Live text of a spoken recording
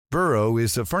Burrow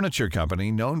is a furniture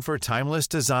company known for timeless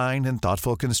design and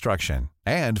thoughtful construction,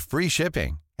 and free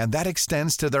shipping, and that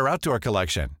extends to their outdoor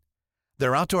collection.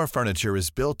 Their outdoor furniture is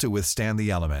built to withstand the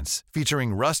elements,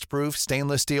 featuring rust-proof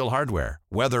stainless steel hardware,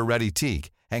 weather-ready teak,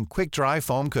 and quick-dry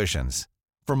foam cushions.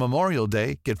 For Memorial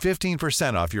Day, get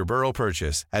 15% off your Burrow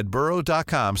purchase at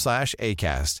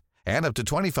burrow.com/ACAST and up to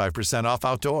 25% off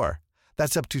outdoor.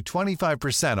 That's up to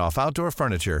 25% off outdoor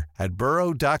furniture at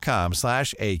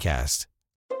burrow.com/ACAST.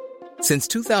 Since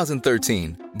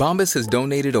 2013, Bombas has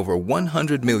donated over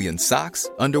 100 million socks,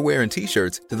 underwear, and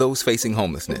T-shirts to those facing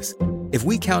homelessness. If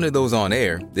we counted those on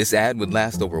air, this ad would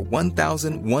last over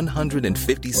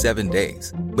 1,157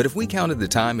 days. But if we counted the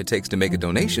time it takes to make a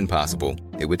donation possible,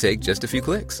 it would take just a few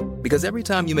clicks. Because every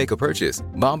time you make a purchase,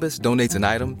 Bombas donates an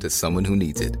item to someone who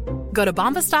needs it. Go to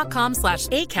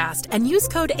bombas.com/ACAST and use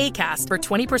code ACAST for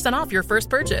 20% off your first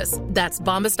purchase. That's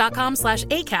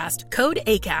bombas.com/ACAST, code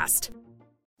ACAST.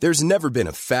 There's never been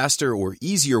a faster or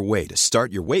easier way to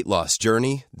start your weight loss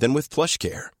journey than with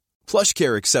PlushCare.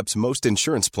 PlushCare accepts most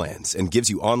insurance plans and gives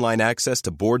you online access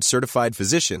to board-certified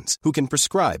physicians who can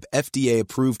prescribe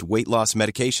FDA-approved weight loss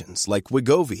medications like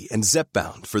Wegovy and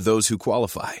Zepbound for those who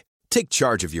qualify. Take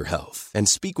charge of your health and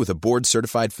speak with a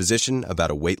board-certified physician about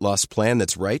a weight loss plan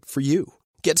that's right for you.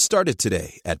 Get started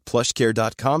today at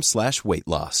plushcare.com/weight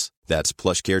loss. That's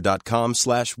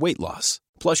plushcare.com/weight loss.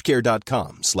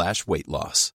 plushcare.com/weight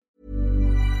loss.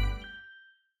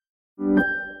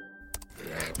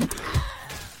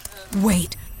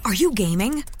 Wait, are you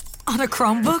gaming? On a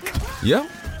Chromebook? Yep.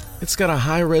 It's got a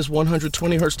high-res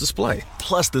 120Hz display,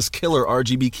 plus this killer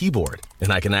RGB keyboard.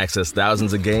 And I can access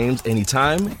thousands of games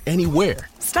anytime, anywhere.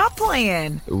 Stop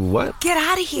playing. What? Get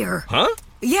out of here. Huh?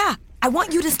 Yeah, I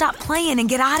want you to stop playing and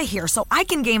get out of here so I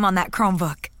can game on that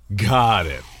Chromebook. Got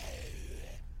it.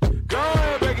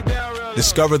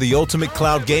 Discover the ultimate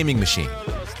cloud gaming machine,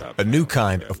 a new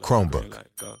kind of Chromebook.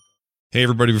 Hey,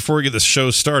 everybody, before we get this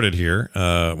show started here,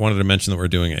 wanted to mention that we're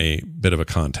doing a bit of a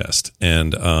contest.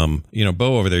 And,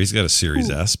 Bo over there, he's got a Series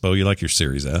S. Bo, you like your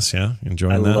Series S, yeah?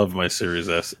 Enjoying that? I love my Series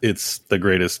S. It's the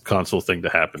greatest console thing to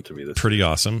happen to me this Pretty year.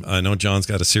 Awesome. I know John's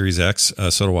got a Series X,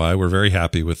 so do I. We're very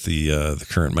happy with the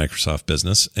current Microsoft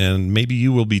business. And maybe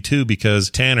you will be too, because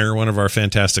Tanner, one of our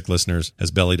fantastic listeners,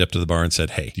 has bellied up to the bar and said,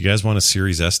 hey, do you guys want a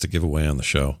Series S to give away on the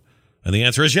show? And the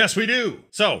answer is yes, we do.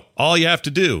 So all you have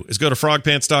to do is go to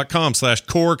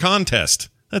frogpants.com/core contest.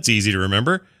 That's easy to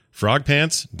remember.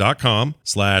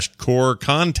 frogpants.com/core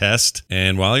contest.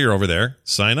 And while you're over there,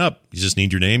 sign up. You just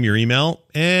need your name, your email,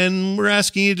 and we're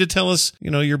asking you to tell us,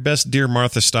 your best Dear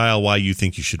Martha style why you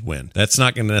think you should win. That's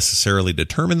not going to necessarily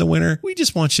determine the winner. We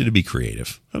just want you to be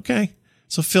creative. Okay?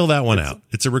 So fill that one out.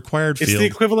 It's a required field. It's the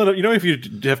equivalent of, if you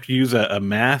have to use a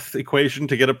math equation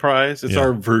to get a prize, it's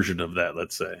our version of that,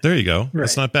 let's say. There you go. Right.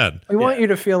 That's not bad. We want you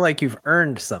to feel like you've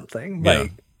earned something.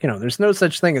 Like, there's no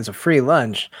such thing as a free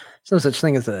lunch. There's no such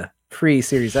thing as a free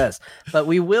Series S. But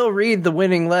we will read the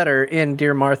winning letter in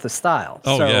Dear Martha style.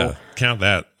 Oh, so, yeah. Count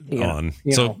that on.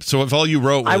 So if all you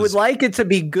wrote was... I would like it to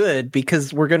be good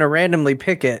because we're going to randomly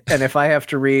pick it. And if I have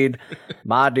to read,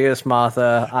 my dearest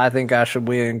Martha, I think I should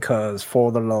win because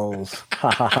for the lols.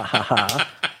 Ha ha ha ha ha.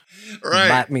 Right.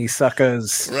 Bite me,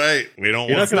 suckers. Right. We don't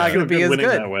You're want not going to be as winning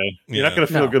good that way. You're not going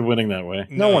to feel good winning that way.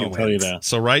 No one will tell you that.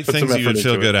 So write Put things some you would effort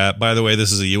feel into good it. at. By the way,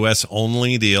 this is a U.S.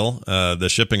 only deal. The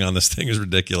shipping on this thing is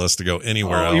ridiculous to go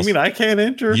anywhere else. You mean I can't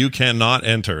enter? You cannot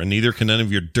enter, and neither can any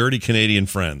of your dirty Canadian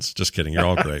friends. Just kidding. You're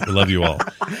all great. We love you all.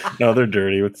 No, they're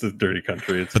dirty. It's a dirty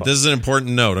country. But this is an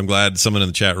important note. I'm glad someone in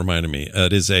the chat reminded me.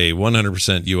 It is a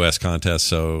 100% U.S. contest,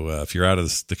 so if you're out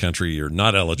of the country, you're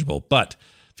not eligible. But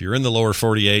if you're in the lower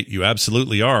 48, you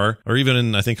absolutely are. Or even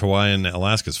in, I think, Hawaii and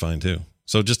Alaska is fine, too.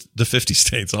 So just the 50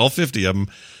 states, all 50 of them,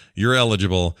 you're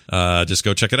eligible. Just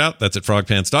go check it out. That's at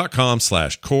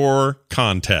frogpants.com/core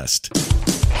contest.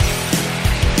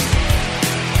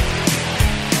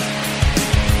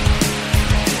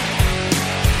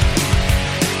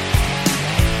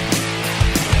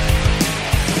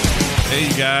 Hey,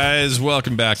 you guys.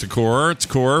 Welcome back to Core. It's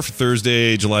Core for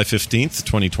Thursday, July 15th,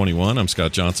 2021. I'm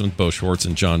Scott Johnson, Bo Schwartz,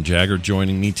 and John Jagger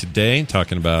joining me today,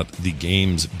 talking about the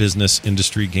games business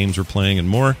industry, games we're playing, and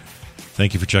more.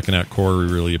 Thank you for checking out Core.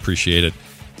 We really appreciate it.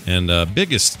 And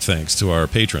biggest thanks to our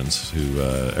patrons who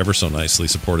ever so nicely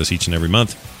support us each and every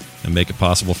month and make it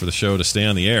possible for the show to stay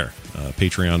on the air.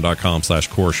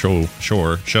 Patreon.com/Core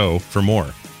Show for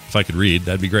more. If I could read,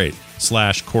 that'd be great.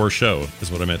 /Core Show is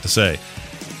what I meant to say.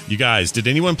 You guys, did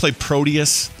anyone play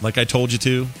Proteus like I told you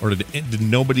to? Or did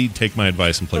nobody take my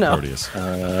advice and play Proteus?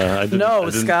 No,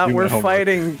 Scott, we're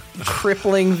fighting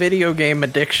crippling video game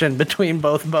addiction between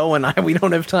both Bo and I. We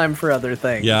don't have time for other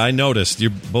things. Yeah, I noticed.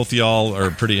 Both of y'all are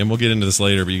pretty, and we'll get into this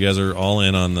later, but you guys are all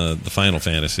in on the Final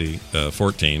Fantasy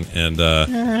 14. And,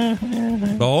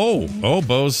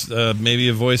 Bo's maybe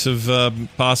a voice of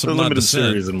possible limited dissent.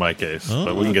 series in my case,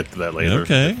 but we can get to that later.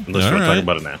 Okay. Unless we're talking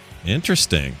about it now.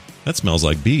 Interesting. That smells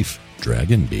like beef.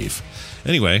 Dragon beef.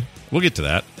 Anyway, we'll get to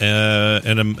that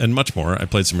and much more. I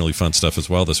played some really fun stuff as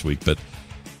well this week, but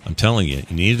I'm telling you,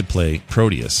 you needed to play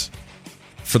Proteus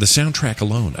for the soundtrack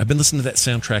alone. I've been listening to that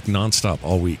soundtrack nonstop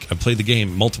all week. I've played the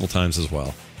game multiple times as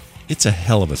well. It's a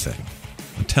hell of a thing.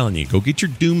 I'm telling you, go get your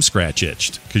Doom Scratch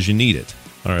itched because you need it.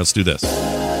 All right, let's do this. All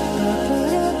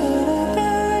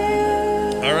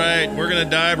right, we're going to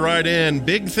dive right in.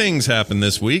 Big things happened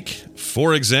this week.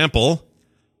 For example,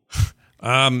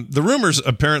 the rumors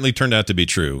apparently turned out to be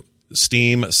true.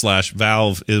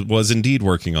 Steam/Valve was indeed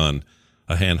working on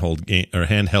a handheld game, or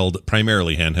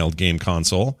primarily handheld game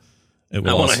console. It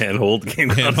will want a handheld game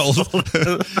console.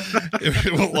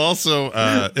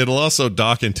 It'll also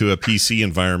dock into a PC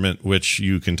environment, which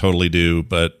you can totally do,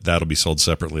 but that'll be sold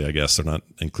separately. I guess they're not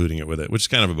including it with it, which is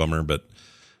kind of a bummer, but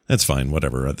that's fine.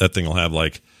 Whatever. That thing will have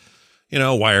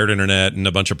wired internet and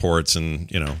a bunch of ports, and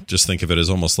just think of it as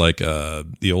almost like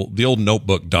the old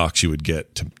notebook docks you would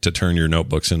get to turn your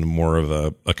notebooks into more of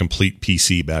a complete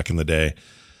PC back in the day.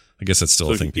 I guess that's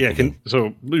still a thing people do.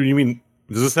 So you mean,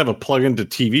 does this have a plug-in to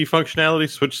TV functionality,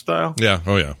 Switch style? Yeah.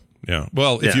 Oh yeah. Yeah.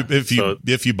 Well,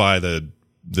 if you buy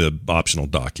the optional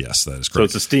dock, yes, that is correct. So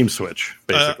it's a Steam Switch,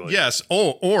 basically. Yes.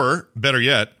 Or better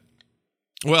yet.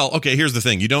 Well, okay, here's the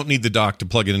thing. You don't need the dock to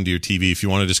plug it into your TV. If you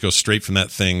want to just go straight from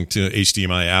that thing to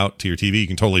HDMI out to your TV, you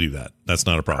can totally do that. That's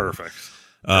not a problem. Perfect.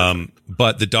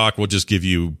 But the dock will just give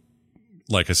you,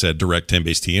 like I said, direct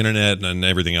 1080p internet and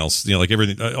everything else,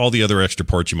 everything, all the other extra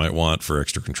ports you might want for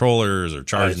extra controllers or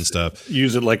charge and stuff.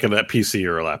 Use it like a PC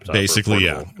or a laptop. Basically,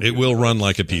 yeah. It will run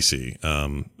like a PC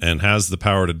and has the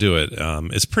power to do it.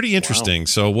 It's pretty interesting. Wow.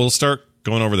 So we'll start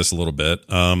going over this a little bit.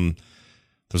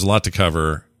 There's a lot to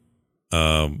cover.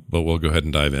 But we'll go ahead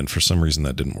and dive in. For some reason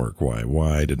that didn't work.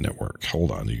 Why didn't it work? Hold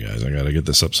on, you guys. I got to get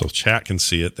this up so chat can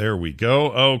see it. There we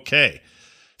go. Okay.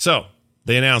 So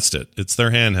they announced it. It's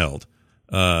their handheld.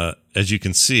 As you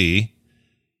can see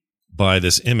by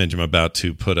this image I'm about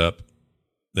to put up,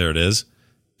 there it is.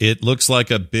 It looks like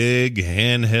a big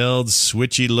handheld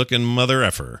switchy looking mother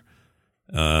effer.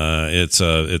 It's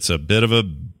a bit of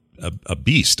a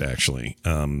beast actually.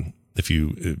 It's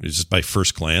just by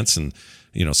first glance, and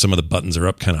some of the buttons are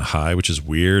up kind of high, which is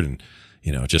weird. And,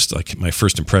 just like my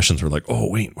first impressions were like, oh,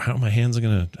 wait, how's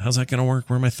that going to work?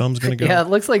 Where are my thumbs going to go? Yeah, it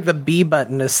looks like the B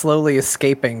button is slowly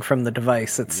escaping from the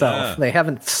device itself. Yeah. They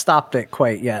haven't stopped it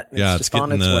quite yet. It's just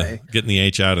on its way. Getting the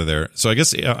H out of there. So I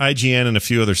guess IGN and a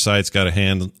few other sites got a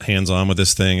hands-on with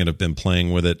this thing and have been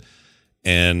playing with it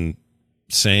and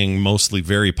saying mostly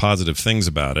very positive things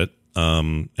about it,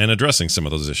 and addressing some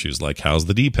of those issues, like how's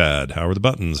the D-pad? How are the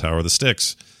buttons? How are the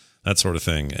sticks? That sort of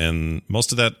thing. And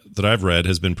most of that I've read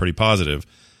has been pretty positive.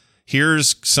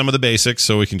 Here's some of the basics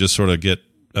so we can just sort of get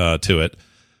to it.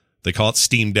 They call it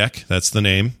Steam Deck. That's the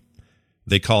name.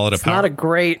 They call it It's not a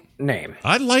great name.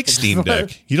 I like Steam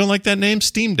Deck. You don't like that name?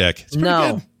 Steam Deck. It's pretty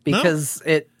good. Because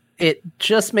it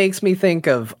just makes me think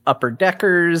of upper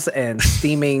deckers and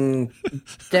steaming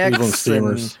decks. Cleveland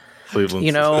Steamers.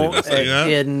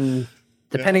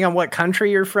 Depending on what country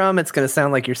you're from, it's going to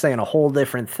sound like you're saying a whole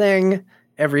different thing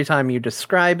every time you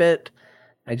describe it.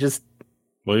 What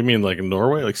do you mean, like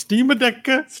Norway? Like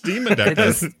Steamadecka?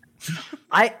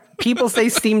 People say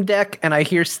Steam Deck, and I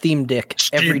hear Steam Dick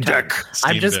every time.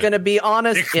 I'm just going to be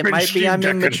honest. It might be I'm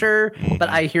immature, but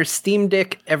I hear Steam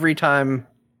Dick every time.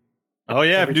 Oh,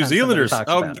 yeah, New Zealanders.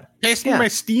 Tasting my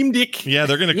Steam Dick. Yeah,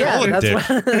 they're going to call it Dick.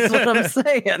 That's what I'm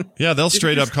saying. Yeah, they'll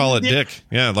straight up call it Dick.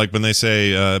 Yeah, like when they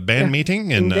say band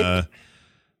meeting and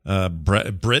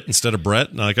Brit instead of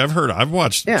Brett. Like I've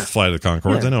watched Flight of the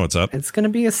Conchords. I know what's up. It's going to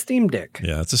be a Steam Dick.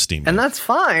 Yeah, it's a Steam Dick. And that's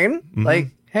fine. Mm-hmm. Like,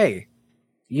 hey,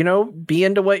 be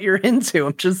into what you're into.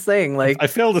 I'm just saying, like, I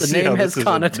fail to see how this is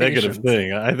a negative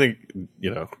thing. I think,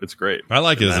 it's great. I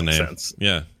like it as a name. Sense.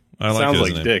 Yeah. Sounds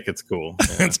like Dick. It's cool.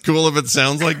 Yeah. It's cool if it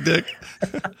sounds like Dick.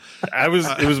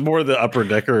 It was more the upper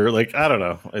decker. Like, I don't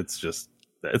know. It's just,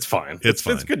 it's fine. It's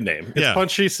a good name. It's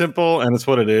punchy, simple, and it's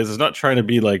what it is. It's not trying to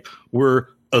be like, we're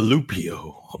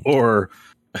Alupio or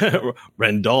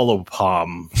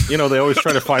Randolopalm. They always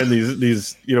try to find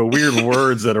these weird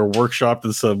words that are workshopped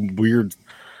in some weird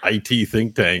IT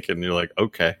think tank, and you're like,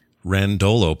 okay,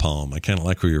 Randolopalm. I kind of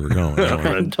like where you were going.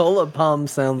 Randolopalm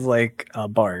sounds like a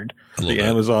bard. The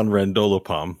Amazon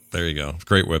Randolopalm. There you go.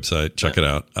 Great website. Check it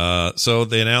out. So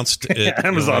they announced it.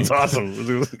 Amazon's awesome.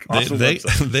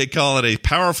 They call it a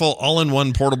powerful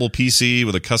all-in-one portable PC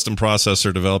with a custom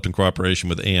processor developed in cooperation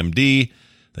with AMD.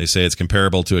 They say it's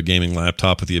comparable to a gaming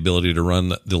laptop with the ability to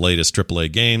run the latest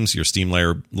AAA games. Your Steam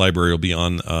library will be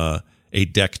on a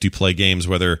deck to play games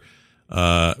wherever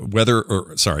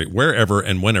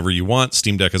and whenever you want.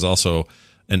 Steam Deck is also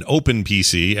an open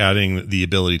PC, adding the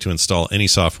ability to install any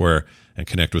software and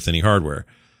connect with any hardware.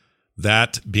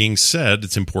 That being said,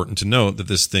 it's important to note that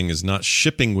this thing is not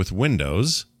shipping with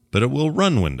Windows, but it will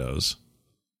run Windows.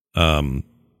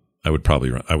 I would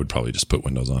probably just put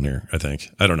Windows on here, I think.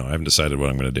 I don't know. I haven't decided what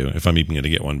I'm going to do, if I'm even going to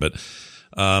get one. But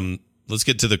let's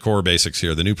get to the core basics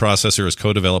here. The new processor is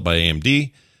co-developed by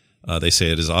AMD. They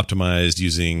say it is optimized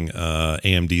using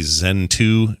AMD's Zen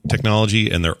 2 technology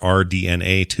and their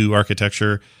RDNA 2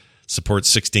 architecture. Supports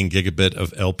 16 gigabit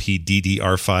of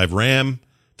LPDDR5 RAM.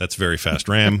 That's very fast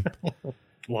RAM. A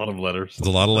lot of letters. It's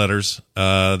a lot of letters.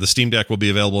 The Steam Deck will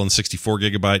be available in 64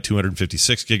 gigabyte,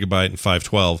 256 gigabyte, and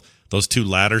 512. Those two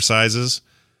latter sizes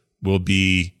will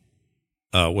be,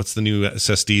 what's the new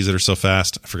SSDs that are so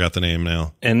fast? I forgot the name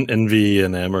now.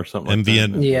 NVNM or something like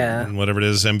that. Yeah. Whatever it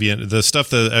is. NVN. The stuff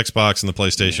the Xbox and the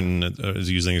PlayStation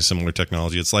is using a similar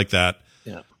technology. It's like that.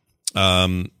 Yeah.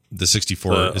 The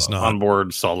 64 is not.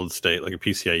 Onboard solid state, like a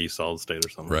PCIe solid state or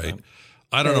something. Right. Like that.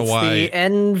 I don't know why. The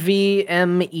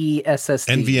NVMe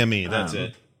SSD. NVMe, that's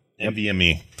it.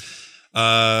 NVMe.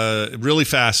 Really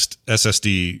fast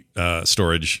SSD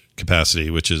storage capacity,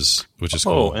 which is cool.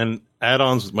 Oh, and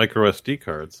add-ons with micro SD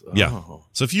cards. Yeah. Oh.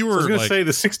 So if you were I was going to say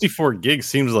the 64 gig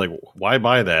seems like, why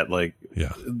buy that? Like,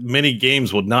 yeah, many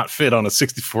games would not fit on a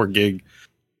 64 gig.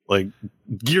 Like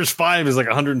Gears 5 is like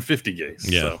 150 gigs.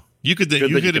 Yeah. So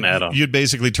you'd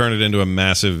basically turn it into a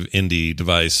massive indie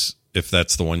device if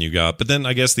that's the one you got. But then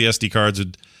I guess the SD cards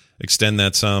would extend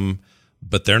that some,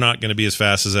 but they're not going to be as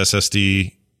fast as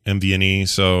SSD NVMe,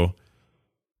 so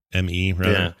ME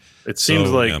rather. Yeah. It seems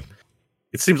like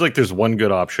there's one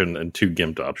good option and two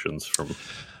gimped options from.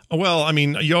 Well, I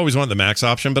mean, you always want the max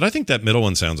option, but I think that middle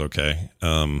one sounds okay.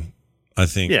 I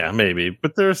think. Yeah, maybe,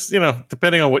 but there's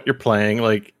depending on what you're playing,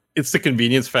 like it's the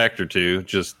convenience factor too.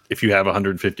 Just if you have a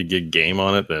 150 gig game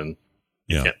on it, then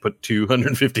you can't put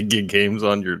 250 gig games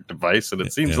on your device, and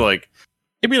it seems like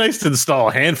it'd be nice to install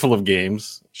a handful of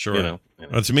games. Sure.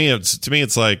 Well, to me,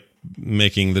 it's like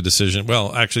making the decision.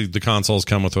 Well, actually, the consoles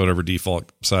come with whatever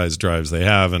default size drives they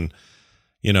have, and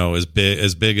as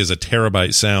big as a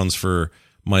terabyte sounds for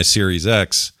my Series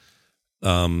X,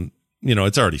 I've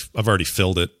already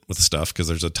filled it with stuff because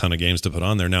there's a ton of games to put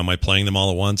on there. Now, am I playing them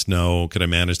all at once? No. Could I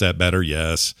manage that better?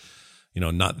 Yes.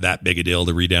 Not that big a deal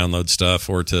to re-download stuff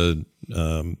or to,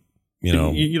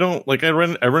 You don't like. I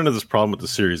run into this problem with the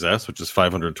Series S, which is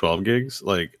 512 gigs.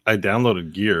 Like, I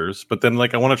downloaded Gears, but then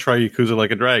I want to try Yakuza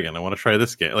Like a Dragon. I want to try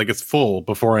this game. Like, it's full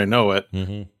before I know it.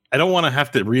 Mm-hmm. I don't want to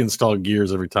have to reinstall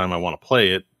Gears every time I want to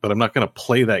play it, but I'm not going to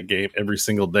play that game every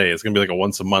single day. It's going to be like a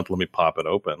once a month. Let me pop it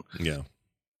open. Yeah.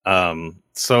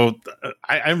 So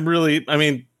I'm really. I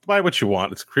mean, buy what you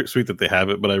want. It's sweet that they have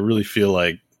it, but I really feel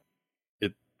like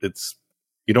it's.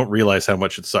 You don't realize how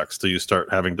much it sucks till you start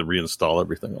having to reinstall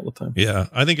everything all the time. Yeah,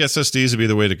 I think SSDs would be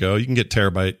the way to go. You can get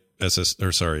terabyte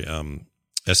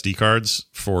SD cards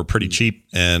for pretty cheap.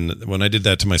 And when I did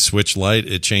that to my Switch Lite,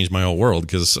 it changed my whole world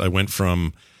because I went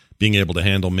from being able to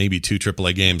handle maybe 2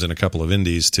 AAA games and a couple of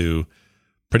indies to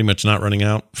pretty much not running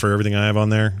out for everything I have on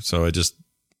there. So I just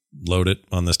load it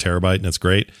on this terabyte and it's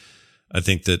great. I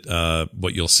think that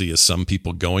what you'll see is some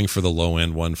people going for the low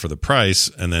end one for the price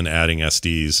and then adding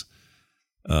SDs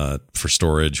for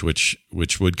storage, which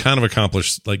would kind of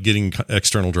accomplish like getting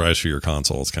external drives for your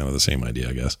console. It's kind of the same idea,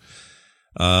 I guess.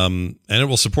 And it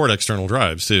will support external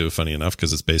drives too, funny enough,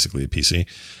 because it's basically a PC.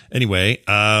 Anyway,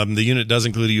 the unit does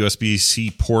include a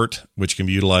USB-C port, which can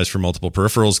be utilized for multiple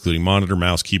peripherals, including monitor,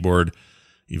 mouse, keyboard,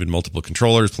 even multiple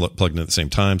controllers plugged in at the same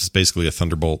time. So it's basically a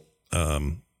Thunderbolt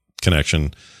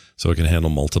connection, so it can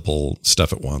handle multiple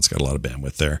stuff at once. Got a lot of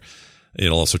bandwidth there.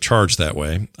 It'll also charge that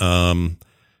way.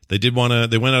 They went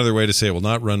out of their way to say it will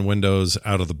not run Windows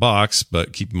out of the box,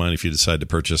 but keep in mind if you decide to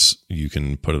purchase, you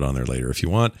can put it on there later if you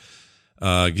want.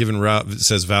 It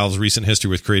says Valve's recent history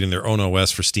with creating their own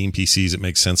OS for Steam PCs, it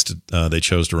makes sense they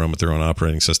chose to run with their own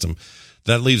operating system.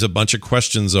 That leaves a bunch of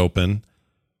questions open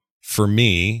for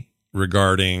me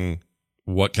regarding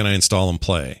what can I install and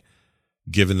play,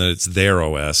 given that it's their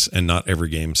OS and not every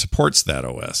game supports that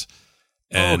OS.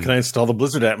 And, can I install the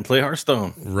Blizzard app and play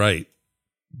Hearthstone? Right.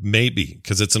 maybe,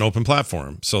 because it's an open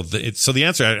platform. So the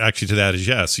answer actually to that is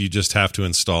yes. You just have to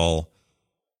install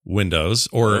Windows,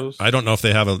 or I don't know if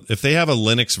they have a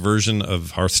Linux version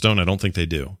of Hearthstone. I don't think they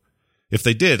do. If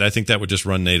they did, I think that would just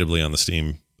run natively on the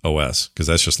Steam OS, because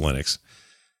that's just Linux.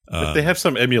 If they have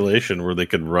some emulation where they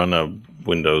could run a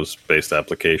Windows-based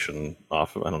application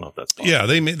off of, I don't know if that's possible.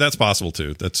 Yeah, that's possible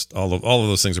too. That's all of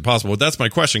those things are possible. But that's my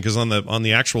question, because on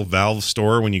the actual Valve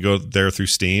store, when you go there through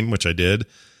Steam, which I did,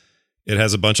 it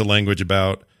has a bunch of language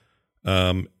about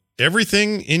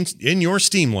everything in your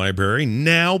Steam library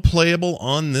now playable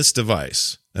on this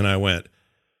device. And I went,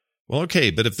 well, okay,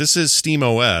 but if this is Steam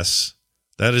OS,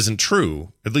 that isn't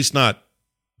true. At least not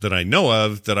that I know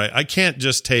of. That I can't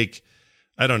just take,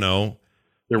 I don't know,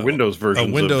 their Windows version,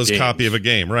 a Windows copy of a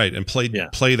game, right, and play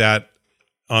that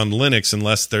on Linux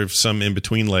unless there's some in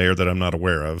between layer that I'm not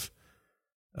aware of.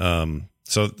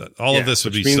 So all of this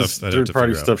would be stuff that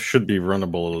third-party stuff should be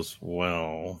runnable as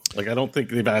well. Like, I don't think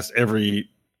they've asked every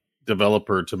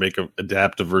developer to make an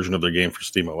adaptive version of their game for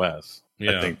Steam OS.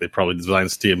 Yeah. I think they probably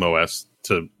designed Steam OS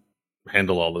to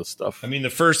handle all this stuff. I mean, I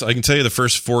can tell you the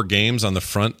first 4 games on the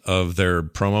front of their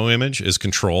promo image is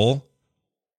Control,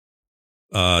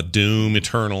 Doom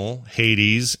Eternal,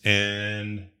 Hades,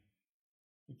 and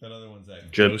that other one's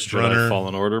that Ghost Runner,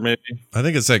 Fallen Order, maybe. I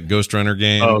think it's that Ghost Runner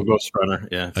game. Oh, Ghost Runner,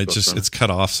 yeah. It's cut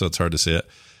off, so it's hard to see it.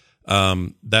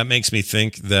 That makes me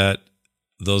think that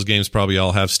those games probably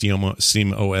all have Steam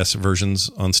OS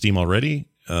versions on Steam already,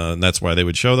 and that's why they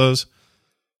would show those.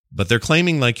 But they're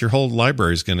claiming like your whole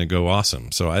library is going to go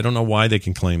awesome. So I don't know why they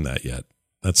can claim that yet.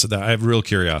 I have real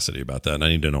curiosity about that, and I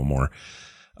need to know more.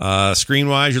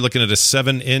 Screen-wise, you're looking at a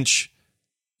 7-inch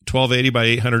 1280 by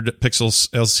 800 pixels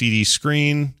LCD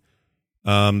screen.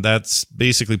 That's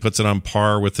basically puts it on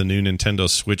par with the new Nintendo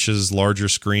Switch's larger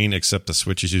screen, except the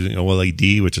Switch is using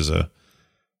OLED, which is a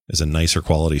nicer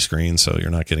quality screen. So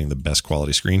you're not getting the best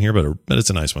quality screen here, but it's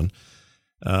a nice one.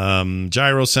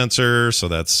 Gyro sensor, so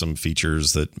that's some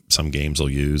features that some games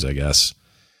will use, I guess.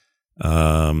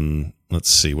 Let's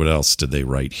see, what else did they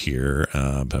write here?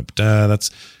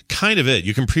 That's kind of it.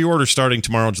 You can pre-order starting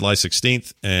tomorrow, July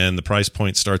 16th, and the price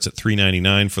point starts at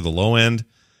 $399 for the low end,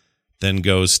 then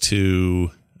goes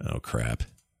to, oh crap,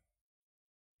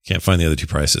 can't find the other two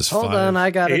prices. Hold on,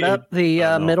 I got it up.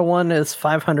 The middle one is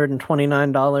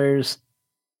 $529,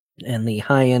 and the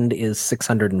high end is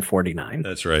 $649.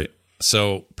 That's right.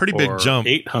 So pretty big jump.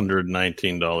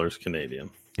 $819 Canadian.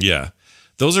 Yeah.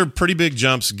 Those are pretty big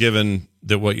jumps given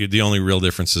that the only real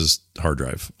difference is hard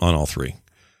drive on all 3.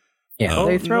 Yeah,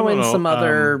 they throw in some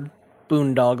other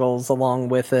boondoggles along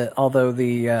with it, although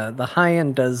the high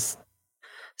end does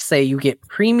say you get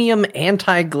premium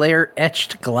anti-glare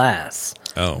etched glass.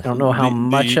 Oh. I don't know how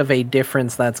much of a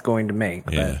difference that's going to make.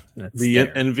 Yeah. But the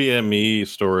NVMe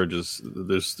storage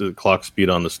there's the clock speed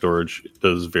on the storage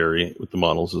does vary with the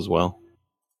models as well.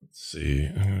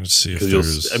 Let's see if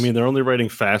there's... they're only writing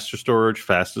fastest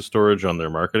storage on their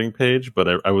marketing page,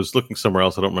 but I was looking somewhere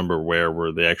else. I don't remember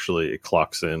where they actually, it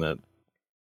clocks in at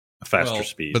a faster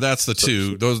speed. But that's the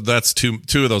two. That's two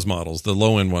of those models. The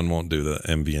low end one won't do the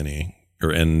NVMe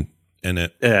or N.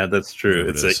 Yeah, that's true.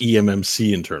 It's an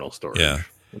eMMC internal storage. Yeah,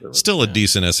 still a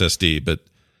decent SSD, but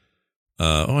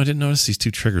I didn't notice these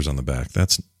 2 triggers on the back.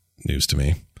 That's news to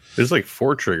me. There's like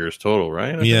 4 triggers total,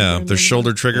 right? There's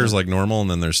shoulder triggers like normal, and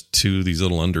then there's 2 these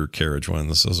little undercarriage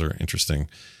ones. Those are interesting.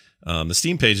 The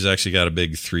Steam page has actually got a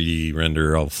big 3D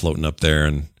render all floating up there,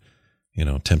 and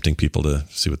tempting people to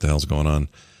see what the hell's going on.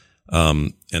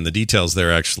 And the details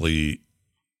there actually,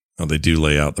 they do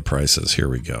lay out the prices. Here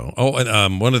we go. Oh,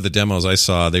 and one of the demos I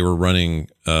saw, they were running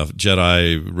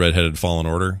Jedi Red-Headed Fallen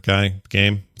Order game.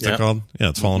 What's that called? Yeah,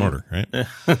 it's Fallen Order, right?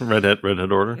 Red-Head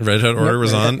Order. Red-Head Order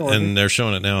was on, and they're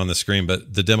showing it now on the screen.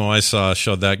 But the demo I saw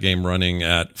showed that game running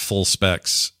at full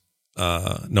specs,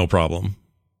 no problem,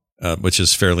 which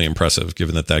is fairly impressive,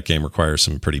 given that game requires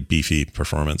some pretty beefy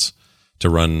performance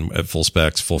to run at full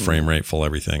specs, full frame rate, full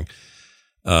everything.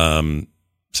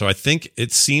 So I think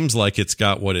it seems like it's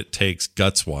got what it takes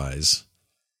guts-wise.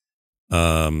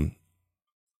 A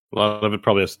lot of it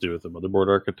probably has to do with the motherboard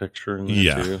architecture.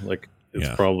 Too. Like,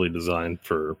 it's probably designed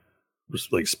for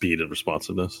like speed and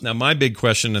responsiveness. Now, my big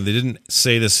question, and they didn't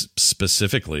say this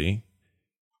specifically,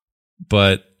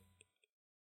 but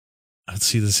let's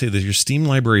see, they say that your Steam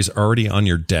library is already on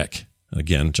your deck.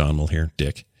 Again, John will hear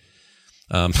dick.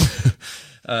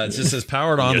 It just says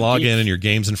powered on, log in, and your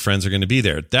games and friends are going to be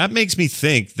there. That makes me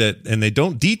think that, and they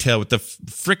don't detail what the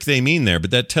frick they mean there,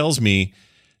 but that tells me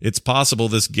it's possible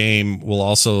this game will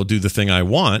also do the thing I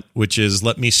want, which is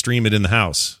let me stream it in the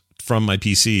house from my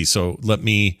PC. So let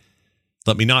me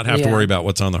not have to worry about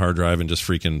what's on the hard drive and just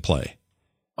freaking play.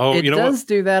 Oh, it does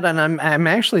do that, and I'm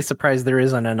actually surprised there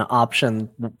isn't an option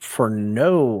for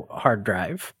no hard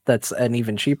drive. That's an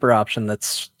even cheaper option.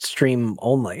 That's stream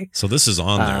only. So this is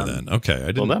on there then. Okay, I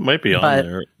didn't. Well, that might be on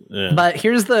there. Yeah. But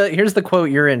here's the quote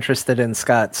you're interested in,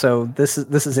 Scott. So this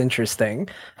is interesting.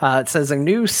 It says a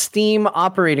new Steam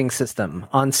operating system.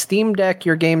 On Steam Deck,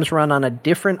 your games run on a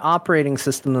different operating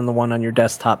system than the one on your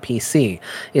desktop PC.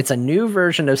 It's a new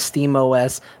version of Steam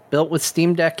OS built with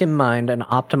Steam Deck in mind and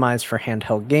optimized for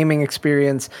handheld gaming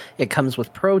experience. It comes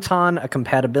with Proton, a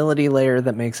compatibility layer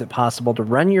that makes it possible to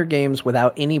run your games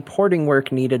without any porting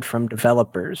work needed from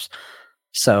developers.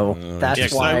 So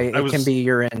that's why it can be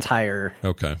your entire.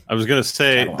 Okay. I was going to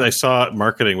say, catalog. I saw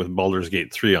marketing with Baldur's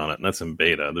Gate 3 on it, and that's in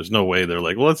beta. There's no way they're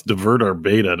like, well, let's divert our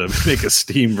beta to make a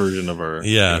Steam version of our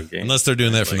game. Unless they're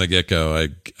doing that from the get-go.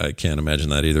 I can't imagine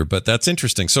that either. But that's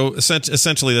interesting. So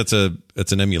essentially, that's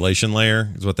an emulation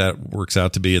layer is what that works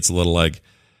out to be. It's a little like,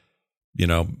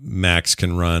 Macs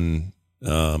can run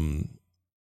Intel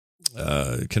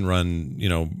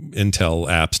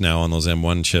apps now on those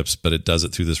M1 chips, but it does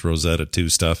it through this Rosetta 2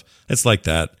 stuff. It's like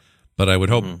that, but I would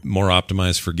hope more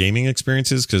optimized for gaming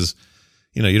experiences because,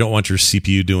 you don't want your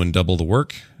CPU doing double the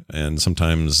work, and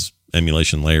sometimes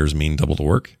emulation layers mean double the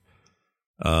work.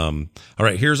 All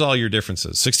right, here's all your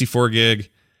differences. 64 gig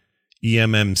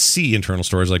eMMC internal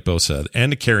storage, like Bo said,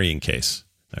 and a carrying case.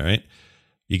 All right.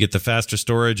 You get the faster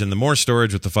storage and the more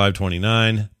storage with the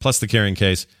 529, plus the carrying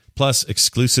case, plus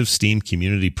exclusive Steam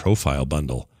community profile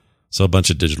bundle. So a bunch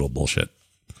of digital bullshit.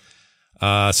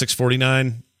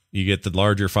 $649, you get the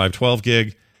larger 512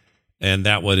 gig, and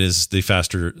that one is the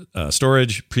faster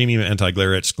storage, premium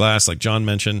anti-glare etched glass, like John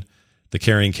mentioned, the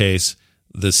carrying case,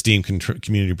 the Steam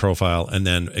community profile, and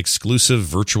then exclusive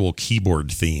virtual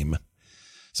keyboard theme.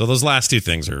 So those last two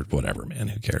things are whatever, man.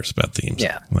 Who cares about themes?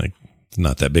 Yeah. Like,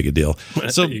 not that big a deal.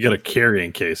 So you get a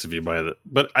carrying case if you buy that.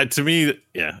 But to me,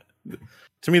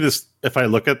 this, if I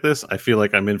look at this, I feel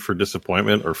like I'm in for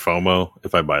disappointment or FOMO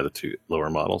if I buy the two lower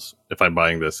models. If I'm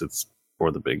buying this, it's for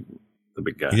the big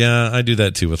guy. Yeah, I do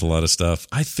that too with a lot of stuff.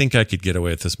 I think I could get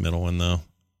away with this middle one though.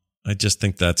 I just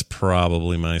think that's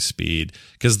probably my speed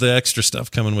because the extra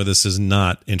stuff coming with this is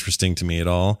not interesting to me at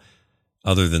all,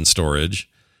 other than storage.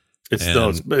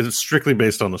 It's strictly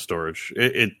based on the storage.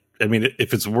 I mean,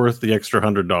 if it's worth the extra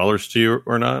 $100 to you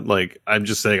or not, like I'm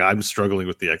just saying, I'm struggling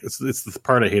with it's the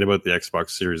part I hate about the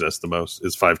Xbox Series S the most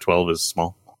is 512 is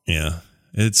small. Yeah,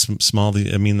 it's small.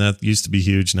 I mean, that used to be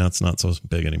huge. Now it's not so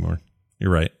big anymore.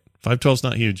 You're right. 512 is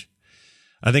not huge.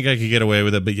 I think I could get away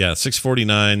with it, but yeah,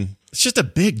 649. It's just a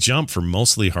big jump for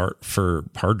mostly hard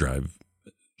drive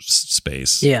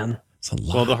space. Yeah, it's a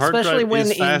lot. Well, the hard especially drive when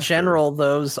is in faster. General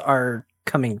those are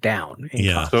coming down.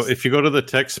 Yeah. Cost. So if you go to the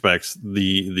tech specs,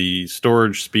 the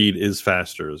storage speed is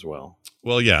faster as well.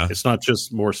 Well, yeah. It's not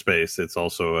just more space; it's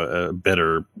also a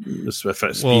better,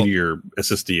 speedier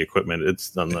SSD equipment.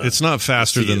 It's not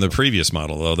faster than the previous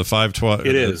model though. The 512.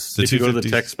 It is. If you go to the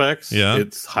tech specs,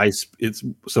 it's high. It's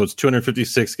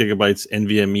 256 gigabytes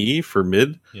NVMe for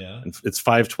mid. Yeah. And it's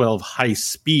 512 high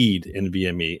speed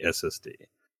NVMe SSD.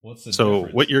 What's the so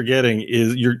difference? What you're getting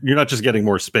is you're not just getting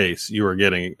more space. You are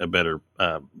getting a better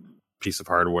piece of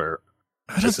hardware.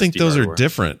 I don't think those are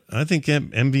different. I think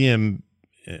NVMe.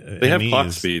 They have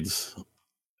clock speeds.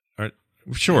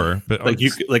 Sure, but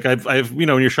I've when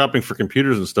you're shopping for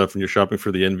computers and stuff, and you're shopping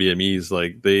for the NVMe's,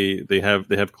 like they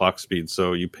have clock speed,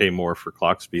 so you pay more for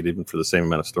clock speed even for the same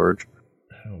amount of storage.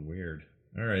 Oh, weird.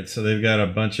 All right, so they've got a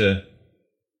bunch of.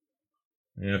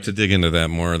 You have to dig into that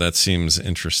more. That seems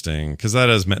interesting because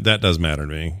that does matter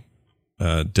to me.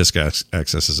 Disk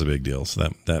access is a big deal, so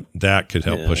that could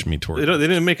help push me toward. They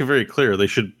didn't make it very clear. They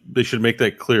should make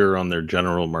that clear on their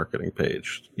general marketing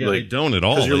page. Yeah, they don't at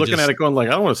all. Because you're looking at it going like,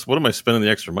 what am I spending the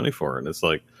extra money for? And it's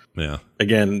like,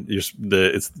 again, this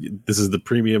is the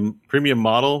premium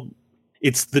model.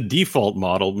 It's the default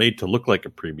model made to look like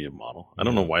a premium model. I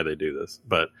don't know why they do this,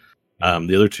 but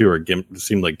the other two are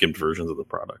seem like gimped versions of the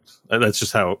product. That's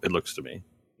just how it looks to me.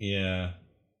 Yeah.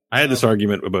 I had this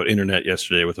argument about internet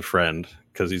yesterday with a friend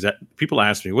because people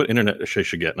ask me what internet I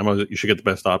should get, and I'm like, you should get the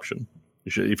best option.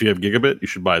 If you have gigabit, you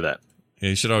should buy that. Yeah,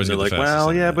 you should always get the like, fastest well,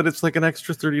 yeah, internet. but it's like an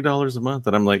extra $30 a month,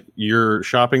 and I'm like, you're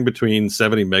shopping between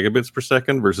 70 megabits per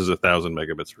second versus 1,000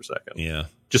 megabits per second. Yeah,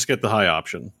 just get the high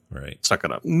option. Right, suck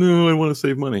it up. No, I want to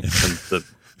save money.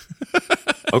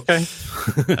 Okay.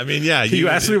 I mean, yeah. You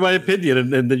asked me my opinion,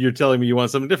 and then you're telling me you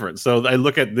want something different. So I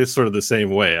look at this sort of the same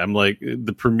way. I'm like,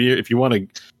 the Premier. If you want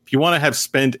to have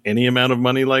spent any amount of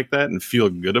money like that and feel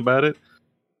good about it,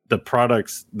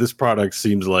 this product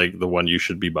seems like the one you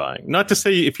should be buying. Not to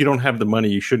say if you don't have the money,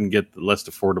 you shouldn't get the less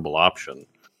affordable option,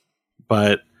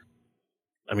 but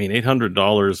I mean,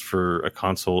 $800 for a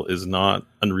console is not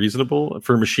unreasonable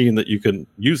for a machine that you can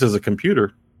use as a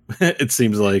computer. It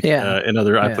seems like in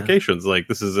other applications. Like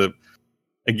this is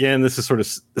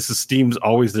Steam's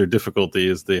always their difficulty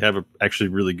is they have actually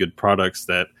really good products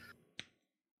that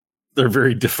they're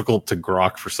very difficult to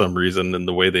grok for some reason in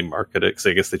the way they market it. Because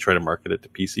I guess they try to market it to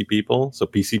PC people, so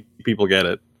PC people get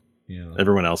it. Yeah,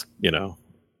 everyone else,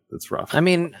 it's rough. I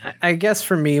mean, I guess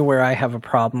for me, where I have a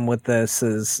problem with this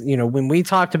is, when we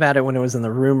talked about it when it was in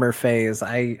the rumor phase,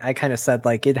 I kind of said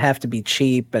like it'd have to be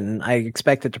cheap, and I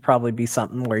expect it to probably be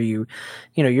something where you're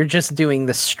just doing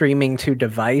the streaming to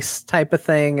device type of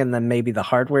thing, and then maybe the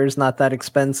hardware is not that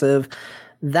expensive.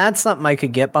 That's something I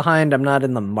could get behind. I'm not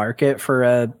in the market for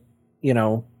a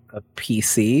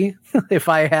PC. If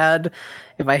I had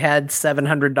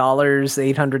 $700,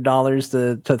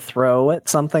 $800 to throw at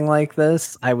something like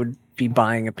this, I would be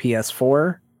buying a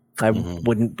PS4. I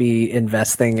wouldn't be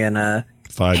investing in a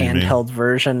handheld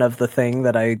version of the thing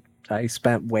that I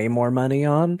spent way more money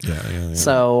on. Yeah.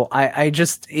 So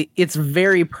it's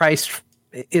very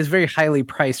highly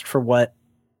priced for what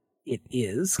it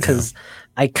is, because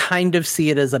I kind of see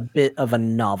it as a bit of a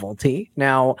novelty.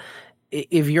 Now,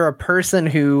 if you're a person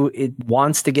who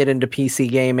wants to get into PC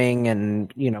gaming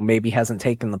and, maybe hasn't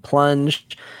taken the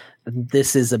plunge,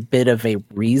 this is a bit of a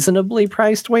reasonably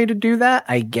priced way to do that,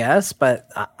 I guess. But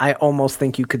I almost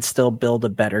think you could still build a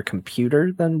better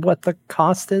computer than what the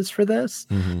cost is for this.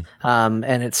 And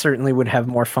it certainly would have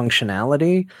more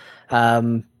functionality.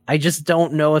 I just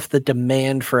don't know if the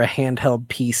demand for a handheld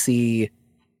PC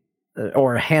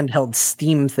or a handheld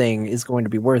Steam thing is going to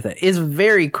be worth it. It's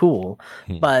very cool,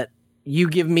 but you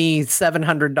give me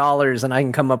 $700 and I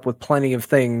can come up with plenty of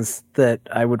things that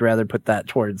I would rather put that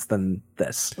towards than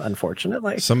this,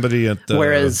 unfortunately. Somebody at the...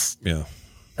 Whereas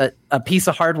a piece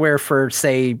of hardware for,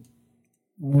 say,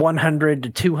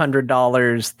 $100 to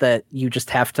 $200 that you just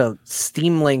have to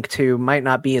Steam Link to might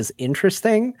not be as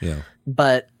interesting,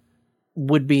 but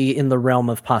would be in the realm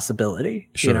of possibility.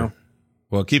 Sure.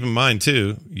 Well, keep in mind,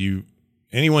 too,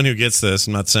 anyone who gets this,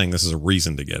 I'm not saying this is a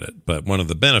reason to get it, but one of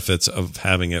the benefits of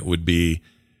having it would be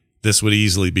this would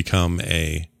easily become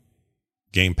a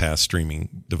Game Pass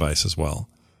streaming device as well,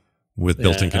 with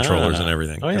built-in controllers and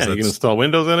everything. Oh yeah, you can install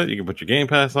Windows in it. You can put your Game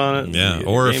Pass on it. Yeah,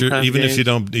 or if you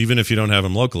don't have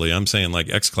them locally, I'm saying like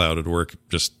xCloud would work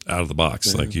just out of the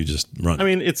box, like you just run. I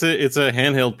mean, it's a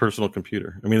handheld personal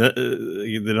computer. I mean,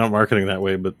 they're not marketing that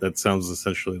way, but that sounds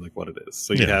essentially like what it is.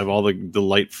 So you have all the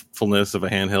delightfulness of a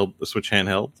Switch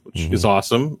handheld, which is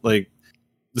awesome. Like,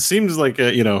 it seems like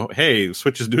hey,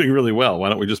 Switch is doing really well. Why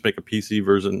don't we just make a PC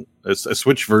version, a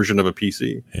Switch version of a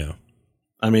PC? Yeah,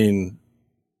 I mean,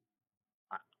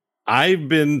 I've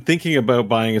been thinking about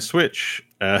buying a Switch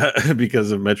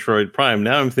because of Metroid Prime.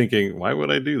 Now I'm thinking, why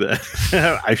would I do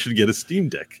that? I should get a Steam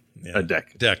Deck. Yeah. A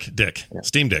deck. Yeah.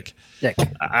 Steam Deck.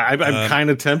 I'm kind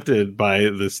of tempted by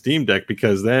the Steam Deck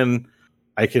because then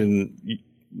I can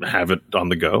have it on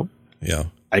the go. Yeah.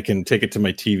 I can take it to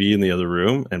my TV in the other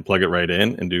room and plug it right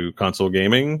in and do console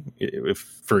gaming.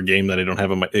 For a game that I don't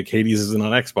have on my... Hades isn't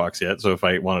on Xbox yet, so if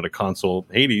I wanted a console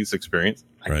Hades experience,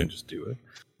 I can just do it.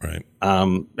 Right.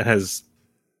 It has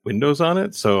Windows on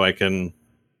it, so I can,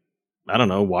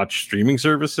 watch streaming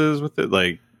services with it.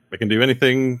 Like, I can do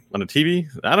anything on a TV.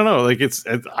 I don't know. Like,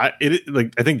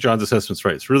 I think John's assessment's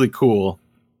right. It's really cool.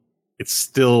 I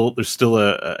feel like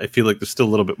there's still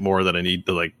a little bit more that I need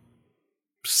to like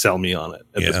sell me on it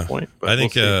at this point. But I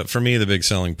think for me, the big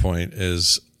selling point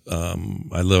is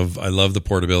I love the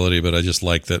portability, but I just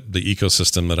like that the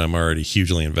ecosystem that I'm already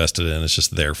hugely invested in is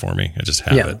just there for me. I just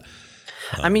have it.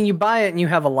 I mean, you buy it and you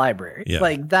have a library. Yeah.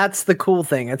 Like, that's the cool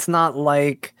thing. It's not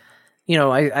like,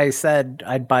 I said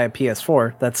I'd buy a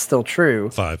PS4. That's still true.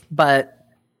 5. But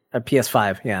a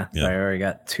PS5, yeah. I already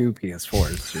got 2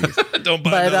 PS4s. Don't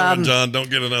buy another one, John. Don't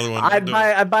get another one. I'd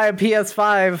buy a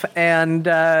PS5 and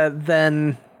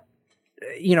then,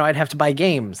 I'd have to buy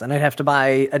games and I'd have to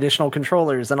buy additional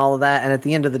controllers and all of that. And at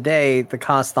the end of the day, the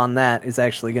cost on that is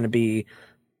actually going to be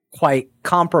quite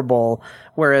comparable.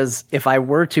 Whereas if I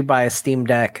were to buy a Steam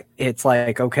Deck, it's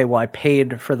like, okay, well, I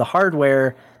paid for the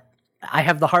hardware. I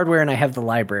have the hardware and I have the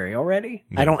library already.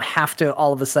 I don't have to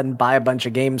all of a sudden buy a bunch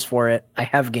of games for it. I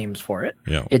have games for it.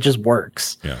 Yeah. It just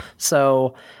works. Yeah.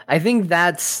 So I think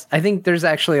there's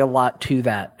actually a lot to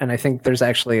that. And I think there's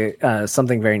actually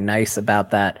something very nice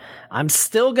about that. I'm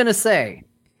still going to say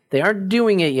they aren't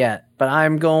doing it yet, but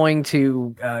I'm going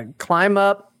to climb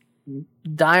up,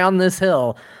 die on this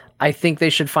hill. I think they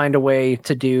should find a way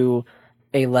to do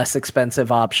a less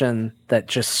expensive option that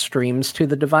just streams to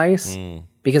the device.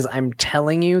 Because I'm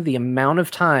telling you, the amount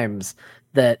of times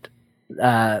that,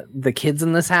 the kids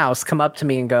in this house come up to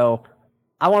me and go,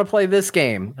 I want to play this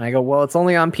game. And I go, well, it's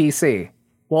only on PC.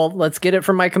 Well, let's get it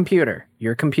from my computer.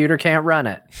 Your computer can't run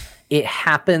it. It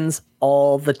happens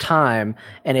all the time.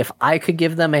 And if I could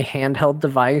give them a handheld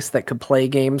device that could play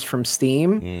games from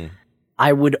Steam,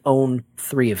 I would own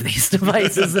 3 of these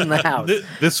devices in the house.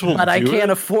 But I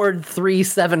can't afford 3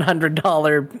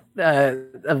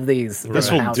 $700 of these.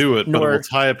 This will do it, but it will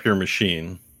tie up your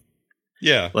machine.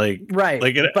 Yeah. Like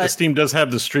Steam does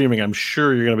have the streaming. I'm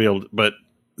sure you're going to be able to, but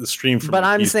the stream from But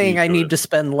I'm saying I need to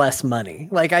spend less money.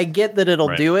 Like, I get that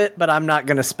it'll do it, but I'm not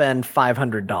going to spend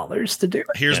 $500 to do it.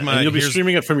 You'll be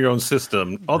streaming it from your own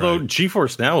system. Although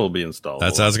GeForce Now will be installed.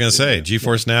 That's what I was going to say.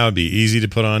 GeForce Now would be easy to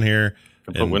put on here.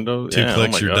 Put Windows. 2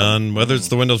 clicks, you're done. Whether it's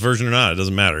the Windows version or not, it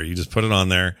doesn't matter. You just put it on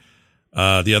there.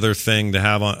 The other thing to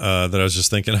have on that I was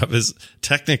just thinking of is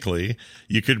technically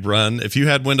you could run, if you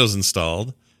had Windows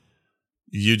installed,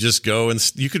 you just go and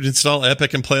you could install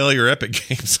Epic and play all your Epic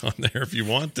games on there if you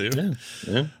want to.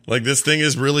 Yeah. Like, this thing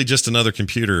is really just another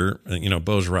computer. You know,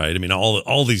 Bo's right. I mean,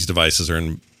 all these devices are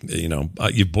in, you know,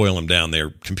 you boil them down, they're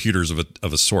computers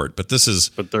of a sort. But this is,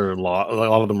 but they're a lot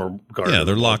of them are guarded. Yeah,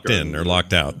 they're locked in. They're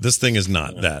locked out. This thing is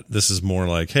not that. This is more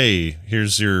like, hey,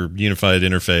 here's your unified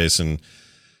interface and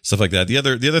stuff like that. The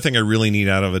other thing I really need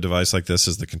out of a device like this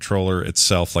is the controller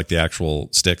itself, like the actual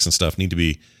sticks and stuff, need to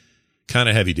be kind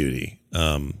of heavy duty.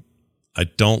 I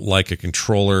don't like a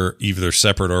controller either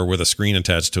separate or with a screen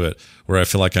attached to it where I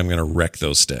feel like I'm going to wreck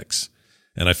those sticks.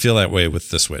 And I feel that way with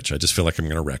the Switch. I just feel like I'm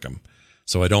going to wreck them.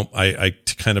 So I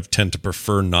kind of tend to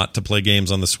prefer not to play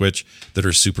games on the Switch that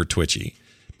are super twitchy,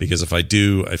 because if I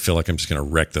do, I feel like I'm just going to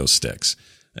wreck those sticks.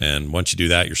 And once you do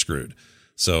that, you're screwed.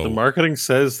 So the marketing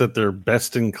says that they're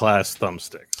best in class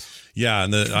thumbsticks. Yeah,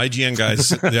 and the IGN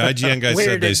guys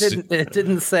Weird, said it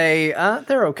didn't say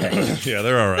they're okay. Yeah,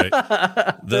 they're all right.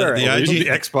 The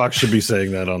Xbox should be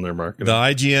saying that on their marketing. The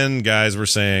IGN guys were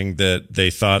saying that they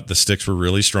thought the sticks were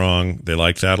really strong. They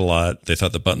liked that a lot. They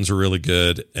thought the buttons were really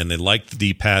good, and they liked the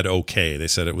D-pad okay. They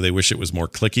said they wish it was more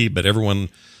clicky, but everyone,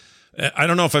 I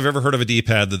don't know if I've ever heard of a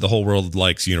D-pad that the whole world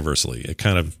likes universally. It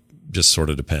kind of just sort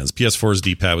of depends. PS4's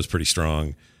D-pad was pretty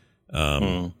strong.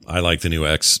 I like the new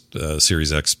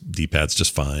Series X D-pads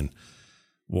just fine.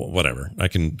 Whatever. I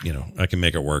can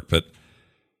make it work, but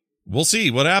we'll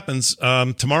see what happens.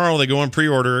 Tomorrow they go on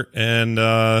pre-order, and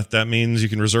that means you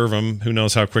can reserve them. Who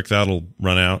knows how quick that'll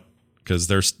run out, because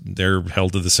they're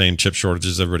held to the same chip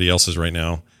shortages everybody else is right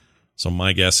now. So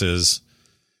my guess is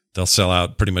they'll sell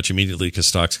out pretty much immediately because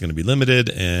stock's going to be limited,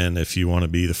 and if you want to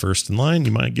be the first in line,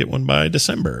 you might get one by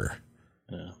December.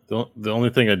 The only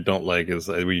thing I don't like is,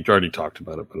 we already talked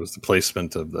about it, but it was the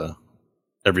placement of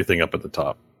everything up at the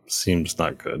top. Seems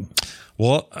not good.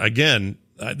 Well, again,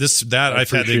 I've had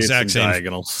the exact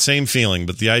same feeling,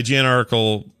 but the IGN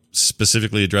article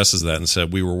specifically addresses that and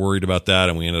said we were worried about that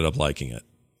and we ended up liking it.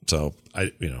 So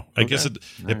I guess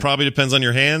it probably depends on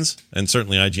your hands, and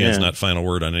certainly IGN's not final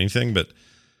word on anything, but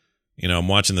I'm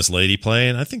watching this lady play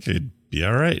and I think it'd be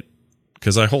all right,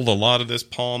 because I hold a lot of this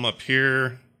palm up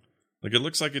here. Like, it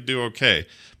looks like it'd do okay.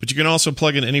 But you can also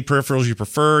plug in any peripherals you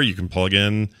prefer. You can plug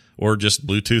in or just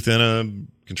Bluetooth in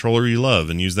a controller you love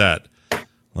and use that.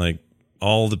 Like,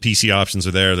 all the PC options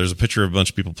are there. There's a picture of a bunch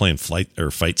of people playing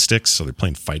fight sticks, so they're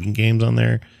playing fighting games on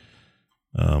there.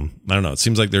 I don't know. It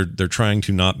seems like they're trying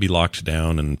to not be locked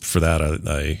down, and for that,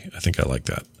 I think I like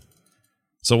that.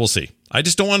 So we'll see. I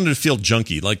just don't want it to feel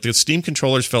junky. Like, the Steam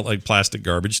controllers felt like plastic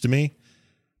garbage to me.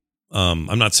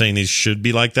 I'm not saying these should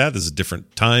be like that. This is a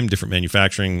different time, different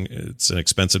manufacturing. It's an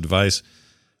expensive device.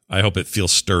 I hope it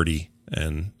feels sturdy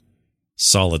and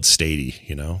solid statey,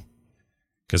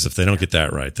 because if they don't get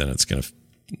that right, then it's going to,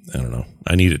 I don't know.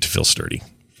 I need it to feel sturdy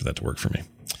for that to work for me.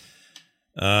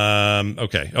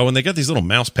 Okay. Oh, and they got these little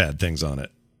mouse pad things on it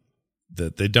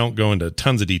that they don't go into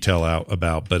tons of detail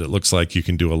about, but it looks like you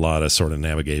can do a lot of sort of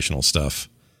navigational stuff.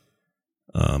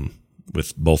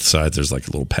 With both sides, there's like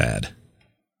a little pad.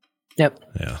 Yep.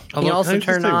 Yeah. You also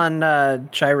turn on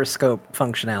gyroscope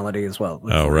functionality as well.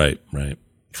 Oh, right.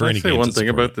 For any say one thing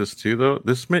about this too, though.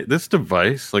 This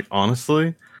device, like,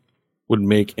 honestly, would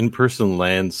make in-person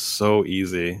LAN so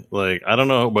easy. Like, I don't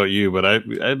know about you, but I've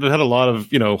had a lot of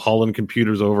hauling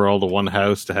computers over all to one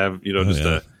house to have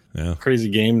a crazy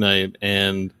game night,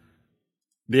 and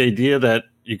the idea that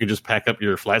you could just pack up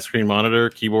your flat screen monitor,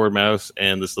 keyboard, mouse,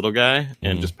 and this little guy,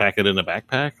 and just pack it in a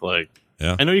backpack, like.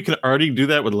 Yeah. I know you can already do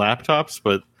that with laptops,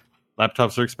 but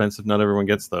laptops are expensive. Not everyone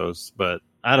gets those. But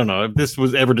I don't know. If this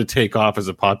was ever to take off as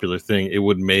a popular thing, it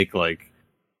would make like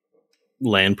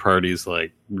LAN parties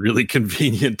like really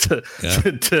convenient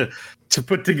to to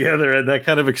put together, and that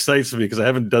kind of excites me because I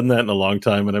haven't done that in a long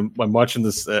time. And I'm watching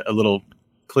this a little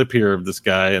clip here of this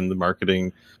guy and the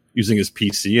marketing using his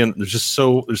PC, and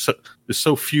there's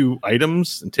so few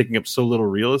items and taking up so little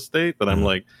real estate that I'm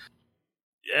like,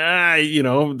 yeah,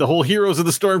 the whole Heroes of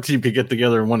the Storm team could get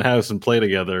together in one house and play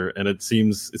together, and it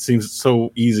seems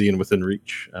so easy and within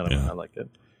reach. I don't know. I like it.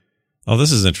 Oh,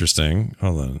 this is interesting.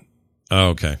 Hold on. Oh,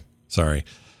 okay. Sorry.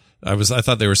 I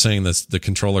thought they were saying this. The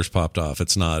controllers popped off.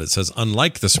 It's not. It says,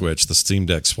 unlike the Switch, the Steam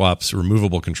Deck swaps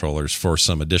removable controllers for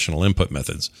some additional input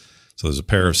methods. So there's a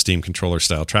pair of Steam controller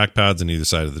style trackpads on either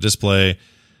side of the display,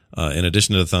 in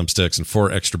addition to the thumbsticks, and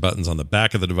 4 extra buttons on the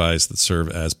back of the device that serve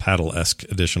as paddle-esque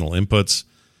additional inputs.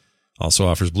 Also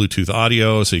offers Bluetooth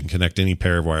audio, so you can connect any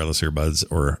pair of wireless earbuds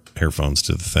or earphones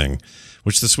to the thing,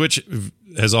 which the Switch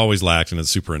has always lacked, and it's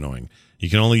super annoying. You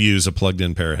can only use a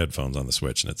plugged-in pair of headphones on the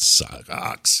Switch, and it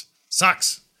sucks.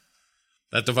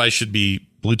 That device should be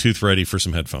Bluetooth ready for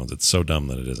some headphones. It's so dumb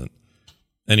that it isn't.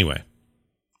 Anyway,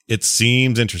 it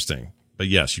seems interesting. But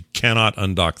yes, you cannot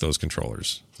undock those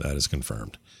controllers. That is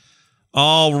confirmed.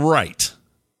 All right.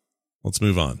 Let's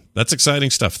move on. That's exciting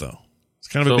stuff, though. It's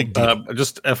kind of a big deal.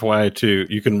 Just FYI, too,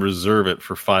 you can reserve it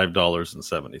for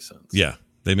 $5.70. Yeah,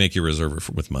 they make you reserve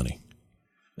it with money.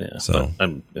 Yeah, so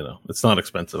it's not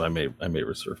expensive. I may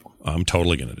reserve one. I'm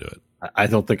totally going to do it. I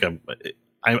don't think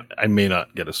I may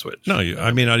not get a Switch. No,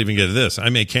 I may not even get this. I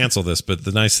may cancel this, but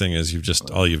the nice thing is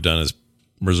all you've done is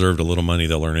reserved a little money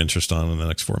they'll earn interest on in the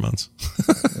next 4 months.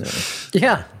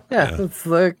 Yeah. That's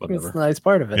the nice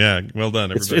part of it. Yeah, well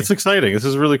done, everybody. It's exciting. This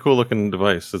is a really cool looking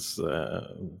device. It's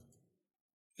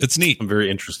neat. I'm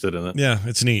very interested in it. Yeah,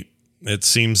 it's neat. It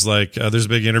seems like there's a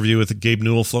big interview with Gabe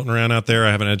Newell floating around out there.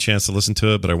 I haven't had a chance to listen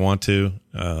to it, but I want to.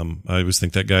 I always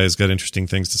think that guy's got interesting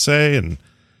things to say, and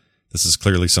this is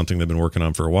clearly something they've been working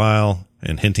on for a while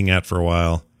and hinting at for a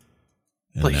while.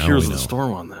 Like Heroes of the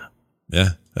Storm on that. Yeah,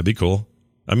 that'd be cool.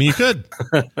 I mean, you could.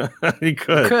 You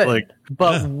could.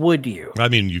 But would you? I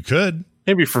mean, you could.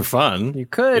 Maybe for fun. You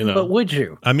could, but would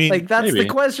you? I mean, that's the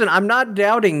question. I'm not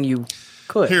doubting you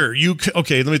could. Here,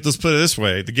 okay, let's put it this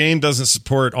way. The game doesn't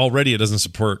support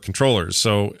controllers,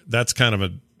 so that's kind of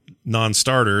a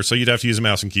non-starter. So you'd have to use a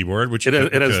mouse and keyboard, which it has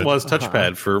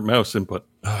touchpad for mouse input.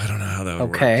 Oh, I don't know how that would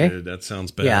work. Dude. That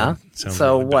sounds bad. Yeah.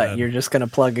 So really what? bad. You're just going to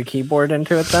plug a keyboard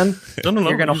into it then? No.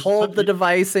 You're going to hold the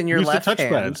device in your left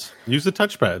hand. Use the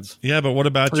touchpads. Yeah, but what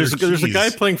about there's a guy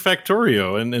playing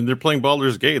Factorio, and they're playing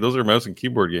Baldur's Gate. Those are mouse and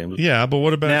keyboard games. Yeah, but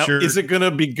what about is it going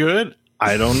to be good?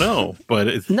 I don't know, but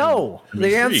it's no.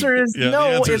 The answer is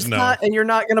no. It's not, and you're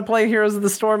not going to play Heroes of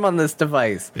the Storm on this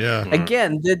device. Yeah.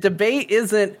 Again, the debate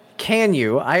isn't can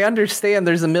you. I understand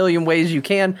there's a million ways you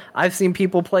can. I've seen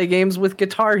people play games with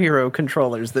Guitar Hero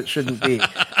controllers that shouldn't be,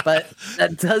 but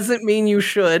that doesn't mean you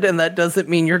should, and that doesn't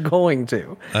mean you're going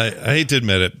to. I hate to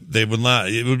admit it. They would not.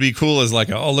 It would be cool as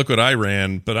like, oh, look what I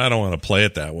ran, but I don't want to play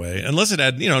it that way. Unless it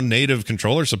had native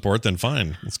controller support, then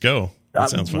fine, let's go.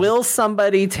 Will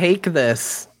somebody take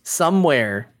this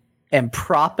somewhere and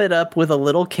prop it up with a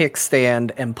little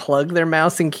kickstand and plug their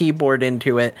mouse and keyboard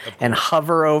into it and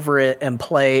hover over it and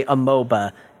play a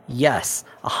MOBA? Yes,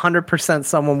 100%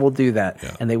 someone will do that.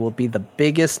 Yeah. And they will be the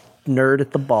biggest nerd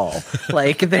at the ball.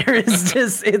 Like, there is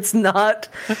just, it's not.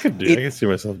 I can see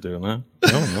myself doing that.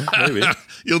 I don't know. Maybe.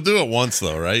 You'll do it once,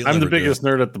 though, right? I'm the biggest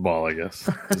nerd at the ball, I guess.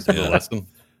 Is the lesson.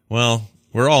 Well,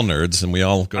 we're all nerds, and we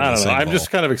all go to the same ball. I'm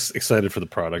just kind of excited for the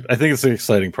product. I think it's an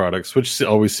exciting product. Switch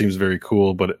always seems very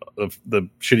cool, but the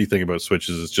shitty thing about Switch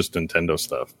is it's just Nintendo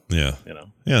stuff. Yeah.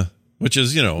 Yeah. Which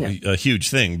is, a huge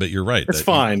thing, but you're right. It's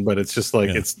fine, but it's just like,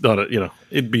 it's not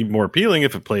it'd be more appealing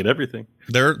if it played everything.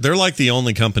 They're like the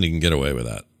only company can get away with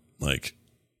that. Like,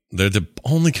 they're the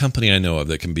only company I know of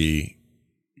that can be,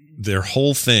 their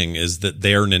whole thing is that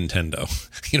they're Nintendo.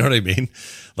 You know what I mean?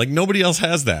 Like, nobody else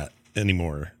has that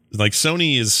anymore. Like,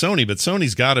 Sony is Sony, but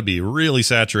Sony's got to be really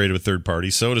saturated with third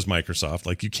parties. So does Microsoft.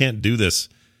 Like, you can't do this.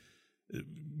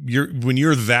 When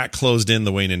you're that closed in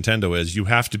the way Nintendo is, you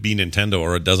have to be Nintendo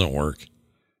or it doesn't work.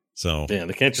 So yeah,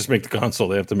 they can't just make the console.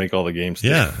 They have to make all the games.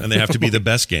 Yeah, and they have to be the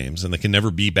best games, and they can never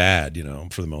be bad,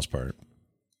 for the most part.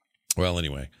 Well,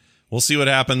 anyway, we'll see what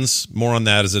happens. More on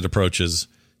that as it approaches.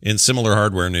 In similar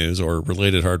hardware news or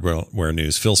related hardware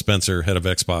news, Phil Spencer, head of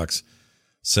Xbox,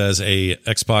 says a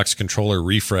Xbox controller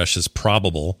refresh is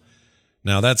probable.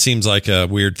 Now, that seems like a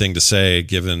weird thing to say,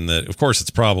 given that, of course, it's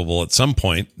probable at some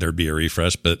point there'd be a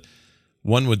refresh, but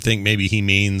one would think maybe he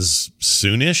means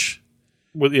soonish.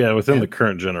 Well, yeah, within the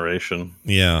current generation.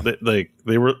 Yeah.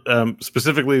 They were,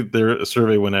 specifically, a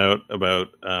survey went out about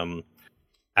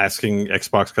asking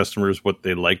Xbox customers what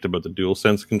they liked about the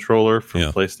DualSense controller from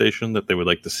PlayStation that they would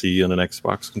like to see on an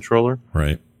Xbox controller.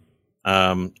 Right.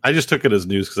 I just took it as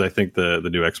news because I think the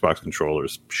new Xbox controller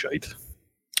is shite.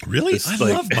 Really? I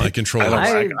love my controller.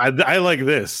 I like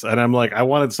this, and I'm like, I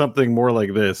wanted something more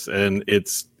like this, and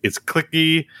it's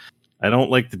clicky. I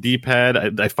don't like the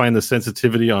D-pad. I find the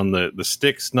sensitivity on the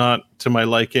sticks not to my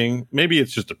liking. Maybe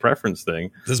it's just a preference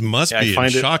thing. This must be. I'm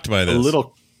shocked by this.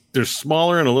 They're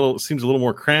smaller and seems a little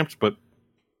more cramped, but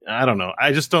I don't know.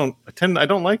 I just don't I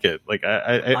don't like it. Like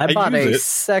I bought a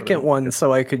second one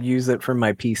so I could use it for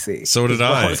my PC. So did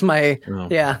I. It's I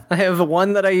have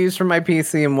one that I use for my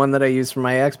PC and one that I use for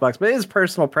my Xbox, but it is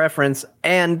personal preference.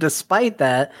 And despite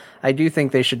that, I do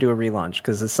think they should do a relaunch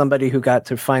because as somebody who got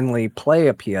to finally play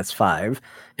a PS5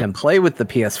 and play with the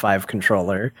PS5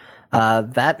 controller,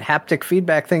 that haptic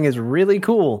feedback thing is really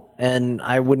cool. And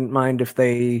I wouldn't mind if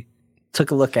they took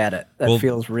a look at it. That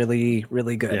feels really,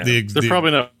 really good. Yeah. They're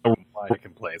probably not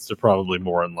complaints. They're probably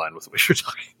more in line with what you're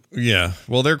talking. Yeah.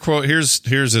 Well, their quote here's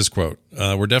his quote.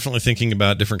 We're definitely thinking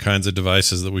about different kinds of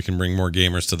devices that we can bring more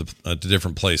gamers to to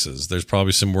different places. There's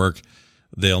probably some work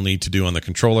they'll need to do on the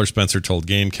controller. Spencer told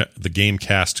the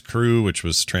Gamecast crew, which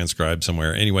was transcribed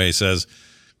somewhere. Anyway, he says,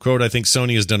 quote, I think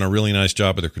Sony has done a really nice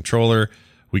job with their controller.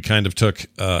 We kind of took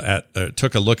a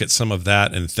look at some of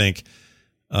that and think,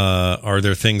 are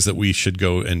there things that we should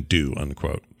go and do,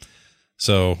 unquote.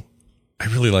 So I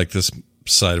really like this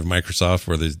side of Microsoft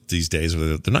where these days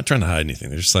where they're not trying to hide anything.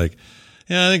 They're just like,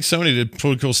 yeah, I think Sony did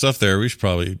pretty cool stuff there. We should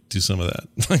probably do some of that.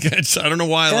 Like, I don't know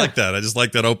why I like that. I just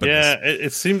like that openness. Yeah,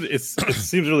 it seems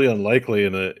really unlikely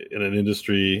in an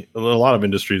industry, a lot of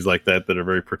industries like that are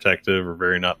very protective or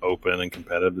very not open and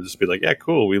competitive to just be like, yeah,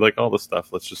 cool, we like all this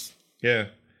stuff. Let's just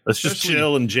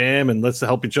chill and jam and let's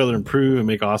help each other improve and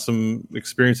make awesome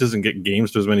experiences and get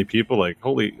games to as many people. Like,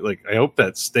 I hope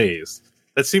that stays.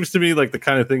 That seems to me like the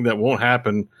kind of thing that won't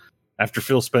happen after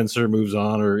Phil Spencer moves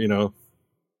on, or,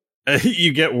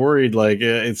 you get worried. Like,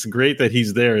 it's great that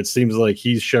he's there. It seems like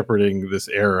he's shepherding this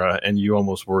era, and you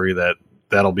almost worry that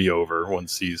that'll be over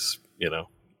once he's,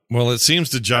 Well, it seems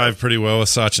to jive pretty well with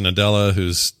Satya Nadella,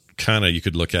 who's kind of, you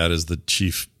could look at as the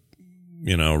chief,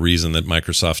 reason that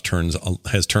Microsoft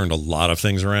has turned a lot of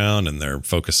things around, and they're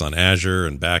focused on Azure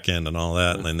and backend and all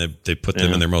that. And they put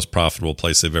them in their most profitable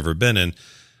place they've ever been in.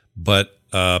 But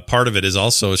part of it is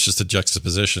also, it's just a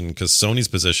juxtaposition, because Sony's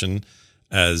position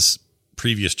as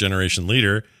previous generation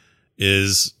leader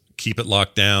is keep it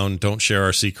locked down, don't share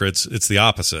our secrets. It's the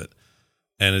opposite.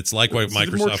 And it's like what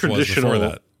Microsoft was before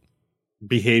that.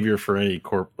 Behavior for any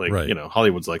corp,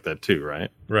 Hollywood's like that too, right?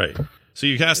 Right. So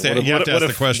you have to ask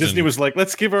the question. Disney was like,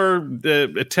 let's give our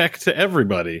tech to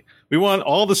everybody. We want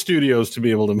all the studios to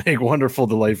be able to make wonderful,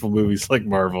 delightful movies like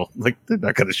Marvel. Like, they're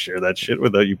not going to share that shit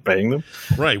without you paying them.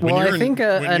 Right. Well, I think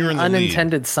an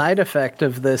unintended side effect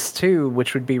of this too,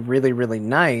 which would be really, really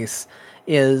nice,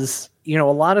 is, a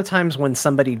lot of times when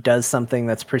somebody does something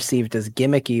that's perceived as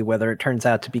gimmicky, whether it turns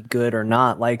out to be good or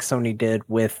not, like Sony did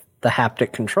with the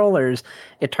haptic controllers,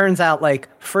 it turns out like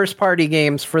first party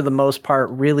games for the most part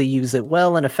really use it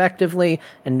well and effectively,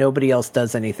 and nobody else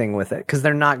does anything with it because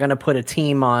they're not going to put a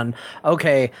team on,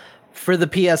 okay, for the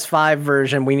PS5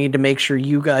 version, we need to make sure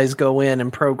you guys go in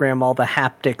and program all the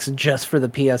haptics just for the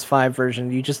PS5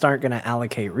 version. You just aren't going to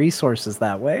allocate resources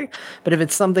that way. But if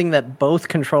it's something that both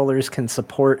controllers can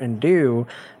support and do,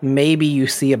 maybe you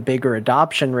see a bigger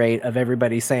adoption rate of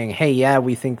everybody saying, hey, yeah,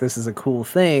 we think this is a cool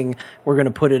thing. We're going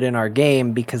to put it in our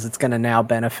game because it's going to now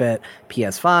benefit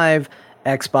PS5,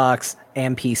 Xbox,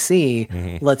 and PC.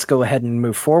 Mm-hmm. Let's go ahead and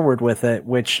move forward with it,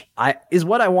 which is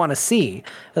what I want to see.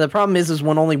 The problem is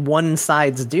when only one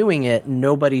side's doing it,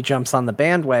 nobody jumps on the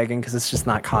bandwagon because it's just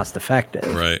not cost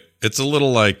effective. Right. It's a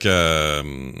little like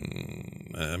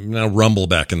Rumble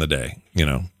back in the day.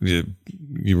 The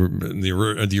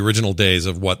original days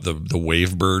of what the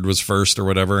Wavebird was first or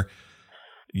whatever.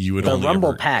 You would the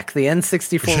Rumble Pack, the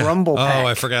N64 Rumble Pack. Oh,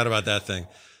 I forgot about that thing.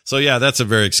 So yeah, that's a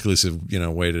very exclusive,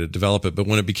 way to develop it. But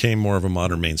when it became more of a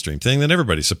modern mainstream thing, then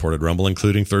everybody supported Rumble,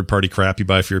 including third-party crap you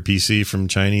buy for your PC from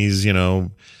Chinese,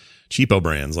 cheapo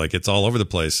brands. Like, it's all over the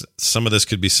place. Some of this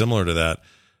could be similar to that.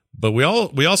 But we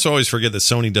also always forget that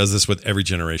Sony does this with every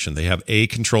generation. They have a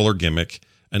controller gimmick,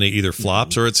 and it either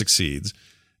flops or it succeeds.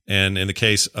 And in the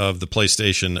case of the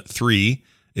PlayStation 3,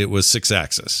 it was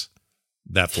 6-axis.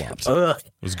 That flopped. It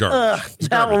was garbage.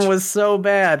 That one was so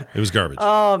bad. It was garbage.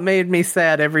 Oh, it made me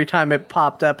sad every time it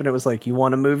popped up and it was like, you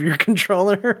want to move your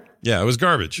controller? Yeah, it was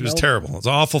garbage. It was terrible. It's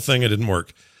an awful thing. It didn't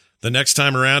work. The next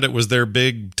time around, it was their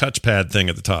big touchpad thing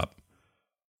at the top.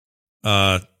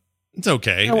 It's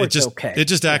okay. It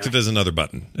just acted as another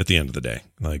button at the end of the day.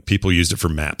 Like, people used it for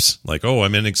maps. Like, oh,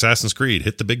 I'm in Assassin's Creed.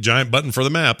 Hit the big giant button for the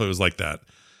map. It was like that.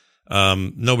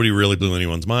 Nobody really blew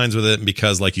anyone's minds with it. And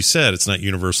because, like you said, it's not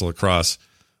universal across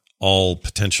all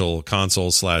potential console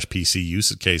 / PC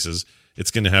use cases,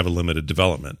 it's going to have a limited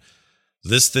development.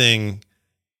 This thing,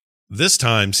 this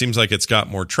time, seems like it's got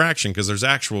more traction because there's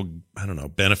actual,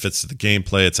 benefits to the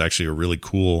gameplay. It's actually a really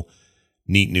cool,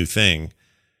 neat new thing.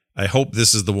 I hope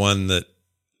this is the one that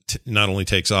not only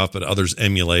takes off, but others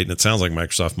emulate. And it sounds like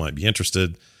Microsoft might be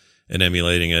interested in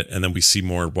emulating it. And then we see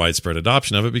more widespread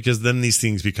adoption of it, because then these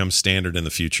things become standard in the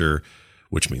future,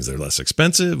 which means they're less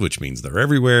expensive, which means they're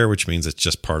everywhere, which means it's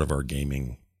just part of our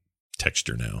gaming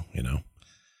texture now, And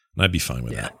I'd be fine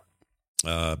with that.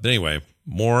 But anyway,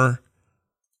 more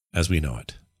as we know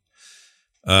it.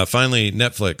 Finally,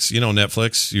 Netflix.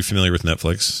 Netflix. You're familiar with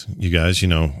Netflix. You guys,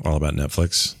 all about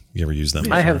Netflix. You ever use them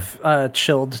before? I have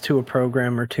chilled to a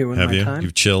program or two in have my you? time.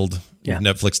 You've chilled? Yeah. You've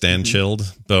Netflixed and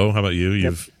chilled? Bo, how about you?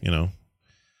 You've,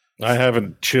 I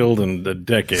haven't chilled in a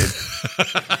decade.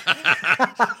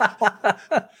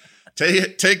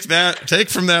 Take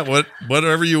from that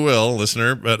whatever you will,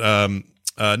 listener. But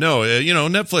no,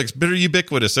 Netflix, bitter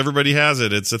ubiquitous. Everybody has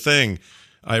it. It's a thing.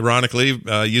 Ironically,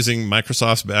 using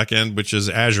Microsoft's backend, which is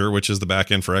Azure, which is the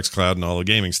backend for xCloud and all the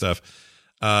gaming stuff.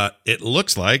 It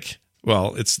looks like,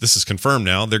 this is confirmed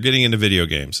now, they're getting into video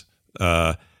games.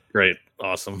 Great.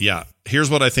 Awesome. Yeah.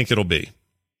 Here's what I think it'll be.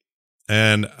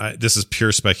 And this is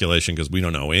pure speculation because we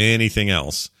don't know anything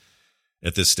else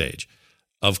at this stage.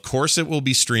 Of course, it will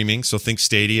be streaming. So think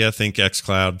Stadia, think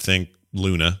xCloud, think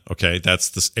Luna. Okay, that's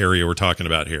this area we're talking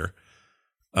about here.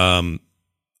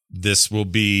 This will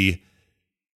be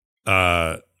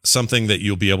something that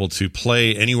you'll be able to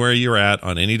play anywhere you're at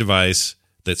on any device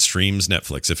that streams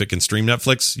Netflix. If it can stream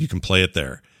Netflix, you can play it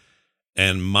there.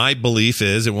 And my belief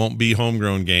is it won't be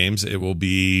homegrown games. It will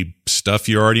be stuff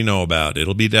you already know about.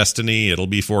 It'll be Destiny. It'll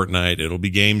be Fortnite. It'll be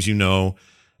games you know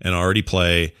and already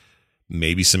play.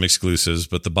 Maybe some exclusives.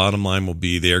 But the bottom line will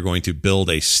be they are going to build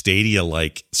a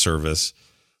Stadia-like service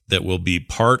that will be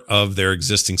part of their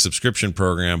existing subscription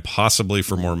program, possibly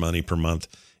for more money per month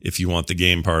if you want the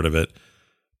game part of it.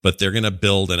 But they're going to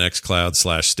build an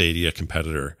xCloud / Stadia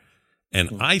competitor.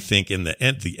 And I think in the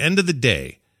end of the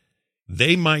day,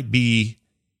 they might be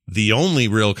the only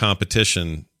real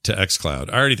competition to xCloud.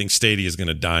 I already think Stadia is going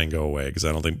to die and go away because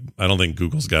I don't think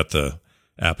Google's got the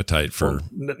appetite for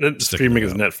streaming.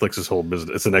 Is Netflix's whole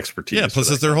business. It's an expertise. Yeah, plus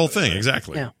it's their whole thing.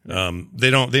 Exactly. Yeah.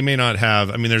 They may not have.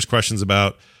 I mean, there's questions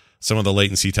about some of the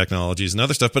latency technologies and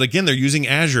other stuff, but again, they're using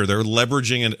Azure. They're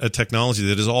leveraging a technology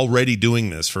that is already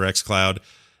doing this for xCloud,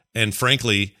 and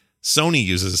frankly, Sony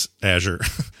uses Azure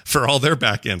for all their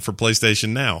backend for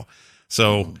PlayStation Now.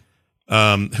 So.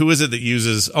 Who is it that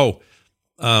uses?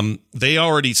 Netflix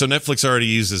already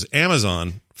uses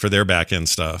Amazon for their backend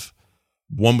stuff.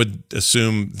 One would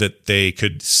assume that they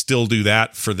could still do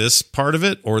that for this part of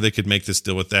it, or they could make this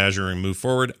deal with Azure and move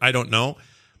forward. I don't know.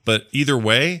 But either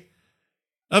way,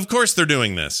 of course they're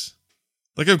doing this.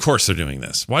 Of course they're doing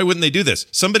this. Why wouldn't they do this?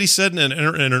 Somebody said in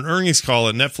an earnings call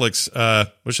at Netflix,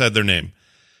 wish I had their name,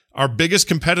 our biggest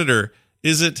competitor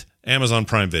isn't Amazon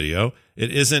Prime Video. It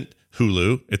isn't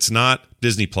Hulu. It's not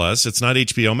Disney Plus. It's not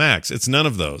HBO Max. It's none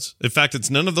of those. In fact, it's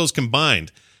none of those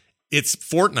combined. It's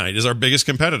Fortnite is our biggest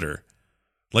competitor.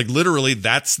 Literally,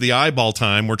 that's the eyeball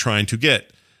time we're trying to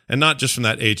get. And not just from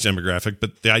that age demographic,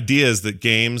 but the idea is that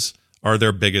games are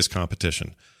their biggest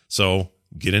competition. So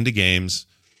get into games.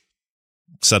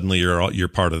 Suddenly you're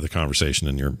part of the conversation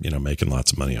and you're, making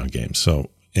lots of money on games. So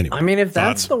anyway, I mean, if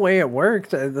that's the way it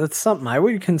worked, that's something I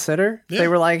would consider. Yeah. They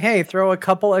were like, hey, throw a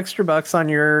couple extra bucks on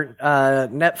your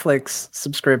Netflix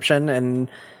subscription and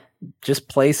just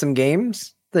play some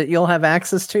games that you'll have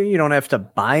access to. You don't have to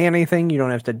buy anything. You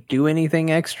don't have to do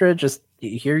anything extra. Just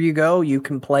here you go. You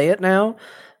can play it now.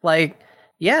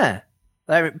 Yeah.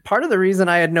 Part of the reason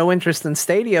I had no interest in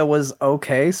Stadia was,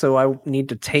 okay, so I need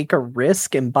to take a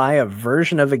risk and buy a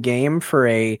version of a game for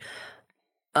a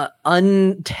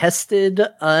untested,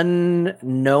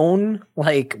 unknown,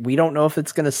 we don't know if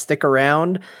it's going to stick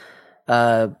around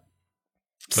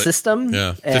system.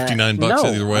 Yeah, $59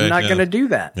 either way. I'm not going to do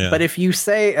that. Yeah. But if you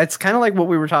say, it's kind of like what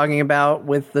we were talking about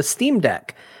with the Steam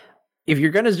Deck. If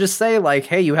you're going to just say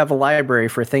hey, you have a library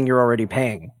for a thing you're already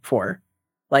paying for,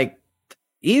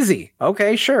 easy.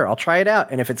 Okay, sure. I'll try it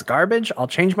out. And if it's garbage, I'll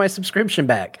change my subscription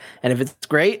back. And if it's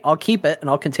great, I'll keep it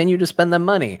and I'll continue to spend the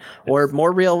money. Or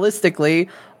more realistically,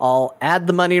 I'll add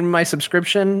the money to my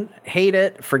subscription, hate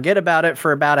it, forget about it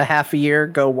for about a half a year,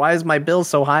 go, why is my bill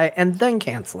so high? And then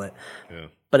cancel it. Yeah.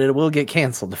 But it will get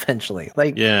canceled eventually.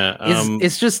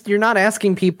 It's just, you're not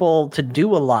asking people to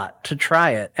do a lot to try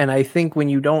it. And I think when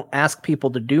you don't ask people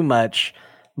to do much,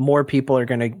 more people are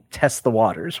going to test the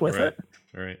waters with it.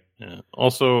 Right. Yeah.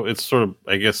 Also, it's sort of,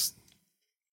 I guess,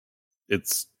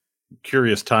 it's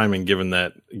curious timing given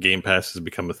that Game Pass has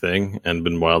become a thing and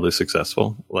been wildly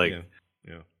successful. Like,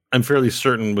 I'm fairly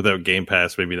certain without Game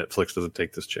Pass, maybe Netflix doesn't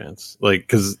take this chance. Like,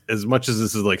 because as much as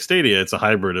this is like Stadia, it's a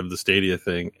hybrid of the Stadia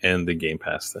thing and the Game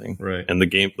Pass thing. Right. And the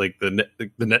game, like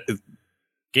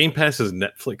Game Pass is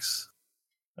Netflix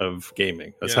of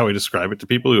gaming. That's how I describe it to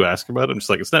people who ask about it. I'm just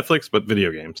like, it's Netflix, but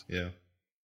video games. Yeah.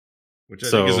 Which I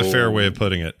think is a fair way of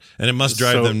putting it. And it must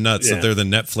drive them nuts that they're the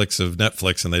Netflix of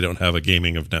Netflix and they don't have a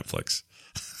gaming of Netflix.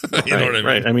 You know what I mean?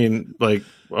 Right. I mean, like,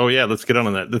 oh yeah, let's get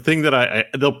on that. The thing that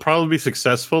they'll probably be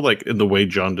successful, like in the way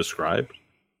John described,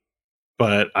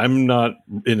 but I'm not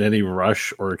in any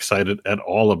rush or excited at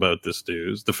all about this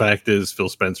news. The fact is, Phil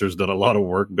Spencer's done a lot of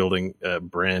work building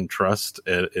brand trust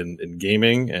in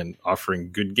gaming and offering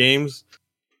good games.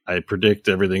 I predict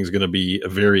everything's going to be a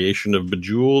variation of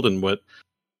Bejeweled and what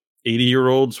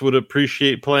 80-year-olds would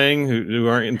appreciate playing who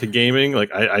aren't into gaming.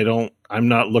 Like, I'm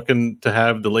not looking to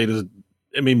have the latest.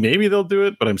 I mean, maybe they'll do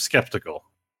it, but I'm skeptical.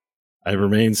 I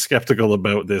remain skeptical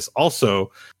about this. Also,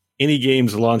 any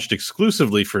games launched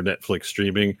exclusively for Netflix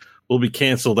streaming will be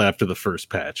canceled after the first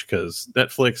patch because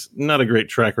Netflix, not a great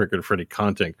track record for any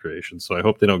content creation. So I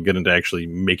hope they don't get into actually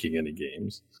making any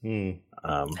games.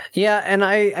 Yeah, and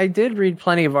I did read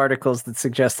plenty of articles that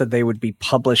suggested they would be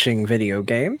publishing video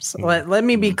games. Let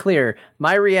me be clear.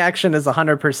 My reaction is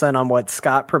 100% on what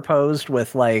Scott proposed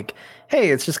with like, hey,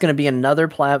 it's just going to be another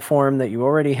platform that you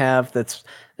already have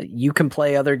you can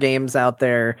play other games out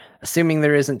there, assuming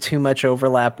there isn't too much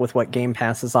overlap with what Game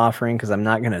Pass is offering, because I'm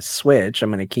not going to switch.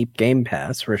 I'm going to keep Game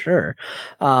Pass for sure.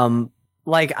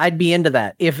 Like, I'd be into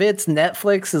that. If it's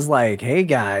Netflix is like, hey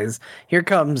guys, here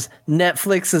comes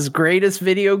Netflix's greatest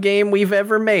video game we've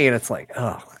ever made. It's like,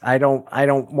 oh, I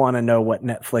don't want to know what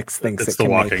Netflix thinks it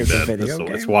can make as a video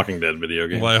game. It's Walking Dead video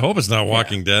game. Well, I hope it's not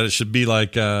Walking Dead. It should be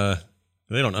like,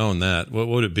 they don't own that. What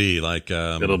would it be? Like,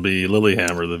 it'll be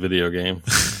Lilyhammer, the video game.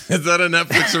 Is that a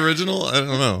Netflix original? I don't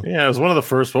know. Yeah, it was one of the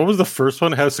first. What was the first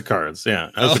one? House of Cards. Yeah.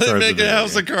 House of Cards, they make a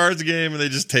House of Cards game and they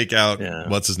just take out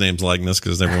what's his name's likeness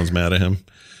because everyone's mad at him.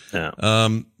 Yeah.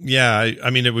 I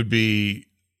mean, it would be,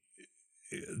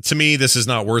 to me, this is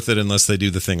not worth it unless they do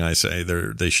the thing I say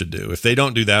they should do. If they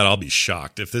don't do that, I'll be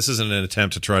shocked. If this isn't an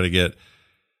attempt to try to get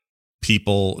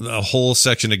people, a whole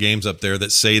section of games up there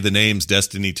that say the names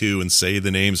Destiny 2 and say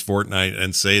the names Fortnite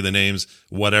and say the names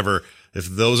whatever, if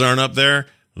those aren't up there,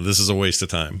 this is a waste of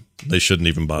time. They shouldn't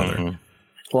even bother. Mm-hmm.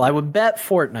 Well, I would bet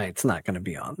Fortnite's not going to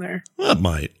be on there. Well, it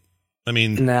might. I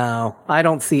mean, no, I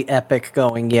don't see Epic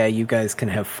going, yeah, you guys can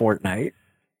have Fortnite.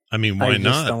 I mean, why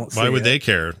not? Why would they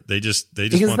care? They just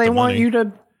because want they the want money. you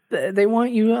to. They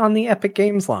want you on the Epic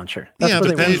Games launcher. That's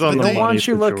what they want. They don't want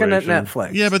you looking at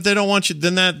Netflix. Yeah, but they don't want you.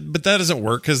 But that doesn't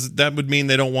work because that would mean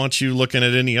they don't want you looking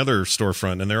at any other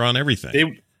storefront, and they're on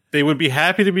everything. They would be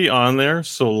happy to be on there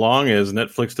so long as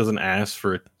Netflix doesn't ask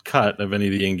for a cut of any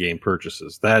of the in-game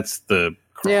purchases. That's the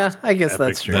I guess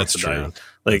that's true. That's true.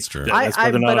 Like, that's true.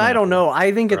 But I don't know.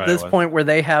 I think at this point where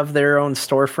they have their own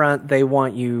storefront, they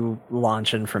want you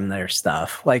launching from their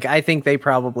stuff. Like, I think they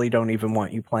probably don't even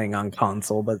want you playing on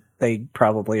console, but they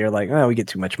probably are like, oh, we get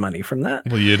too much money from that.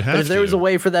 Well, you'd have If there was a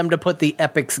way for them to put the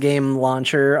Epic's game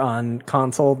launcher on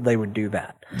console, they would do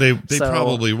that. They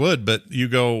probably would, but you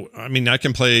go, I mean, I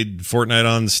can play Fortnite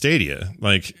on Stadia.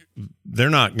 Like,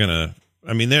 they're not going to,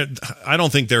 I mean, I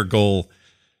don't think their goal,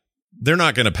 they're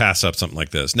not going to pass up something like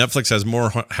this. Netflix has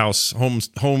more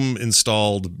home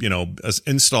installed,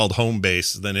 installed home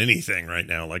base than anything right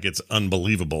now. Like, it's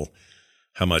unbelievable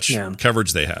how much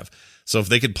coverage they have. So if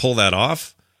they could pull that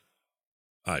off,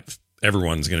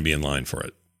 everyone's going to be in line for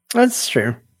it. That's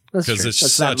true. That's true. It's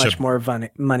That's not much more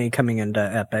money coming into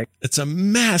Epic. It's a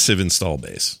massive install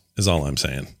base, is all I'm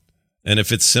saying. And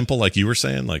if it's simple, like you were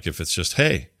saying, like if it's just,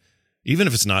 hey, even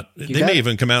if it's not, they may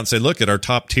even come out and say, look, at our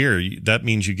top tier, that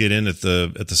means you get in at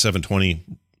the 720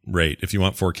 rate. If you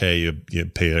want 4K, you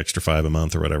pay an extra $5 a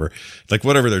month or whatever, like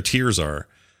whatever their tiers are.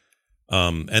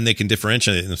 And they can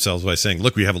differentiate themselves by saying,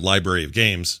 look, we have a library of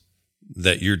games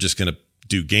that you're just going to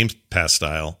do Game Pass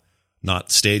style,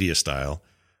 not Stadia style.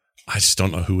 I just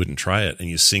don't know who wouldn't try it. And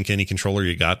you sync any controller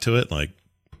you got to it, like,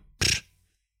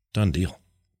 done deal.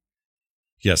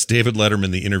 Yes, David Letterman,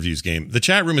 the interviews game. The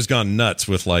chat room has gone nuts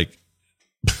with like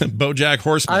BoJack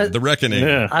Horseman, The Reckoning.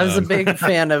 Yeah. I was a big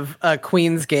fan of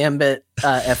Queen's Gambit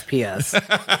FPS.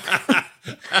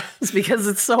 It's because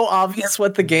it's so obvious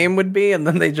what the game would be, and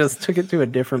then they just took it to a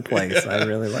different place. I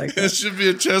really like it. It should be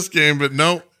a chess game, but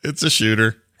no, it's a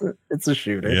shooter. It's a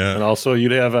shooter. Yeah. And also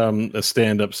you'd have a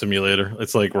stand-up simulator.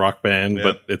 It's like Rock Band,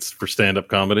 but it's for stand-up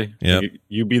comedy. Yeah.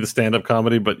 You be the stand-up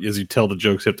comedy, but as you tell the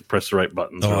jokes, you have to press the right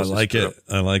buttons. Oh, I like it.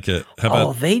 I like it. How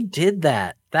about they did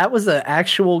that. That was an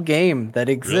actual game that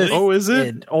exists. Really? Oh, is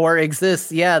it? Or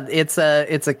exists. Yeah, it's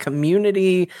a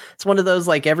community. It's one of those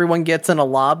like everyone gets in a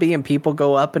lobby and people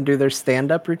go up and do their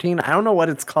stand-up routine. I don't know what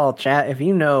it's called, chat. If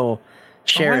you know,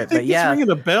 share it. But yeah,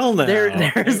 ringing a bell now. There's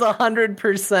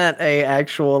 100% a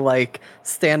actual like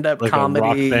stand-up like comedy,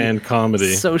 a Rock Band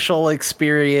comedy, social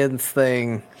experience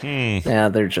thing. Yeah,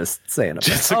 they're just saying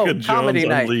about comedy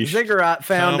night. Unleashed. Ziggurat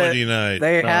found Comedy it. night.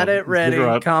 They had it ready.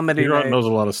 Comedy Ziggurat night knows a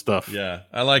lot of stuff. Yeah,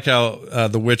 I like how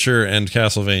The Witcher and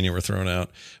Castlevania were thrown out,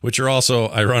 which are also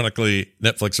ironically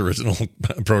Netflix original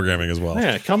programming as well.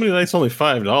 Yeah, comedy night's only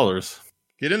 $5.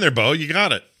 Get in there, Bo. You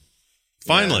got it.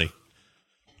 Finally. Yeah.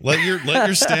 Let your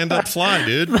stand up fly,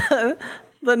 dude.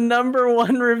 The number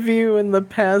one review in the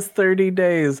past 30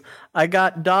 days. I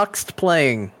got doxed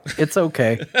playing. It's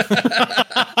okay.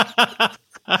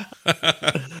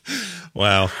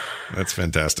 Wow. That's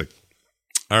fantastic.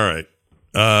 All right.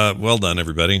 Well done,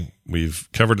 everybody. We've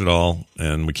covered it all,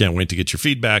 and we can't wait to get your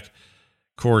feedback.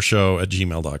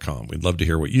 coreshow@gmail.com. We'd love to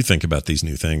hear what you think about these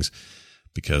new things,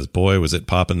 because boy, was it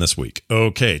popping this week.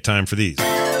 Okay, time for these.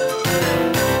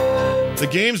 The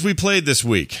games we played this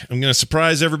week. I'm going to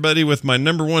surprise everybody with my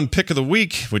number one pick of the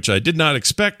week, which I did not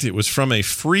expect. It was from a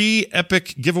free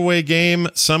Epic giveaway game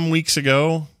some weeks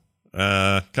ago,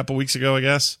 a couple weeks ago, I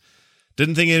guess.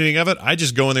 Didn't think anything of it. I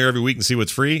just go in there every week and see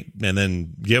what's free and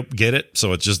then get it.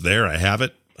 So it's just there. I have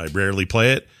it. I rarely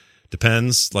play it.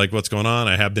 Depends, like what's going on.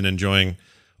 I have been enjoying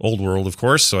Old World, of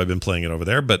course, so I've been playing it over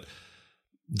there. But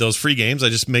those free games, I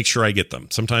just make sure I get them.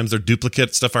 Sometimes they're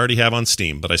duplicate stuff I already have on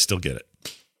Steam, but I still get it.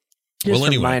 Just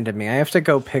reminded me, I have to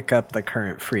go pick up the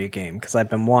current free game because I've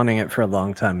been wanting it for a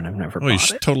long time and I've never bought it.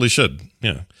 You totally should.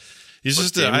 Yeah. It's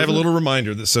just I have a little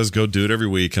reminder that says go do it every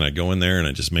week, and I go in there and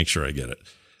I just make sure I get it.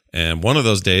 And one of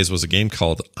those days was a game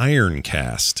called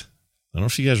Ironcast. I don't know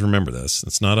if you guys remember this.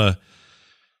 It's not a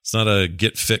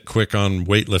get fit quick on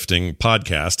weightlifting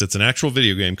podcast. It's an actual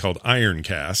video game called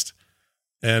Ironcast.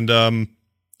 And how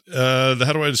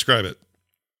do I describe it?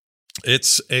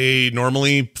 It's a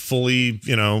normally fully,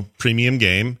 premium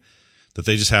game that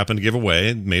they just happen to give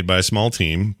away, made by a small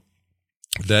team,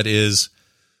 that is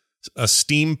a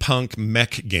steampunk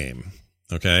mech game.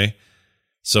 Okay.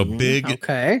 So big.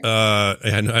 Okay.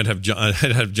 I'd have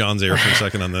John's ear for a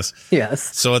second on this.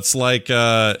 Yes. So it's like,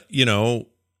 imagine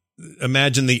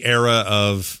the era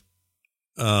of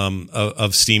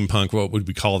steampunk. What would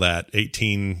we call that?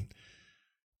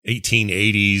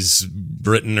 1880s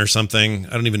Britain or something.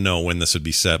 I don't even know when this would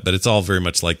be set, but it's all very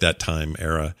much like that time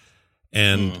era.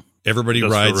 And everybody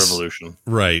rides the revolution.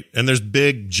 Right. And there's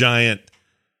big giant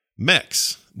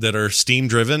mechs that are steam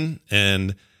driven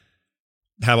and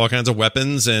have all kinds of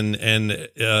weapons, and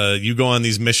you go on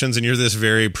these missions and you're this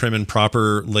very prim and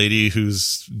proper lady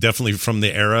who's definitely from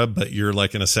the era, but you're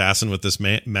like an assassin with this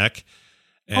mech.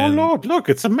 And, oh Lord, look,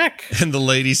 it's a mech. And the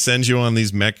lady sends you on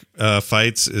these mech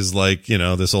fights is like,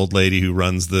 this old lady who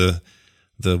runs the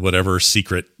whatever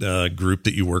secret group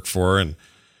that you work for,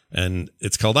 and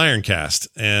it's called Ironcast.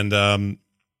 And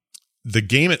the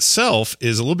game itself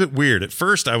is a little bit weird. At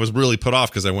first, I was really put off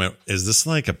because I went, is this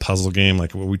like a puzzle game?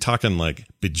 Like, are we talking like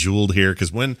Bejeweled here?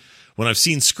 Because when I've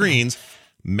seen screens,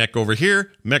 mech over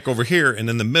here, and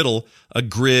in the middle, a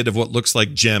grid of what looks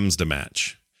like gems to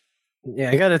match. Yeah,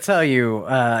 I got to tell you,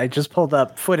 I just pulled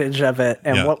up footage of it,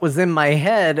 and what was in my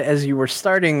head as you were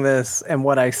starting this and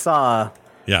what I saw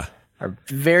are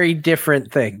very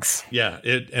different things. Yeah,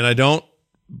 and I don't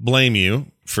blame you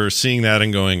for seeing that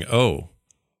and going, oh,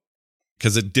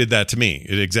 because it did that to me.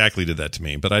 It exactly did that to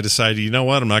me. But I decided, you know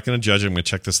what? I'm not going to judge it. I'm going to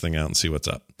check this thing out and see what's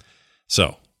up.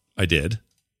 So I did,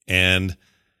 and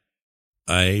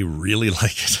I really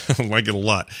like it. I like it a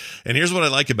lot. And here's what I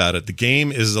like about it. The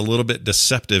game is a little bit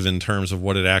deceptive in terms of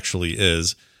what it actually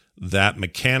is. That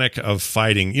mechanic of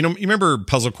fighting. You remember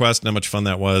Puzzle Quest and how much fun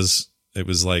that was? It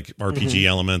was like RPG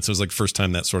elements. It was like the first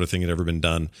time that sort of thing had ever been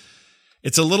done.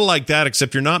 It's a little like that,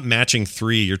 except you're not matching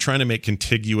three. You're trying to make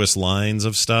contiguous lines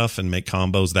of stuff and make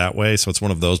combos that way. So it's one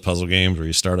of those puzzle games where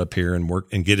you start up here and work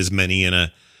and get as many in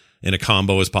a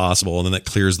combo as possible. And then that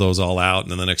clears those all out.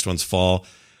 And then the next ones fall.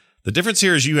 The difference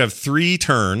here is you have 3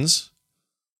 turns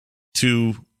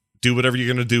to do whatever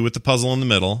you're going to do with the puzzle in the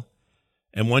middle.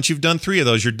 And once you've done 3 of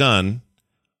those, you're done.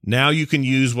 Now you can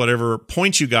use whatever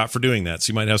points you got for doing that.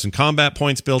 So you might have some combat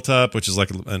points built up, which is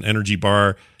like an energy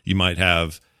bar. You might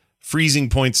have freezing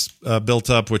points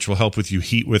built up, which will help with you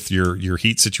heat with your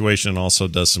heat situation, and also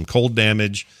does some cold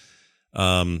damage.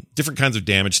 different kinds of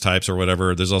damage types or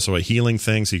whatever. There's also a healing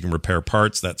thing, so you can repair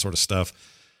parts, that sort of stuff.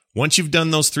 Once you've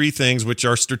done those 3 things, which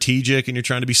are strategic and you're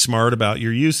trying to be smart about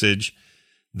your usage,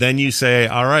 then you say,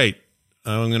 all right,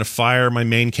 I'm going to fire my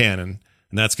main cannon,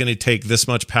 and that's going to take this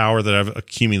much power that I've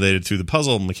accumulated through the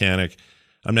puzzle mechanic.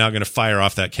 I'm now going to fire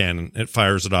off that cannon. It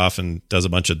fires it off and does a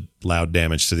bunch of loud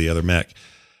damage to the other mech.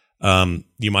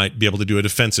 You might be able to do a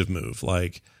defensive move,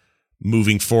 like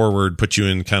moving forward, put you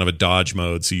in kind of a dodge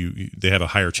mode, so they have a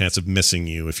higher chance of missing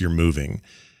you if you're moving.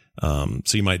 So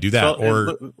you might do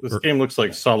that. This game looks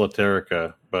like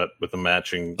Solitarica, but with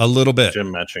a little bit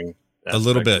gym matching. A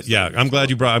little bit, yeah. I'm glad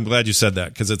you said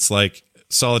that, because it's like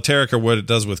Solitarica, what it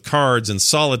does with cards, and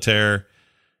Solitaire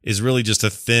is really just a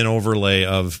thin overlay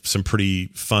of some pretty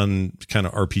fun kind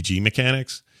of RPG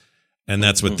mechanics, and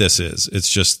that's what this is. It's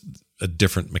just a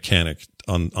different mechanic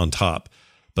on top.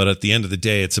 But at the end of the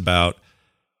day, it's about,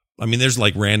 I mean, there's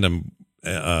like random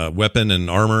weapon and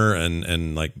armor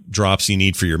and like drops you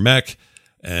need for your mech,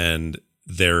 and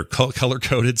they're color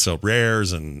coded, so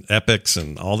rares and epics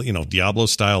and all, Diablo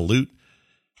style loot.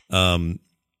 And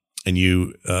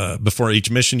you before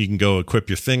each mission, you can go equip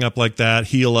your thing up like that,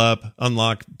 heal up,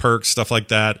 unlock perks, stuff like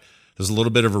that. There's a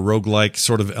little bit of a roguelike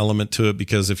sort of element to it,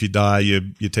 because if you die,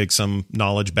 you take some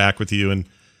knowledge back with you and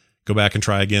go back and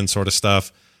try again, sort of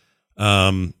stuff.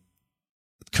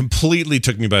 Completely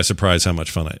took me by surprise how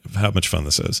much fun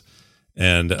this is.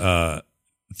 And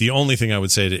the only thing I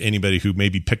would say to anybody who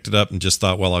maybe picked it up and just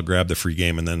thought, well, I'll grab the free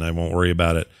game and then I won't worry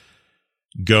about it,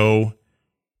 go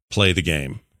play the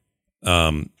game.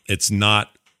 It's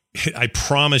not, I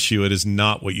promise you, it is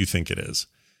not what you think it is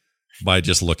by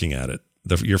just looking at it.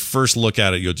 Your first look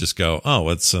at it, you'll just go, oh,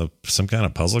 it's some kind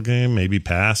of puzzle game, maybe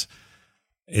pass.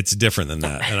 It's different than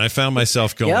that. And I found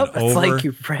myself going over. It's like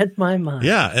you read my mind.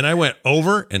 Yeah. And I went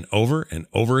over and over and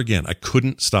over again. I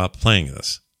couldn't stop playing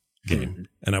this game.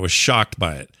 And I was shocked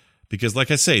by it, because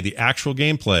like I say, the actual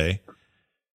gameplay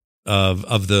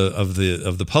of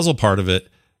the puzzle part of it,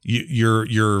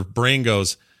 your brain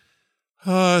goes,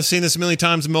 oh, I've seen this a million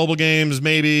times in mobile games,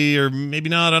 maybe, or maybe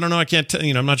not. I don't know. I can't tell,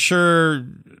 I'm not sure,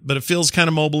 but it feels kind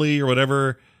of mobile-y or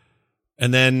whatever.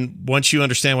 And then once you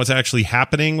understand what's actually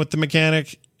happening with the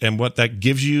mechanic and what that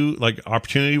gives you, like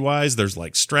opportunity-wise, there's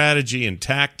like strategy and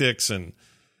tactics and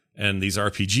these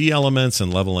RPG elements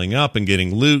and leveling up and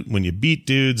getting loot when you beat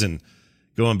dudes and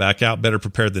going back out better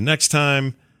prepared the next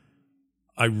time.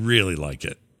 I really like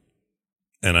it.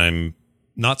 And I'm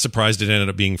not surprised it ended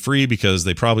up being free, because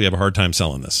they probably have a hard time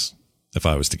selling this, if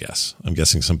I was to guess. I'm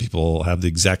guessing some people have the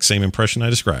exact same impression I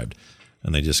described,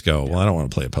 and they just go, well, I don't want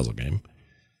to play a puzzle game.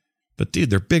 But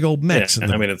dude, they're big old mechs. Yeah,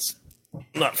 I mean, it's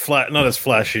not as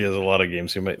flashy as a lot of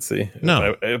games you might see.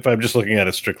 No, if I'm just looking at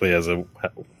it strictly as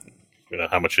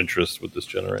how much interest would this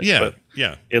generate? Yeah, but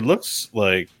yeah. It looks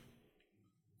like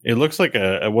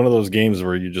a one of those games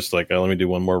where you just like, oh, let me do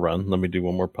one more run, let me do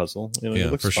one more puzzle. Yeah, it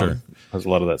looks for fun. sure. Has a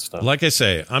lot of that stuff. Like I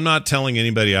say, I'm not telling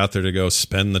anybody out there to go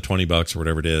spend the $20 or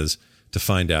whatever it is to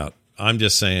find out. I'm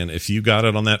just saying, if you got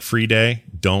it on that free day,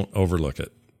 don't overlook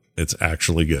it. It's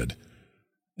actually good.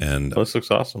 And this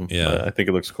looks awesome. Yeah, I think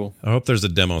it looks cool. I hope there's a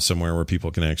demo somewhere where people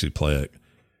can actually play it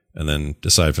and then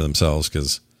decide for themselves.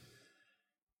 Because,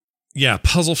 yeah,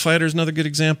 Puzzle Fighter is another good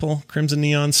example. Crimson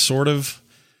Neon, sort of,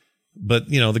 but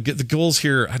the goals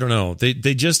here, I don't know.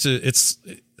 They just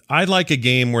I like a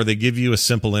game where they give you a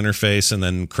simple interface and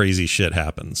then crazy shit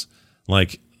happens.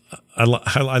 Like I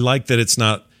like that it's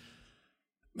not.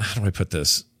 How do I put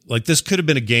this? Like, this could have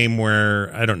been a game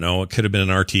where, I don't know, it could have been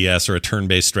an RTS or a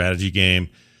turn-based strategy game,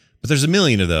 but there's a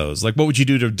million of those. Like, what would you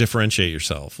do to differentiate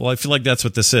yourself? Well, I feel like that's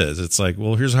what this is. It's like,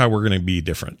 well, here's how we're going to be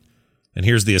different. And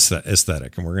here's the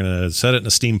aesthetic. And we're going to set it in a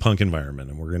steampunk environment.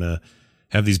 And we're going to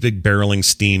have these big barreling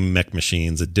steam mech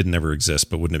machines that didn't ever exist,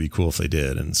 but wouldn't it be cool if they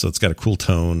did? And so it's got a cool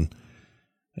tone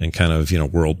and kind of,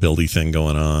 world buildy thing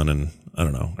going on. And I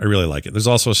don't know. I really like it. There's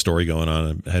also a story going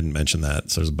on. I hadn't mentioned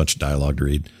that. So there's a bunch of dialogue to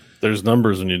read. There's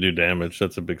numbers when you do damage.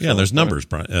 That's a big Yeah, there's numbers,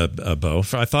 Bo.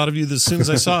 I thought of you as soon as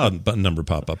I saw a button number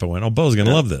pop up. I went, oh, Bo's going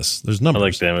to love this. There's numbers. I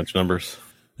like damage numbers.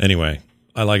 Anyway,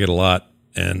 I like it a lot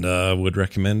and would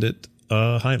recommend it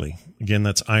highly. Again,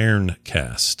 that's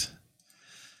Ironcast.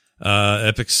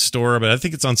 Epic Store, but I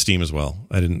think it's on Steam as well.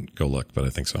 I didn't go look, but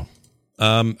I think so.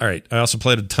 All right. I also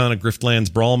played a ton of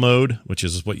Griftlands Brawl Mode, which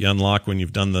is what you unlock when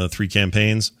you've done the 3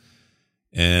 campaigns.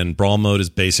 And Brawl Mode is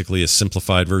basically a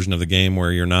simplified version of the game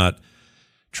where you're not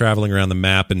traveling around the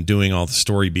map and doing all the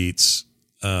story beats.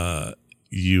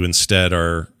 You instead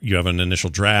you have an initial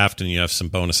draft and you have some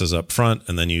bonuses up front,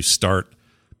 and then you start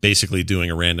basically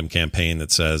doing a random campaign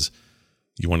that says,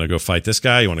 you want to go fight this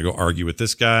guy, you want to go argue with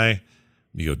this guy,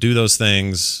 you go do those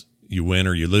things, you win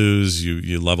or you lose.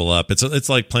 You level up. It's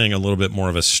like playing a little bit more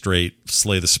of a straight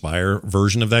Slay the Spire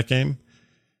version of that game.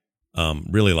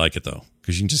 Really like it though,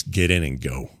 because you can just get in and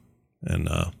go, and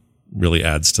really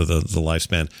adds to the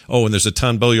lifespan. Oh, and there's a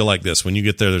ton. Bo, you'll like this. When you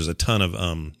get there, there's a ton of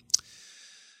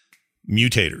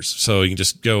mutators, so you can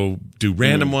just go do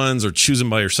random ones or choose them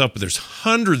by yourself. But there's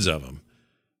hundreds of them.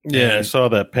 Yeah, I saw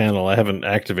that panel. I haven't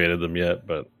activated them yet,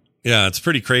 but yeah, it's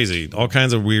pretty crazy. All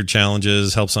kinds of weird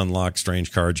challenges, helps unlock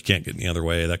strange cards you can't get any other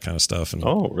way, that kind of stuff. And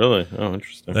oh, really? Oh,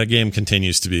 interesting. That game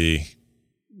continues to be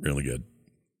really good.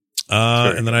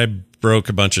 And then I broke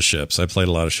a bunch of ships. I played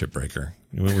a lot of Shipbreaker.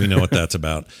 We know what that's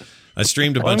about. I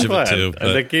streamed a bunch of it too.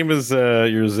 That game is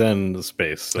your Zen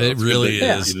space. So it really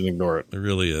is. You didn't ignore it. It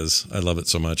really is. I love it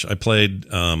so much. I played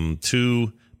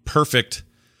 2 perfect.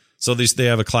 So they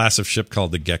have a class of ship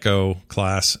called the Gecko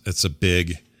class. It's a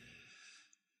big,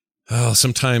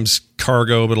 sometimes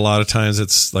cargo, but a lot of times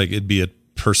it's like it'd be a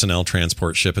personnel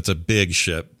transport ship. It's a big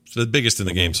ship. It's the biggest in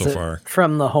the game so far.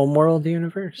 From the Homeworld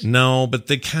universe? No, but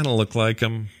they kind of look like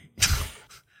them.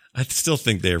 I still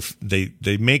think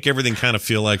they make everything kind of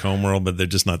feel like Homeworld, but they're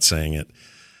just not saying it.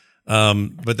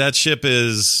 But that ship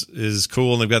is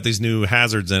cool, and they've got these new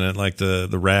hazards in it, like the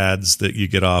rads that you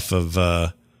get off of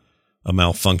a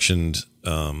malfunctioned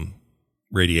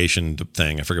radiation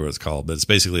thing. I forget what it's called, but it's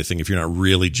basically a thing. If you're not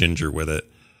really ginger with it,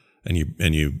 and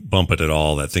you bump it at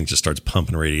all, that thing just starts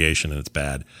pumping radiation, and it's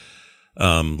bad.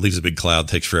 Leaves a big cloud,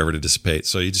 takes forever to dissipate.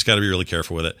 So you just got to be really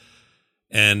careful with it.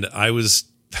 And I was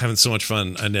having so much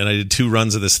fun, and I did 2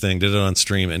 runs of this thing, did it on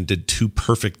stream, and did 2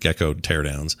 perfect Gecko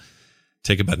teardowns.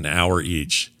 Take about an hour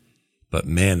each, but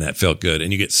man, that felt good.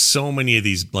 And you get so many of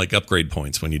these like upgrade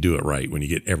points when you do it right, when you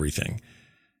get everything,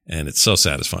 and it's so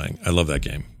satisfying. I love that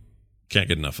game. Can't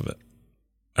get enough of it.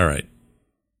 All right,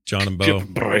 John and Bo.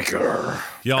 Breaker.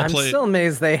 I'm still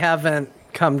amazed they haven't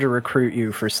come to recruit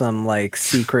you for some like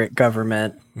secret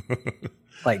government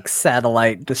like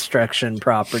satellite destruction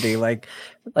property, like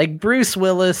Bruce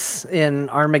Willis in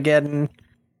Armageddon.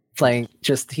 Like,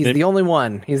 just he's the only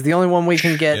one. He's the only one we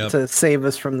can get to save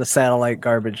us from the satellite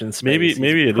garbage in space.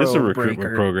 Maybe it is a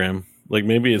recruitment program. Like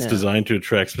maybe it's designed to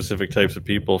attract specific types of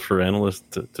people for analysts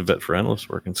to vet for analyst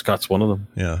work, and Scott's one of them.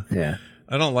 Yeah.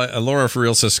 I don't like. Laura for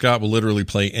real says Scott will literally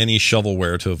play any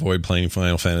shovelware to avoid playing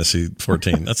Final Fantasy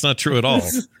 14. That's not true at all.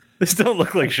 These don't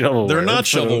look like shovelware. They're not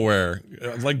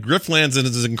shovelware. Like Griftlands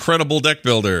is an incredible deck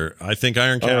builder. I think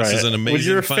Ironcast is an amazing. When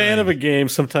you're a fan of a game,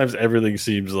 sometimes everything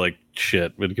seems like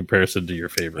shit in comparison to your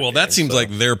favorite. Well, that seems like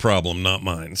their problem, not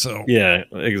mine. So yeah,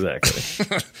 exactly.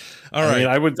 All right.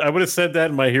 I mean, I would have said that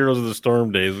in my Heroes of the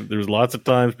Storm days. There was lots of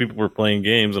times people were playing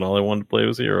games, and all I wanted to play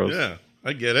was Heroes. Yeah,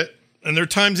 I get it. And there are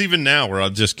times even now where I'll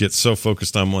just get so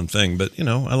focused on one thing, but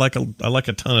I like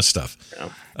a ton of stuff.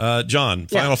 Yeah. John,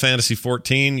 Final Fantasy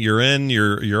 14, you're in,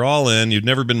 you're all in. You've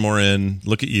never been more in.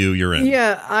 Look at you, you're in.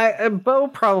 Yeah, Bo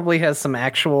probably has some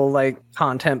actual like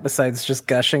content besides just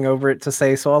gushing over it to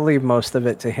say, so I'll leave most of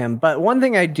it to him. But one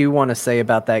thing I do want to say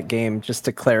about that game, just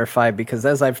to clarify, because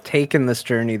as I've taken this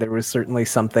journey, there was certainly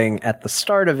something at the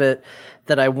start of it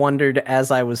that I wondered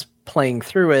as I was playing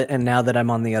through it, and now that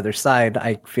I'm on the other side,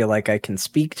 I feel like I can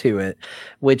speak to it,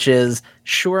 which is,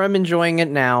 sure, I'm enjoying it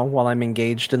now while I'm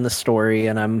engaged in the story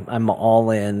and I'm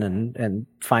all in and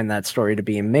find that story to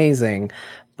be amazing,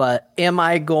 but am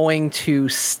I going to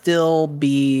still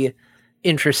be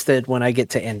interested when I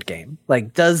get to endgame?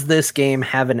 Like, does this game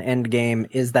have an endgame?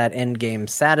 Is that endgame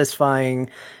satisfying?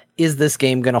 Is this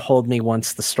game going to hold me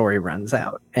once the story runs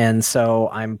out? And so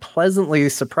I'm pleasantly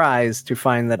surprised to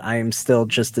find that I am still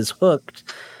just as hooked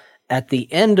at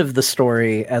the end of the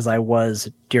story as I was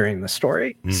during the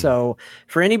story. So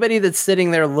for anybody that's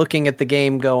sitting there looking at the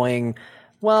game going,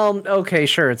 well, okay,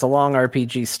 sure, it's a long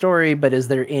RPG story, but is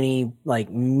there any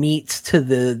like meat to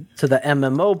the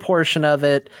MMO portion of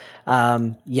it?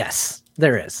 Yes.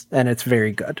 There is, and it's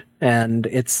very good. And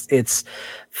it's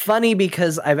funny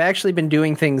because I've actually been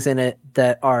doing things in it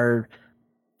that are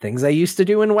things I used to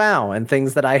do in WoW and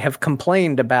things that I have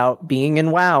complained about being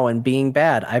in WoW and being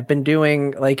bad. I've been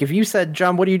doing, like, if you said,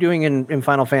 John, what are you doing in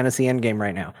Final Fantasy Endgame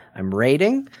right now? I'm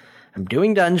raiding, I'm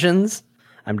doing dungeons,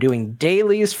 I'm doing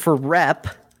dailies for rep,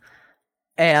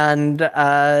 and,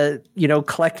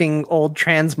 collecting old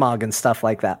transmog and stuff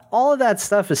like that. All of that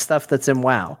stuff is stuff that's in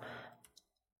WoW.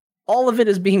 All of it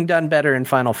is being done better in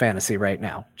Final Fantasy right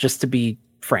now, just to be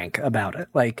frank about it.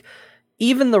 Like,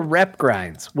 even the rep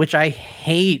grinds, which I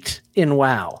hate in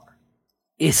WoW,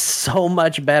 is so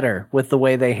much better with the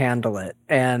way they handle it,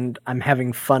 and I'm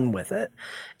having fun with it.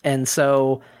 And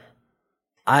so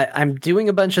I'm doing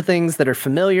a bunch of things that are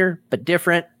familiar but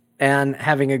different, and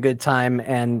having a good time.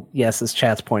 And yes, as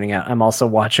chat's pointing out, I'm also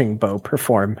watching Bo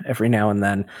perform every now and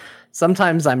then.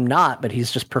 Sometimes I'm not, but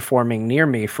he's just performing near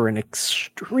me for an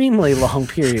extremely long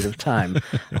period of time.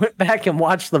 Went back and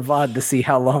watched the VOD to see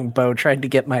how long Bo tried to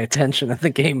get my attention at the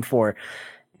game for.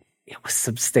 It was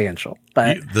substantial.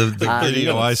 But the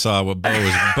video I saw,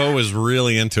 Bo was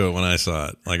really into it when I saw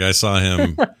it. Like I saw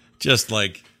him just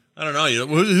like, I don't know,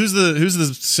 who's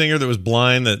the singer that was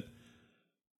blind that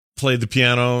played the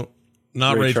piano?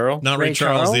 Not Ray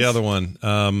Charles, the other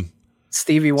one.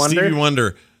 Stevie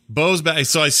Wonder. Bo's back.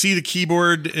 So I see the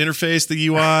keyboard interface, the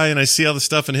UI, and I see all the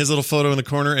stuff in his little photo in the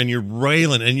corner, and you're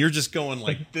railing, and you're just going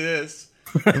like this.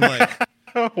 I'm like,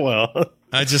 well,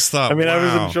 I just thought, I mean, wow. I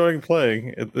was enjoying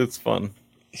playing. It's fun.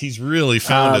 He's really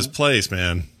found his place,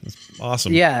 man. It's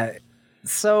awesome. Yeah.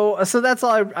 So that's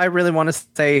all I really want to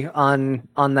say on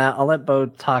that. I'll let Bo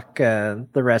talk the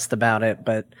rest about it,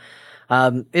 but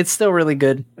it's still really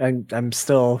good. I'm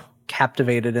still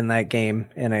captivated in that game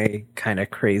in a kind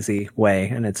of crazy way,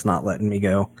 and it's not letting me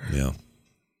go. Yeah,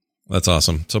 that's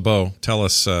awesome. So Bo, tell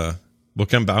us. We'll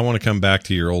come back. I want to come back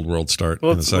to your Old World start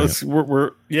in a second. What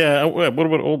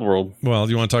about Old World? Well,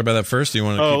 do you want to talk about that first? Do you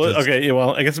want to? Okay. Yeah,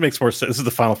 well, I guess it makes more sense. This is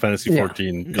the Final Fantasy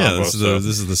 14 combo. Yeah, this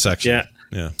is the section.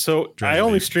 Yeah. So I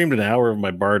only streamed an hour of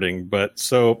my barding, but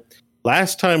so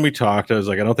last time we talked, I was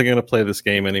like, I don't think I'm going to play this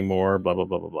game anymore. Blah blah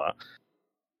blah blah blah.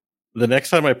 The next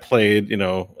time I played,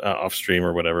 off stream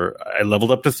or whatever, I leveled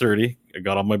up to 30. I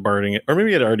got all my barding, or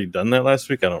maybe I'd already done that last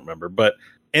week. I don't remember. But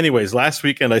anyways, last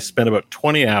weekend I spent about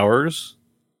 20 hours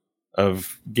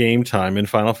of game time in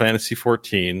Final Fantasy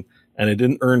 14, and I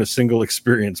didn't earn a single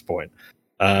experience point.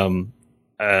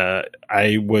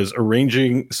 I was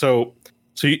arranging so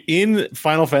in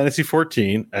Final Fantasy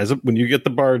 14, when you get the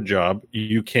bard job,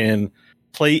 you can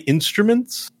play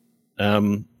instruments.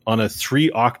 On a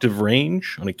 3-octave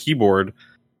range on a keyboard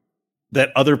that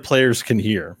other players can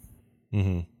hear.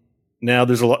 Mm-hmm. Now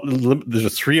there's a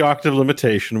 3-octave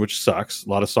limitation, which sucks. A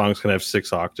lot of songs can have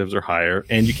 6 octaves or higher,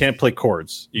 and you can't play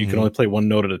chords. You can only play one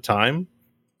note at a time.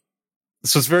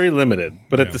 So it's very limited.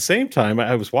 But at the same time,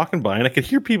 I was walking by and I could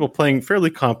hear people playing fairly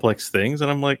complex things,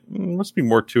 and I'm like, must be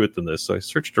more to it than this. So I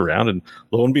searched around, and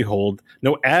lo and behold,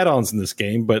 no add-ons in this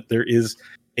game, but there is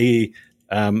a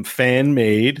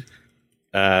fan-made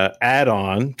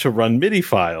add-on to run MIDI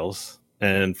files.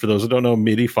 And for those who don't know,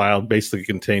 MIDI file basically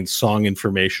contains song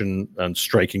information and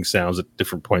striking sounds at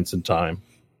different points in time.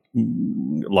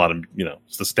 A lot of,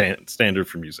 it's the standard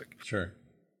for music. Sure.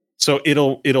 So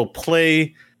it'll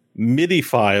play MIDI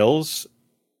files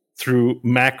through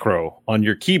macro on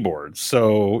your keyboard.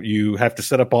 So you have to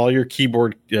set up all your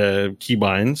keyboard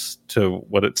keybinds to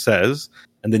what it says,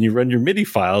 and then you run your MIDI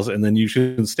files, and then you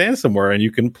can stand somewhere and you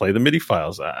can play the MIDI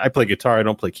files. I play guitar, I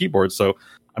don't play keyboard, so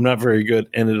I'm not very good.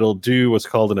 And it'll do what's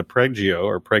called an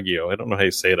arpeggio. I don't know how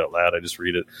you say it out loud. I just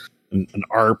read it. An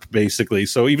ARP, basically.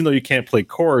 So even though you can't play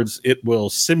chords, it will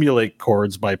simulate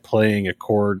chords by playing a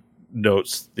chord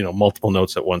notes, multiple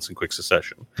notes at once in quick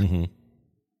succession. Mm-hmm.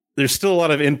 There's still a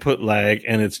lot of input lag,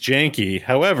 and it's janky.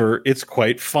 However, it's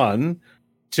quite fun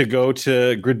to go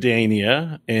to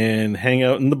Gridania and hang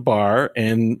out in the bar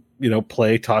and,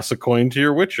 play Toss a Coin to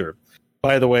Your Witcher.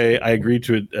 By the way, I agreed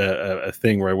to a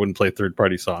thing where I wouldn't play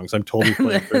third-party songs. I'm totally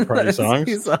playing third-party songs.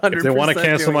 If they want to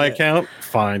cancel my account,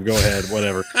 fine, go ahead,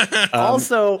 whatever.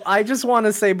 Also, I just want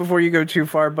to say before you go too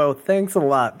far, Bo, thanks a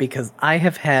lot, because I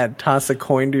have had Toss a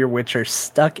Coin to Your Witcher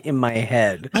stuck in my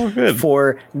head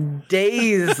for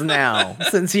days now.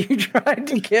 Since you tried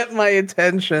to get my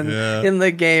attention in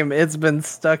the game, it's been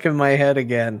stuck in my head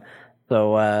again.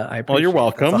 So I appreciate you're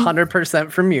welcome. It's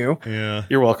 100% from you. Yeah,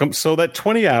 you're welcome. So that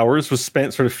 20 hours was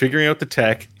spent sort of figuring out the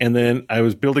tech, and then I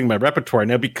was building my repertoire.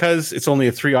 Now, because it's only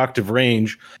a 3-octave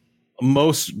range,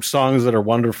 most songs that are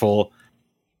wonderful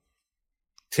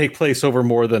take place over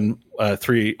more than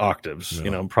 3 octaves.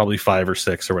 Probably 5 or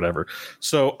 6 or whatever.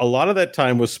 So a lot of that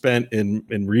time was spent in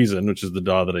Reason, which is the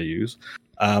DAW that I use,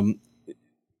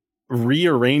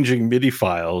 rearranging MIDI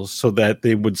files so that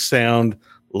they would sound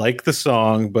like the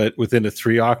song, but within a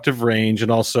 3-octave range.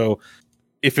 And also,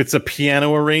 if it's a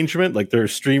piano arrangement, like there are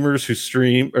streamers who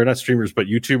stream, or not streamers, but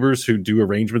YouTubers who do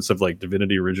arrangements of like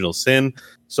Divinity Original Sin.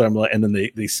 So I'm like, and then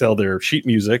they sell their sheet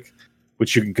music,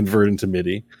 which you can convert into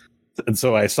MIDI. And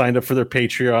so I signed up for their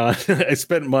Patreon. I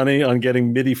spent money on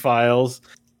getting MIDI files,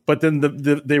 but then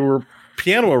they were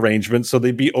piano arrangements, so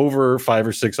they'd be over 5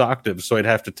 or 6 octaves. So I'd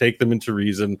have to take them into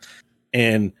Reason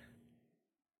and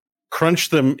crunch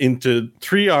them into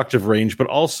 3-octave range, but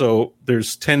also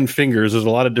there's 10 fingers. There's a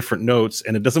lot of different notes,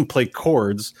 and it doesn't play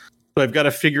chords. So I've got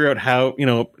to figure out how,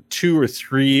 2 or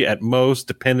 3 at most,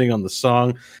 depending on the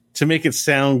song, to make it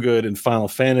sound good in Final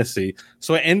Fantasy.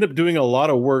 So I end up doing a lot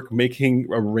of work making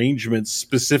arrangements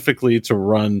specifically to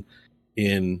run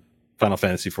in Final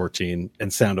Fantasy 14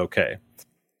 and sound okay.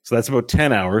 So that's about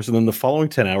 10 hours. And then the following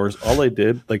 10 hours, all I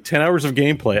did, like 10 hours of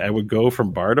gameplay, I would go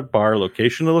from bar to bar,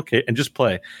 location to location, and just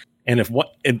play.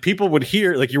 And people would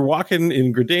hear, like you're walking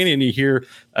in Gridania and you hear,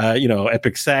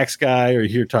 Epic Sax Guy, or you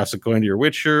hear Toss a Coin to Your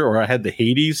Witcher, or I had the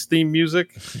Hades theme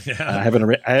music. Yeah.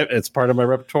 It's part of my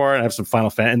repertoire, and I have some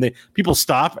Final Fantasy. And people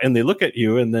stop and they look at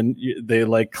you, and then they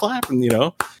like clap, and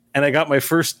and I got my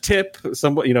first tip.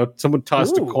 Someone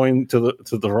tossed a coin to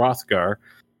the Hrothgar,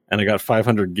 and I got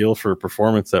 500 gil for a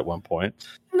performance at one point.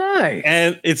 Nice.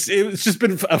 And it's just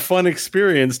been a fun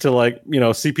experience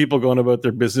to see people going about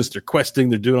their business. They're questing,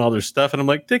 they're doing all their stuff. And I'm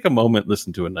like, take a moment,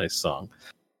 listen to a nice song.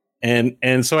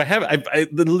 And so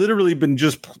I've literally been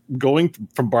just going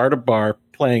from bar to bar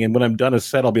playing. And when I'm done a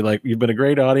set, I'll be like, you've been a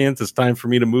great audience. It's time for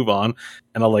me to move on.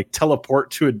 And I'll like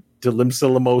teleport to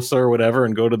Limsa Limosa or whatever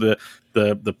and go to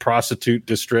the prostitute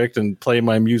district and play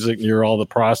my music near all the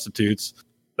prostitutes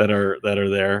that are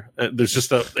there. There's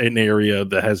just an area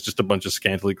that has just a bunch of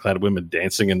scantily clad women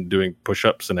dancing and doing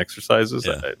push-ups and exercises.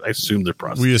 Yeah. I assume they're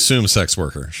prostitutes. We assume sex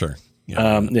worker, sure.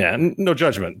 Yeah, no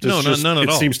judgment. None at all.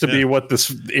 It seems to be what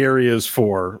this area is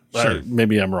for. Sure.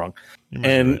 Maybe I'm wrong.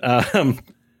 And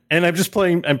I'm just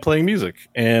playing. I'm playing music,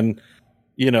 and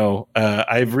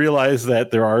I've realized that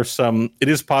there are it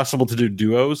is possible to do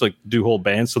duos, like do whole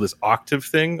bands. So this octave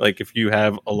thing, like if you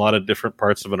have a lot of different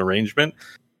parts of an arrangement,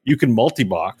 you can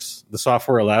multi-box. The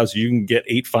software allows you can get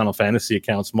 8 Final Fantasy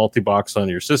accounts multi-box on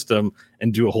your system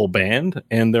and do a whole band.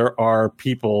 And there are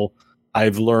people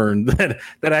I've learned that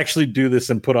actually do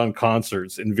this and put on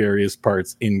concerts in various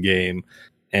parts in game.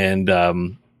 And,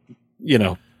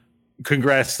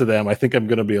 congrats to them. I think I'm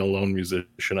going to be a lone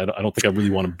musician. I don't think I really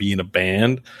want to be in a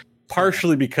band,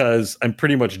 partially because I'm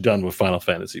pretty much done with Final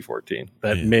Fantasy 14.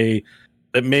 That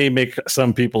may make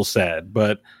some people sad,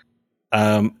 but,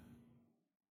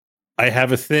 I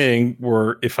have a thing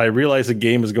where if I realize a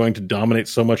game is going to dominate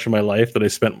so much of my life that I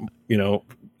spent,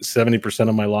 70%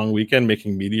 of my long weekend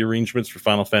making media arrangements for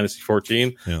Final Fantasy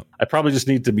 14, I probably just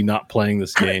need to be not playing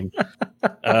this game.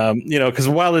 Because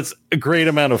while it's a great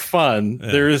amount of fun,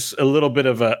 there is a little bit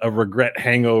of a regret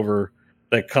hangover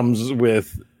that comes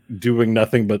with doing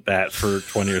nothing but that for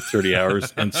 20 or 30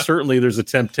 hours. And certainly there's a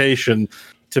temptation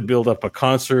to build up a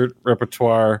concert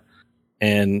repertoire.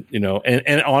 And,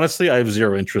 and honestly, I have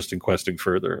zero interest in questing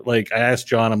further. Like I asked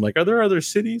John, I'm like, are there other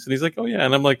cities? And he's like, oh yeah.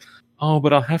 And I'm like, oh,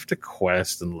 but I'll have to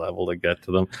quest and level to get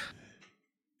to them.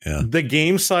 Yeah. The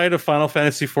game side of Final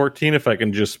Fantasy 14, if I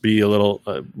can just be a little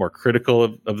more critical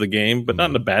of the game, but not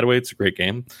in a bad way. It's a great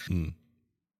game.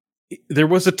 There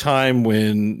was a time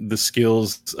when the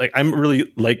skills, like I'm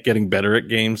really like getting better at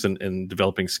games and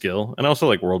developing skill, and also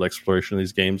like world exploration in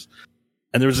these games.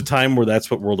 And there was a time where that's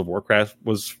what World of Warcraft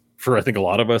was for, I think, a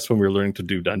lot of us when we were learning to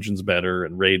do dungeons better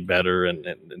and raid better and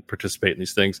participate in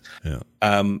these things.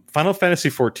 Final Fantasy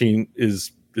 14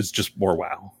 is just more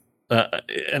WoW.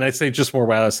 And I say just more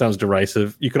WoW, it sounds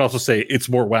derisive. You could also say it's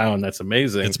more WoW, and that's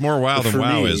amazing. It's more WoW than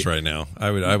WoW is right now.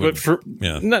 I would.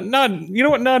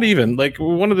 Not even. Like,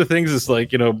 one of the things is like,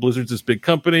 Blizzard's this big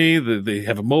company. They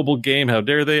have a mobile game. How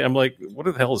dare they? I'm like, what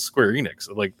the hell is Square Enix?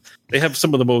 Like, they have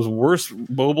some of the most worst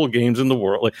mobile games in the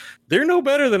world. Like, they're no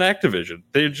better than Activision.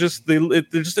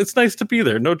 It's nice to be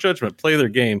there. No judgment. Play their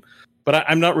game. But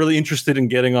I'm not really interested in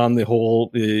getting on the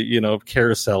whole,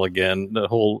 carousel again. The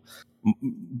whole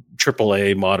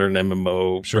AAA modern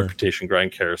MMO reputation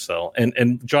grind carousel.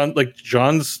 And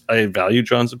John's, I value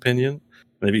John's opinion.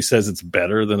 And if he says it's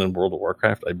better than in World of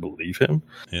Warcraft, I believe him.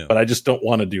 Yeah. But I just don't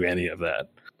want to do any of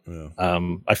that. Yeah.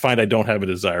 I find I don't have a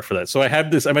desire for that. So I'm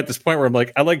at this point where I'm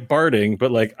like, I like barding, but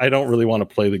like I don't really want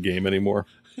to play the game anymore.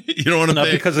 You don't want to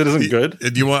pay because it isn't good.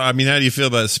 Do you want? I mean, how do you feel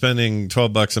about spending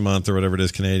 $12 a month or whatever it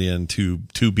is Canadian to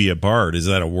be a bard? Is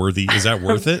that worth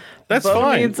it? That's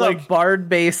fine. It's a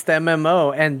bard-based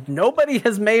MMO, and nobody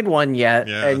has made one yet.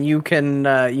 Yeah. And you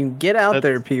can get out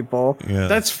there, people. Yeah.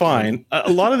 That's fine.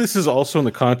 A lot of this is also in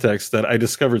the context that I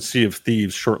discovered Sea of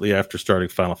Thieves shortly after starting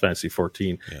Final Fantasy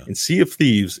 14, and Sea of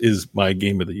Thieves is my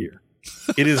game of the year.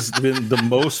 It has been the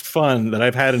most fun that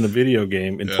I've had in a video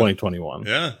game in 2021.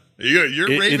 Yeah. You're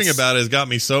raving about it has got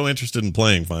me so interested in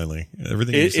playing finally.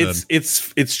 Everything you said.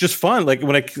 It's just fun. Like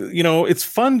when it's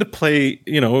fun to play,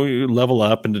 level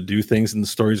up and to do things, and the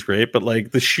story's great, but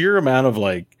like the sheer amount of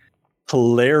like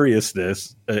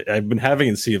hilariousness I've been having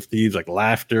in Sea of Thieves, like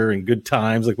laughter and good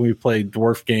times, like when we play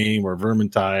Dwarf Game or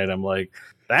Vermintide, I'm like,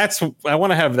 I want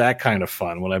to have that kind of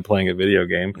fun when I'm playing a video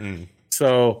game.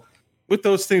 So with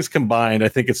those things combined, I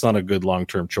think it's not a good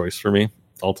long-term choice for me,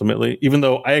 ultimately. Even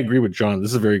though I agree with John,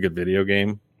 this is a very good video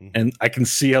game. And I can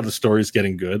see how the story's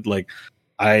getting good. Like,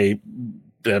 I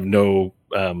have no...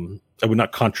 I would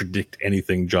not contradict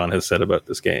anything John has said about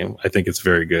this game. I think it's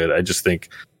very good. I just think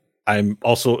I'm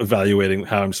also evaluating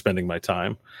how I'm spending my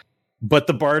time. But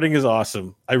the barding is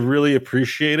awesome. I really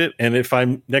appreciate it. And if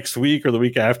I'm next week or the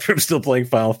week after, I'm still playing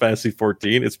Final Fantasy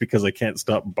 14, it's because I can't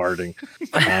stop barding.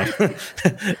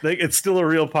 Like, it's still a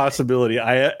real possibility.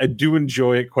 I do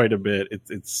enjoy it quite a bit.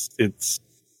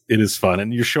 It is fun.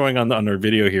 And you're showing on our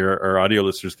video here, our audio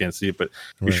listeners can't see it, but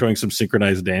you're showing some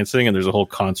synchronized dancing, and there's a whole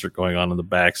concert going on in the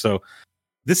back. So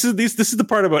this is the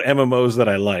part about MMOs that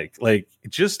I like. Like,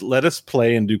 just let us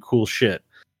play and do cool shit.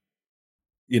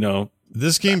 You know,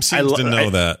 this game seems to know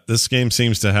that. This game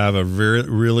seems to have a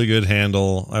really good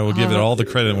handle. I will give it all the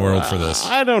credit in the world for this.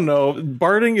 I don't know.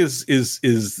 Barding is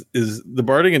the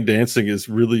barding and dancing is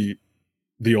really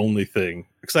the only thing.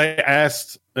 Because I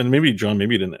asked, and maybe John, I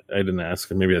didn't ask,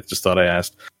 and maybe I just thought I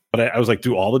asked, but I was like,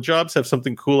 do all the jobs have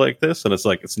something cool like this? And it's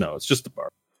like, it's just the bar.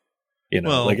 You know,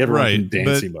 well, like everyone's right, in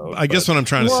dancing mode. I guess what I'm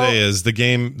trying to say is the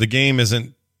game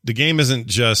isn't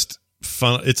just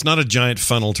fun. It's not a giant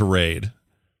funnel to raid.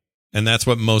 And that's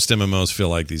what most MMOs feel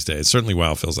like these days. Certainly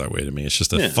WoW feels that way to me. It's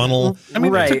just a funnel. I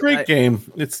mean, it's a great game.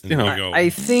 It's, you know. I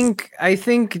think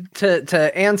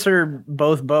to answer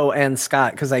both Bo and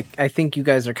Scott, because I think you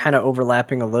guys are kind of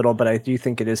overlapping a little, but I do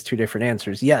think it is two different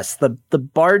answers. Yes, the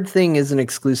Bard thing is an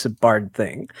exclusive Bard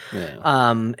thing. Yeah.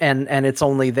 And it's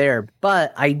only there.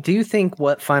 But I do think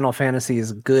what Final Fantasy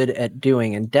is good at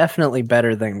doing, and definitely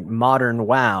better than modern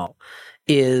WoW,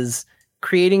 is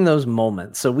creating those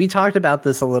moments. So we talked about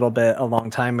this a little bit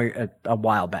a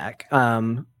while back,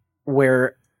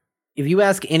 where if you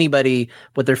ask anybody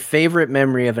what their favorite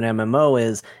memory of an MMO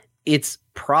is, it's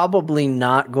probably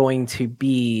not going to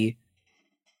be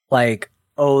like,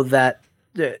 oh, that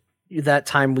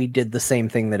time we did the same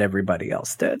thing that everybody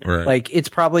else did. Right. Like, it's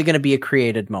probably going to be a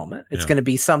created moment. It's going to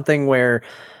be something where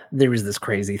there was this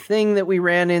crazy thing that we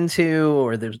ran into,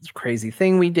 or there's this crazy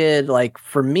thing we did. Like,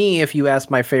 for me, if you ask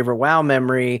my favorite WoW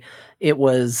memory, it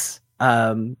was,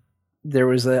 there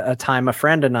was a time a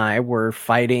friend and I were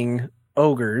fighting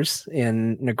ogres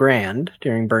in Nagrand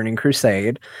during Burning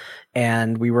Crusade.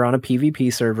 And we were on a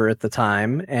PvP server at the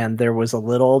time, and there was a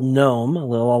little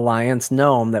Alliance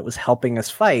gnome that was helping us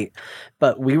fight.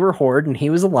 But we were Horde and he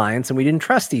was Alliance, and we didn't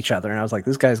trust each other. And I was like,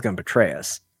 this guy's going to betray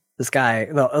us. This guy,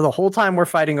 the whole time we're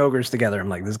fighting ogres together, I'm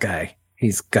like, this guy,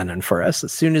 he's gunning for us.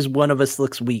 As soon as one of us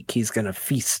looks weak, he's going to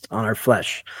feast on our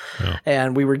flesh. Yeah.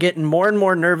 And we were getting more and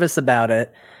more nervous about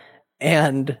it.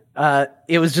 And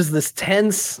it was just this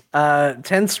tense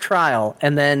trial.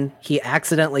 And then he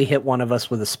accidentally hit one of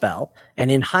us with a spell. And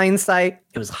in hindsight,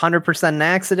 it was 100% an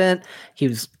accident. He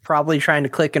was probably trying to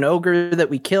click an ogre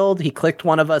that we killed. He clicked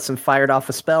one of us and fired off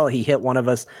a spell. He hit one of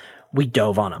us. We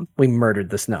dove on him. We murdered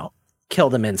the gnome.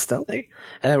 Killed him instantly.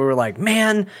 And then we were like,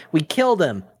 man, we killed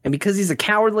him. And because he's a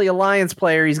cowardly Alliance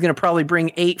player, he's going to probably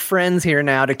bring 8 friends here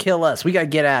now to kill us. We got to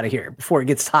get out of here before it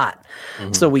gets hot.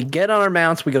 Mm-hmm. So we get on our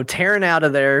mounts, we go tearing out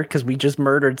of there because we just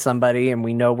murdered somebody and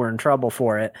we know we're in trouble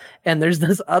for it. And there's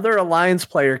this other Alliance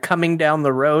player coming down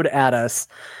the road at us.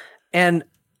 And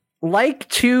like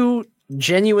 2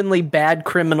 genuinely bad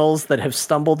criminals that have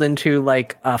stumbled into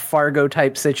like a Fargo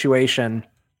type situation,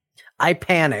 I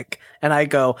panic and I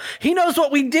go, he knows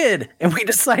what we did. And we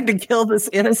decide to kill this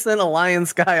innocent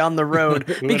Alliance guy on the road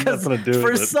because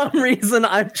for some reason,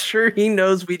 I'm sure he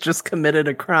knows we just committed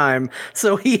a crime.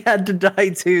 So he had to die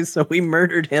too. So we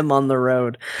murdered him on the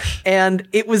road. And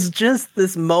it was just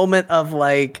this moment of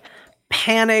like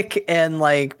panic and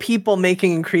like people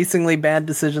making increasingly bad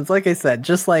decisions. Like I said,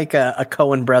 just like a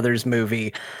Coen Brothers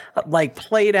movie, like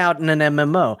played out in an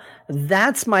MMO.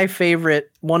 That's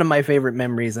one of my favorite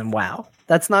memories in WoW.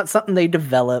 That's not something they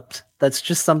developed. That's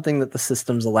just something that the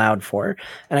systems allowed for.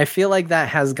 And I feel like that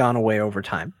has gone away over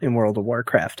time in World of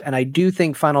Warcraft. And I do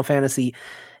think Final Fantasy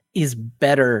is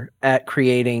better at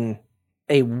creating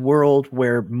a world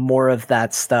where more of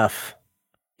that stuff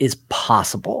is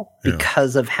possible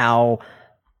because of how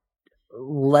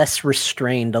less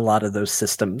restrained a lot of those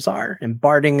systems are. And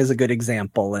barding is a good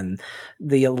example, and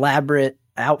the elaborate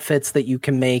outfits that you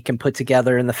can make and put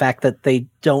together, and the fact that they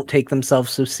don't take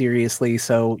themselves so seriously.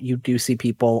 So you do see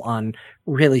people on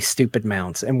really stupid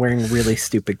mounts and wearing really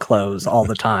stupid clothes all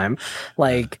the time.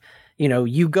 Like, you know,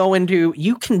 you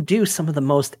can do some of the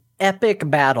most epic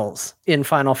battles in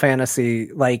Final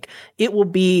Fantasy. Like, it will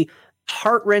be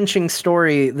heart-wrenching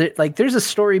story. Like, there's a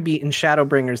story beat in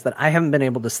Shadowbringers that I haven't been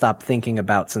able to stop thinking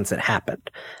about since it happened.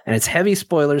 And it's heavy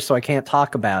spoilers, so I can't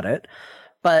talk about it.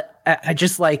 But I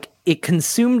just like, it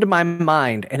consumed my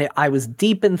mind, and I was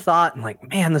deep in thought and like,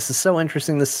 man, this is so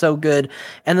interesting. This is so good.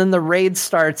 And then the raid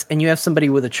starts and you have somebody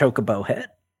with a chocobo head.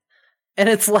 And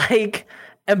it's like,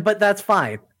 but that's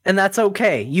fine. And that's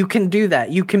okay. You can do that.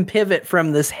 You can pivot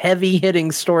from this heavy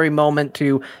hitting story moment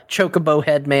to chocobo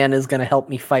head man is going to help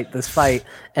me fight this fight.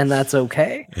 And that's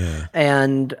okay. Yeah.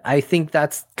 And I think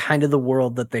that's kind of the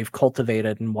world that they've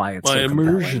cultivated and why it's so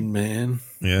immersion, man.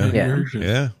 Yeah. Immersion.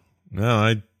 Yeah.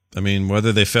 No, I mean,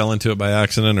 whether they fell into it by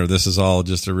accident or this is all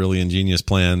just a really ingenious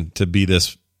plan to be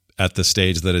this at the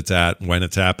stage that it's at when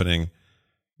it's happening,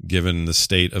 given the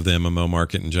state of the MMO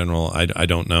market in general, I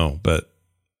don't know, but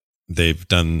they've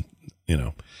done,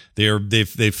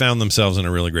 they've found themselves in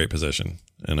a really great position,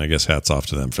 and I guess hats off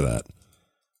to them for that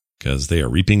because they are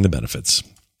reaping the benefits.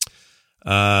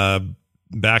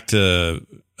 Back to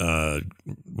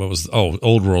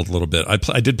Old World a little bit.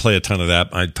 I did play a ton of that.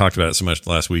 I talked about it so much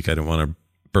last week. I didn't want to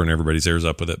burn everybody's ears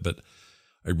up with it, but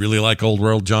I really like Old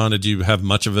World. John, did you have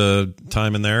much of a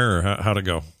time in there, or how'd it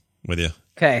go with you?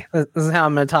 Okay, this is how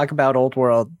I'm going to talk about Old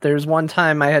World. There's one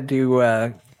time I had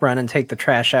to run and take the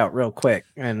trash out real quick,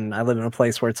 and I live in a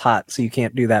place where it's hot, so you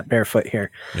can't do that barefoot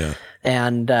here. Yeah.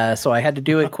 And so I had to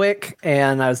do it quick,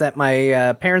 and I was at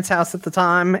my parents' house at the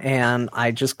time, and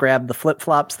I just grabbed the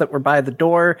flip-flops that were by the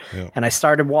door, and I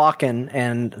started walking,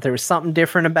 and there was something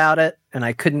different about it, and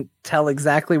I couldn't tell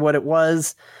exactly what it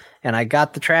was, and I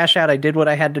got the trash out. I did what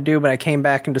I had to do, but I came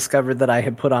back and discovered that I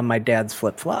had put on my dad's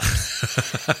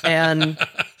flip-flops. And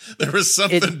there was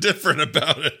something different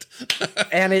about it.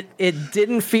 And it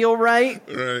didn't feel right.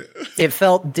 Right. It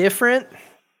felt different.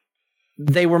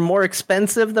 They were more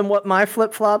expensive than what my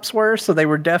flip-flops were, so they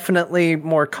were definitely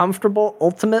more comfortable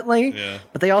ultimately. Yeah.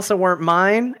 But they also weren't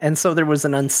mine, and so there was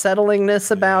an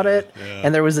unsettlingness about it,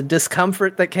 and there was a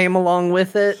discomfort that came along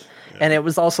with it. And it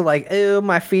was also like, oh,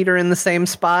 my feet are in the same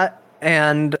spot.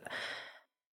 And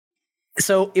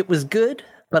so it was good,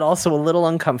 but also a little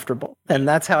uncomfortable. And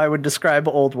that's how I would describe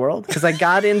Old World. Because I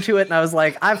got into it and I was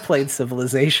like, I've played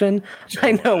Civilization.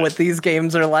 I know what these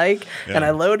games are like. Yeah. And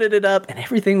I loaded it up and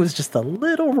everything was just a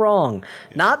little wrong.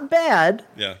 Yeah. Not bad,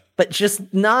 but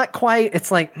just not quite. It's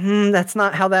like, that's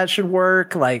not how that should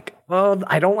work. Like, well,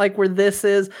 I don't like where this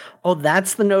is. Oh,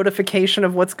 that's the notification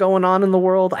of what's going on in the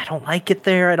world. I don't like it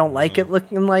there. I don't like it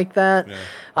looking like that.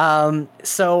 Yeah.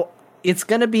 So it's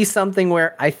going to be something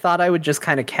where I thought I would just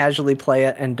kind of casually play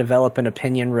it and develop an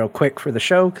opinion real quick for the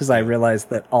show because I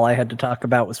realized that all I had to talk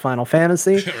about was Final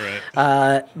Fantasy.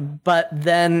 Right. But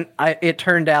then it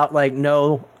turned out like,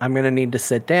 no, I'm going to need to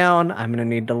sit down. I'm going to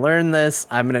need to learn this.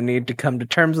 I'm going to need to come to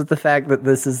terms with the fact that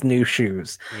this is new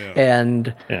shoes. Yeah.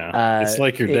 And it's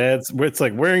like your dad's. It's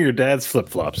like wearing your dad's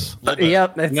flip-flops.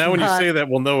 Yep. Now when you say that,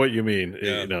 we'll know what you mean.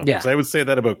 Yeah. You know, 'cause I would say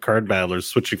that about card battlers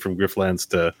switching from Griftlands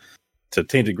to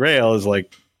Tainted Grail is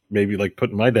like maybe like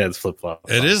putting my dad's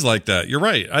flip-flops. It is like that. You're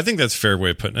right. I think that's a fair way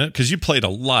of putting it because you played a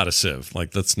lot of Civ.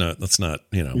 Like let's not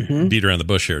beat around the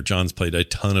bush here. John's played a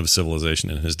ton of Civilization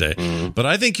in his day, but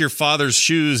I think your father's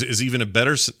shoes is even a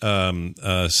better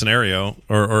scenario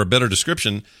or a better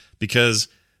description because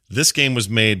this game was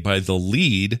made by the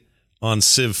lead on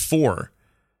Civ 4,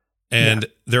 and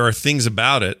there are things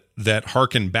about it that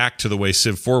harken back to the way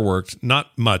Civ 4 worked. Not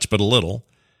much, but a little.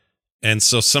 And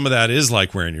so some of that is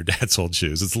like wearing your dad's old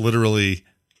shoes. It's literally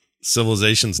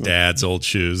Civilization's dad's old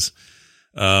shoes,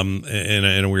 in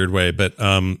a weird way. But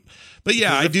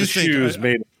yeah, I do think shoes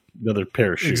made another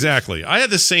pair of shoes. Exactly. I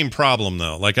had the same problem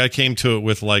though. Like I came to it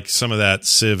with like some of that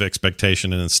Civ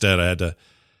expectation, and instead I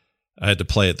had to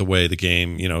play it the way the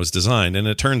game is designed. And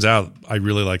it turns out I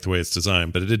really like the way it's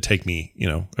designed. But it did take me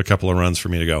a couple of runs for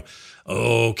me to go,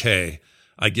 okay,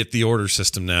 I get the order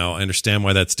system now. I understand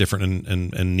why that's different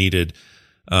and needed.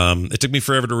 It took me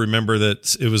forever to remember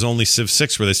that it was only Civ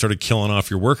 6 where they started killing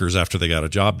off your workers after they got a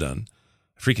job done.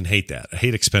 I freaking hate that. I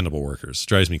hate expendable workers. It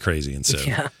drives me crazy in Civ.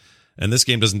 Yeah. And this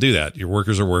game doesn't do that. Your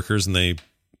workers are workers and they,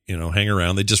 hang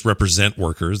around. They just represent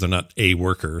workers. They're not a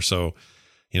worker. So,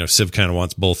 Civ kind of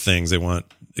wants both things. They want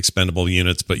expendable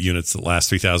units, but units that last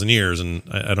 3,000 years. And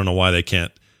I don't know why they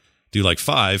can't do like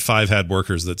 5 had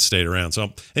workers that stayed around.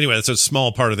 So anyway, that's a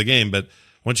small part of the game. But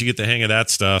once you get the hang of that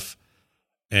stuff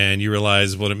and you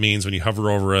realize what it means when you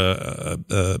hover over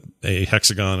a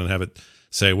hexagon and have it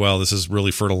say, well, this is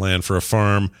really fertile land for a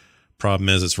farm. Problem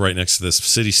is it's right next to this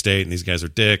city state and these guys are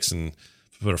dicks. And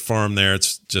if I put a farm there,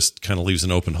 it's just kind of leaves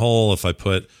an open hole. If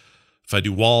I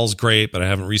do walls, great, but I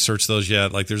haven't researched those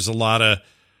yet. Like there's a lot of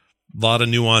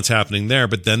nuance happening there,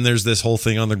 but then there's this whole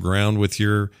thing on the ground with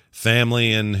your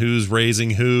family and who's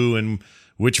raising who and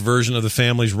which version of the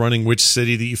family's running which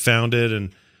city that you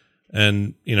founded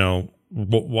and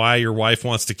why your wife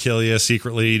wants to kill you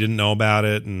secretly. You didn't know about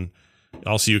it. And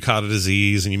also you caught a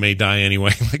disease and you may die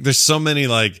anyway. Like there's so many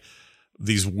like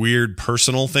these weird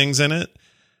personal things in it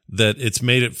that it's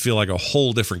made it feel like a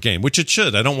whole different game, which it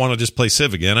should. I don't want to just play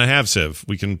Civ again. I have Civ.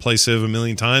 We can play Civ a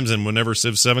million times, and whenever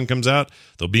Civ 7 comes out,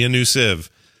 there'll be a new Civ.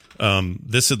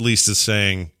 This at least is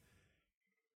saying,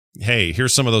 hey,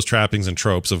 here's some of those trappings and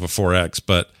tropes of a 4X,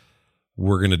 but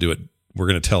we're going to do it. We're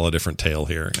going to tell a different tale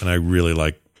here, and I really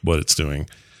like what it's doing.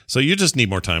 So you just need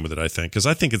more time with it, I think, because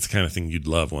I think it's the kind of thing you'd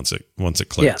love once it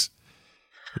clicks.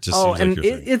 Yeah. It just seems like your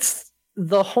thing. It's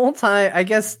the whole time, I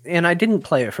guess, and I didn't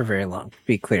play it for very long, to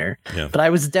be clear. Yeah. But I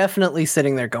was definitely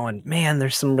sitting there going, man,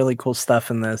 there's some really cool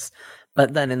stuff in this.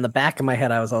 But then in the back of my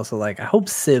head, I was also like, I hope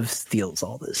Civ steals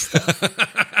all this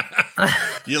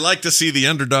stuff. You like to see the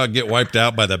underdog get wiped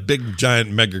out by the big giant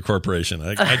mega corporation.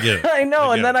 I get it. I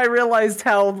know. And then I realized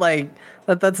how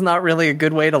that's not really a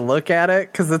good way to look at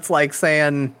it, because it's like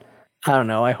saying, I don't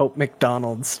know, I hope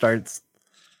McDonald's starts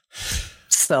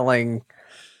selling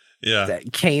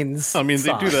Cane's. I mean,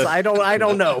 sauce. they do that. I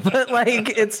don't know, but like,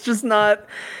 it's just not.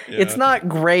 Yeah. It's not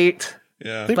great.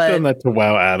 Yeah, they've done that to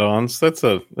WoW add-ons. That's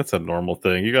a normal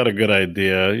thing. You got a good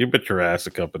idea, you bet your ass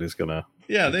a company's gonna.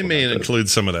 Yeah, they may include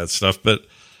some of that stuff, but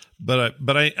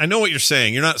I know what you're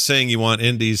saying. You're not saying you want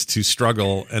indies to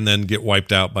struggle and then get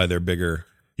wiped out by their bigger.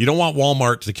 You don't want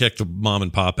Walmart to kick the mom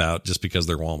and pop out just because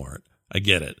they're Walmart. I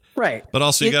get it. Right. But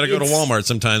also you got to go to Walmart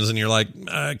sometimes and you're like,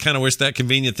 I kind of wish that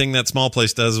convenient thing that small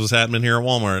place does was happening here at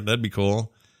Walmart. That'd be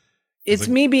cool. It's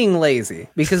me being lazy,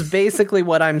 because basically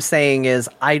what I'm saying is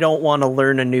I don't want to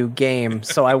learn a new game.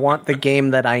 So I want the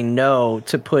game that I know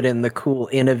to put in the cool,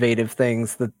 innovative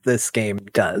things that this game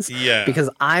does. Yeah. Because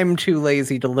I'm too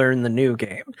lazy to learn the new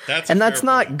game. That's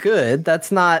not good.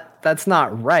 That's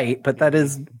not right. But that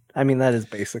is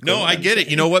basically. No, I get it.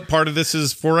 You know what? Part of this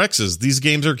is 4Xs. These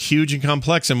games are huge and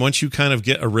complex. And once you kind of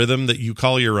get a rhythm that you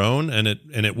call your own and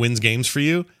it wins games for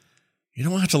you, you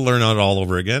don't have to learn it all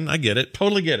over again. I get it.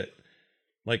 Totally get it.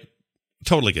 Like,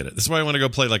 totally get it. This is why I want to go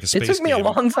play like a space game. It took me a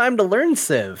long time to learn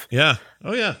Civ. Yeah.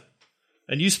 Oh, yeah.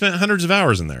 And you spent hundreds of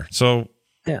hours in there. So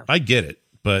yeah, I get it.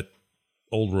 But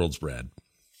Old World's rad.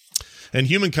 And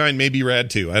Humankind may be rad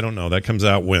too. I don't know. That comes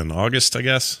out when? August, I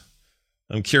guess?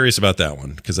 I'm curious about that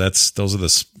one, because those are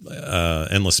the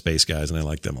Endless Space guys, and I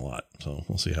like them a lot. So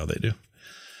we'll see how they do.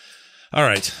 All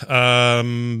right,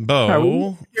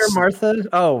 Bo. Dear Martha.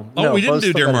 No, we didn't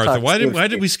do Dear Martha. Why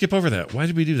did we skip over that? Why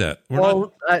did we do that?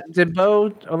 Did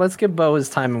Bo? Let's give Bo his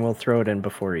time, and we'll throw it in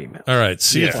before email. All right.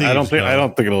 Sea of Thieves. I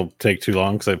don't think it'll take too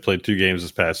long, because I played 2 games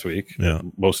this past week. Yeah.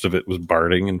 Most of it was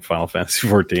barding in Final Fantasy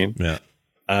 14. Yeah.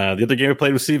 The other game I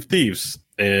played was Sea of Thieves,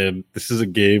 and this is a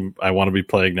game I want to be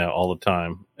playing now all the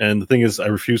time. And the thing is, I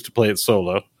refuse to play it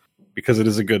solo, because it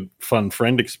is a good, fun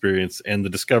friend experience, and the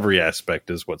discovery aspect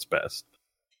is what's best.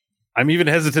 I'm even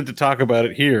hesitant to talk about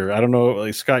it here. I don't know,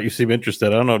 like, Scott, you seem interested.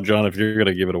 I don't know, John, if you're going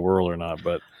to give it a whirl or not,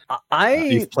 but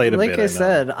you've played a bit. Like I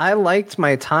said, I liked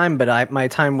my time, but my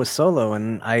time was solo,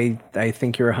 and I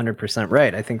think you're 100%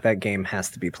 right. I think that game has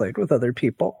to be played with other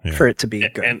people for it to be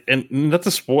good. And not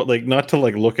to sport, like, not to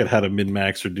like look at how to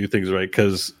min-max or do things right,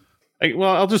 because,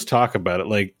 I'll just talk about it.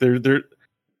 Like,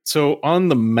 so on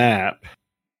the map,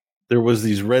 there was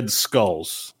these red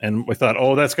skulls, and we thought,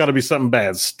 that's got to be something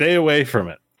bad. Stay away from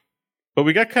it. But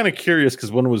we got kind of curious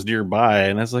because one was nearby,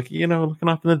 and I was like, looking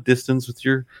off in the distance with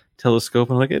your telescope,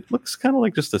 and I'm like, it looks kind of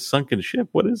like just a sunken ship.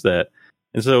 What is that?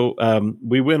 And so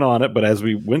we went on it, but as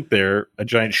we went there, a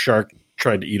giant shark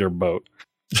tried to eat our boat.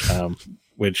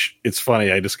 Which, it's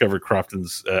funny, I discovered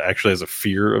Crofton's actually has a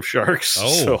fear of sharks.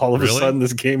 So all of a sudden,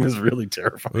 this game is really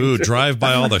terrifying. Ooh, drive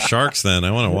by all the sharks then.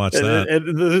 I want to watch that.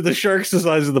 And the shark's the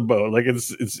size of the boat. Like,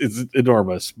 it's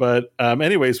enormous. But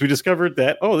anyways, we discovered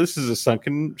that, this is a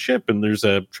sunken ship, and there's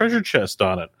a treasure chest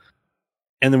on it.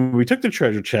 And then we took the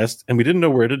treasure chest, and we didn't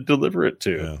know where to deliver it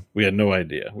to. Yeah. We had no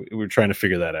idea. We were trying to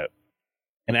figure that out.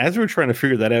 And as we were trying to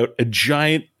figure that out, a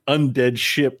giant undead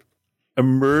ship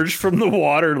emerged from the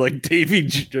water like Davy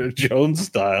Jones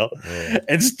style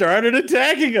and started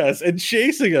attacking us and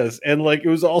chasing us, and like it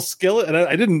was all skeleton. And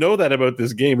I didn't know that about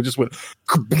this game. It just went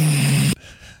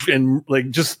and like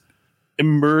just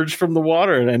emerged from the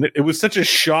water, and it was such a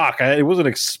shock. I wasn't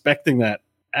expecting that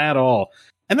at all,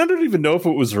 and I don't even know if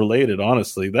it was related.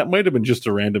 Honestly, that might have been just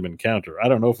a random encounter. I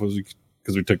don't know if it was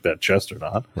because we took that chest or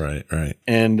not. Right.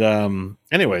 And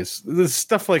anyways, there's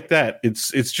stuff like that.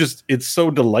 It's so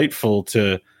delightful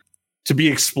to be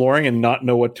exploring and not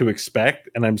know what to expect.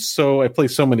 And I play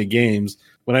so many games.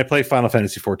 When I play Final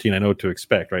Fantasy 14, I know what to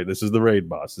expect, right? This is the raid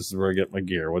boss. This is where I get my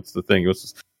gear. What's the thing?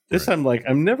 This right. I'm like,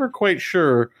 I'm never quite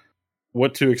sure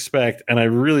what to expect, and I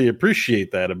really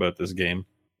appreciate that about this game.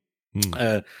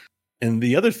 And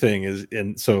the other thing is,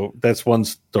 and so that's one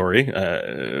story.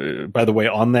 By the way,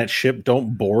 on that ship,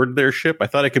 don't board their ship. I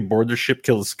thought I could board their ship,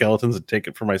 kill the skeletons, and take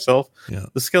it for myself. Yeah.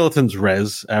 The skeletons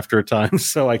res after a time,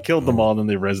 so I killed them all, and then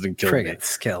they resed and killed me.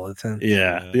 Skeleton.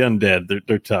 Yeah, the undead,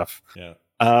 they're tough. Yeah.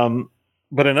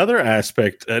 But another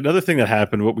aspect, another thing that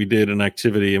happened, what we did in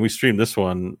activity, and we streamed this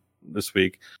one this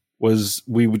week, was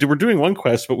we were doing one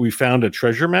quest, but we found a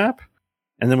treasure map,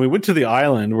 and then we went to the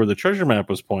island where the treasure map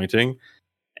was pointing.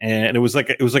 And it was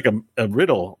like a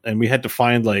riddle, and we had to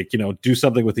find do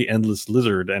something with the endless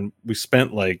lizard, and we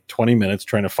spent 20 minutes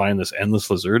trying to find this endless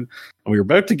lizard, and we were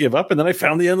about to give up, and then I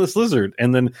found the endless lizard,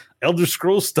 and then Elder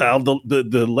Scrolls style,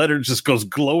 the letter just goes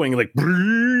glowing and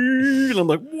I'm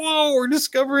like, whoa, we're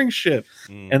discovering shit,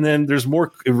 and then there's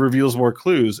more, it reveals more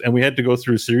clues, and we had to go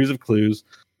through a series of clues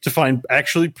to find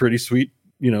actually pretty sweet,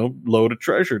 load of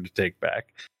treasure to take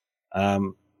back.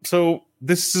 So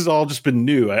this has all just been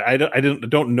new. I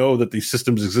don't know that these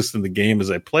systems exist in the game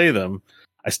as I play them.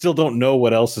 I still don't know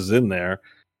what else is in there,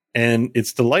 and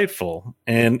it's delightful.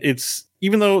 And it's,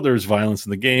 even though there's violence in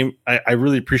the game, I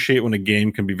really appreciate when a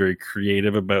game can be very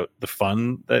creative about the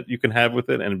fun that you can have with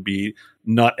it, and be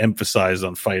not emphasized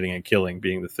on fighting and killing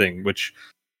being the thing, which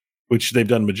they've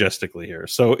done majestically here.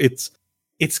 So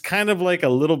it's kind of like a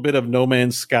little bit of No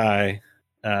Man's Sky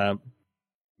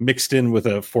mixed in with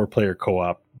a 4-player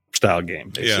co-op style game,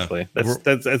 basically. Yeah.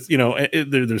 That's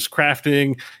there's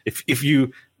crafting. If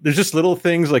you, there's just little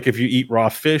things like if you eat raw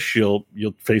fish, your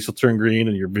face will turn green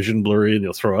and your vision blurry and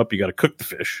you'll throw up. You got to cook the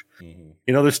fish.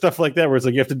 There's stuff like that where it's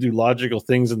like you have to do logical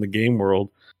things in the game world.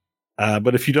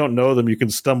 But if you don't know them, you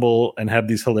can stumble and have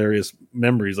these hilarious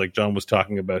memories, like John was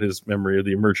talking about his memory of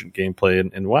the emergent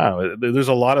gameplay. And wow, there's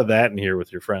a lot of that in here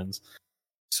with your friends.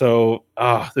 So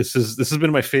this has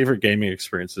been my favorite gaming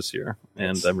experience this year,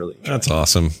 and I'm really enjoying that's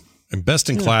awesome. And best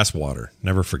in class water.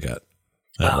 Never forget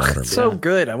that water. It's so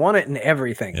good. I want it in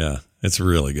everything. Yeah, it's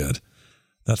really good.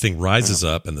 That thing rises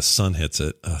up and the sun hits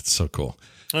it. Oh, it's so cool.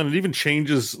 And it even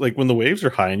changes, like when the waves are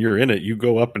high and you're in it, you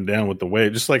go up and down with the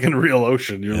wave, just like in a real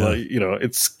ocean. You're like,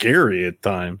 it's scary at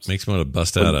times. Makes me want to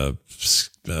bust out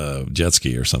a jet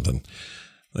ski or something.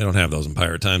 They don't have those in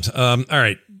pirate times. All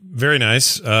right. Very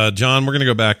nice. John, we're going to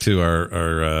go back to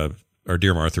our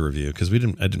Dear Martha review, because I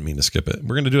didn't mean to skip it.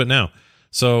 We're going to do it now.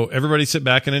 So everybody sit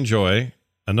back and enjoy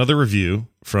another review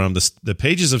from the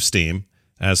pages of Steam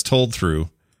as told through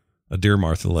a Dear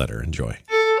Martha letter. Enjoy.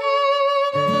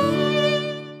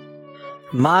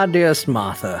 My dearest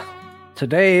Martha,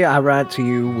 today I write to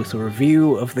you with a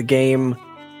review of the game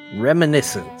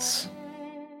Reminiscence.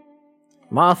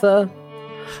 Martha,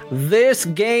 this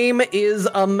game is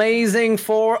amazing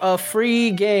for a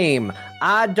free game.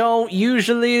 I don't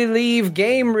usually leave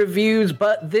game reviews,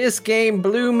 but this game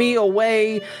blew me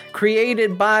away,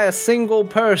 created by a single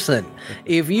person.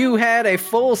 If you had a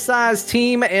full-size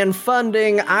team and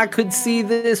funding, I could see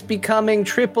this becoming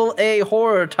AAA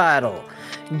horror title.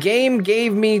 Game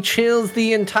gave me chills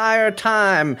the entire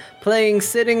time, playing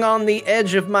sitting on the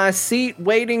edge of my seat,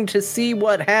 waiting to see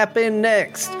what happened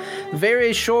next.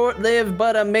 Very short-lived,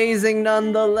 but amazing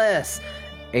nonetheless.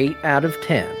 8 out of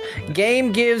 10.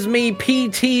 Game gives me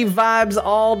PT vibes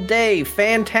all day.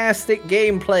 Fantastic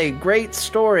gameplay, great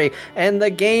story, and the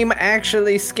game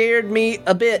actually scared me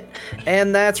a bit.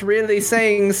 And that's really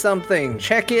saying something.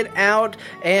 Check it out,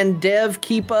 and dev,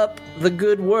 keep up the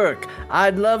good work.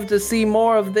 I'd love to see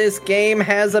more of this game.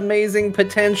 Has amazing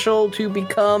potential to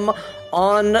become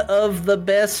one of the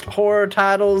best horror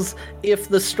titles if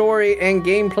the story and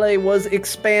gameplay was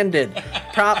expanded.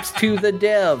 Props to the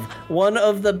dev. One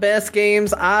of the best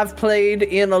games I've played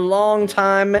in a long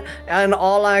time, and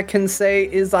all I can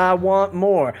say is I want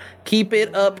more. Keep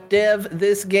it up, dev.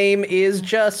 This game is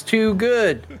just too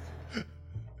good.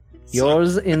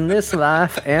 Yours in this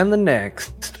life and the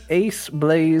next, Ace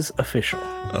Blaze Official.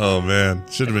 Oh man,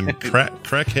 should have been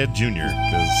Crackhead Jr.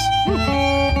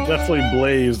 because definitely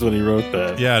blazed when he wrote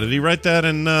that. Yeah, did he write that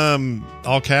in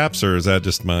all caps, or is that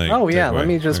just my? Oh yeah, let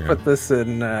me just put this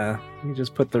in. Let me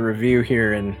just put the review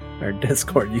here in our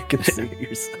Discord. You can see it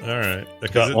yourself. All right,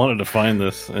 I wanted to find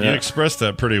this. Yeah. You expressed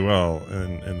that pretty well,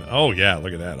 and oh yeah,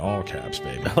 look at that, all caps,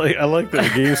 baby. I like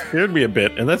that. The game scared me a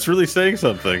bit, and that's really saying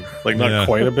something. Like not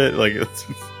quite a bit, like it's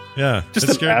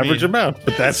just an average amount,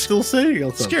 but that's still saying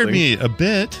something. Scared me a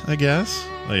bit, I guess.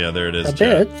 Oh yeah, there it is. A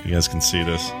bit. You guys can see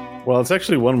this. Well, it's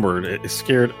actually one word. It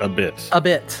scared a bit. A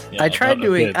bit. Yeah, I tried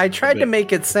to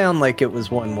make it sound like it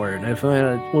was one word.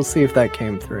 We'll see if that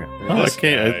came through. Oh,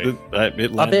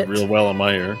 it landed real well on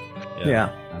my ear.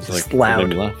 Yeah. It's like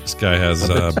loud. This guy has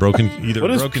broken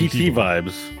What is broken PT keyboard.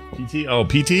 vibes? PT? Oh,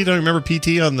 PT? Don't you remember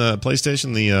PT on the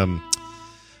PlayStation?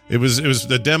 It was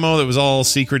the demo that was all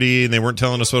secrety, and they weren't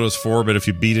telling us what it was for. But if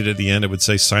you beat it at the end, it would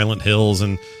say Silent Hills,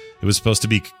 and it was supposed to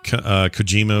be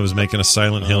Kojima was making a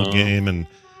Silent Hill game, and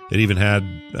it even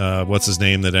had what's his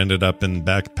name that ended up in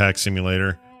Backpack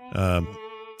Simulator,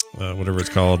 whatever it's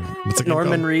called. What's it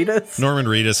Norman called? Reedus. Norman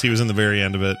Reedus. He was in the very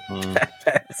end of it.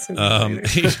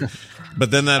 But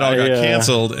then that all got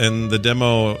canceled, and the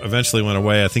demo eventually went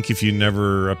away. I think if you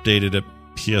never updated it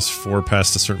PS4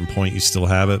 past a certain point, you still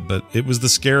have it. But it was the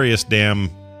scariest damn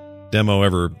demo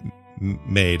ever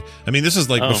made. I mean, this is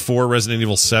like before Resident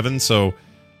Evil 7, so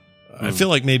I feel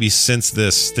like maybe since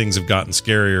this, things have gotten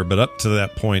scarier. But up to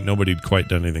that point, nobody had quite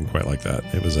done anything quite like that.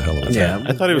 It was a hell of a thing. Yeah,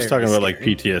 I thought he was talking about like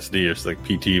PTSD or like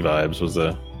PT vibes was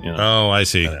a. Oh, I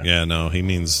see. Yeah, no, he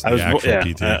means the actual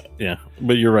PT. Yeah,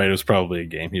 but you're right. It was probably a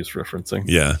game he was referencing.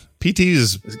 Yeah, PT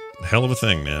is a hell of a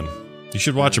thing, man. You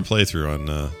should watch a playthrough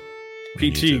on PT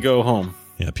YouTube. Go Home.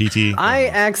 Yeah, PT. I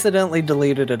accidentally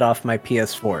deleted it off my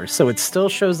PS4, so it still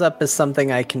shows up as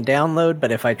something I can download,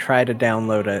 but if I try to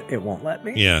download it, it won't let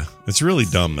me. Yeah, it's really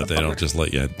dumb that they don't just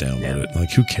let you download it.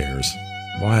 Like, who cares?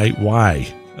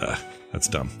 Why? That's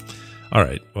dumb. All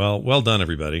right. Well done,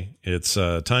 everybody. It's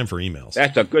time for emails.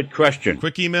 That's a good question.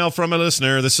 Quick email from a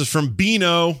listener. This is from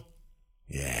Bino.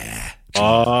 Yeah.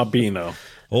 Bino.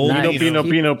 Old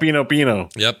Bino.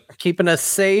 Yep. Keeping us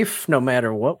safe no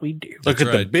matter what we do. Look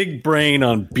at the big brain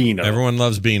on Bino. Everyone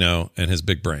loves Bino and his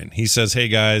big brain. He says, hey,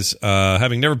 guys,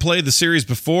 having never played the series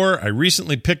before, I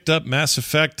recently picked up Mass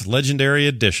Effect Legendary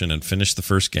Edition and finished the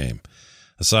first game.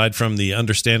 Aside from the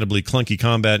understandably clunky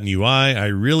combat and UI, I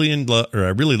really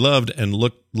loved it and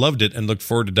looked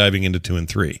forward to diving into 2 and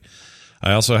 3.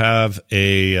 I also have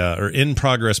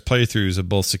in-progress playthroughs of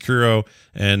both Sekiro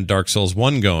and Dark Souls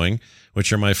 1 going,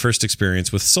 which are my first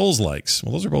experience with Souls-likes.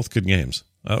 Well, those are both good games.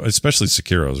 Especially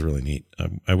Sekiro is really neat.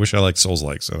 I wish I liked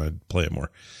Souls-likes and I'd play it more.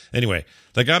 Anyway,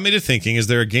 that got me to thinking, is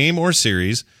there a game or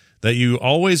series that you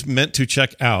always meant to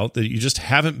check out that you just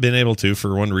haven't been able to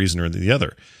for one reason or the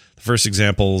other? The first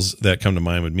examples that come to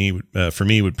mind for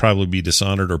me would probably be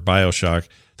Dishonored or BioShock.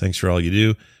 Thanks for all you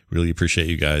do. Really appreciate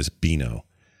you guys. Bino.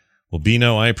 Well,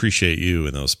 Bino, I appreciate you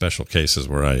in those special cases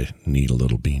where I need a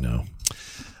little Bino.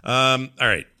 All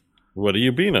right. What do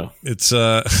you Bino? It's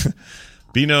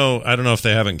Bino. I don't know if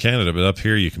they have it in Canada, but up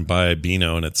here you can buy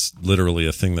Bino, and it's literally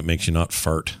a thing that makes you not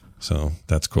fart. So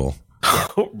that's cool.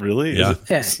 Oh, really? Yeah.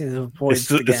 It's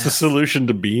the solution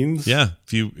to beans? Yeah.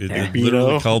 It's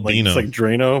literally called Bino. It's like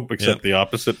Drano, except the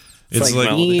opposite. It's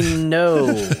like no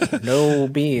beans. No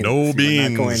beans. You're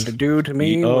not going to do to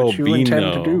me what you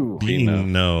intend to do.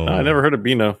 Bino. I never heard of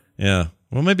Bino. Yeah.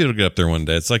 Well, maybe it'll get up there one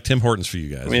day. It's like Tim Hortons for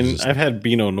you guys. I mean, I've had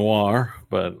Bino Noir,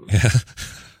 but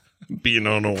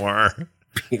Bino Noir.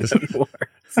 Bino Noir.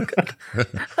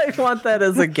 I want that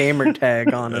as a gamer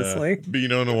tag, honestly.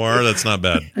 Bino Noir. That's not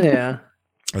bad. Yeah.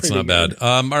 That's not bad.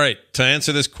 All right. To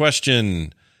answer this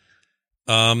question,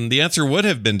 the answer would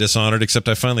have been Dishonored, except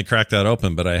I finally cracked that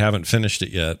open, but I haven't finished it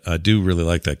yet. I do really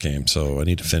like that game, so I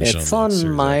need to finish it. It's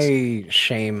on my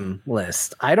shame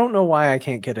list. I don't know why I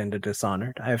can't get into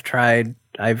Dishonored. I've tried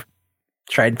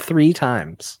 3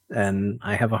 times, and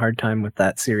I have a hard time with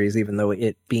that series, even though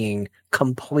it being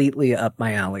completely up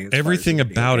my alley. Everything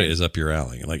about it is up your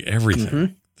alley. Like everything.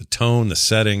 Mm-hmm. The tone, the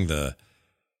setting, the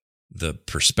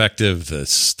perspective, the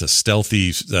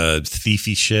stealthy,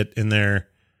 thiefy shit in there.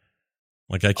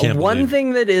 Like I can't. One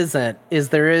thing that isn't is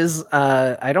there is.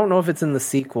 I don't know if it's in the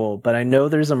sequel, but I know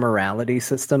there's a morality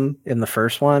system in the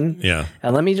first one. Yeah.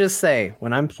 And let me just say,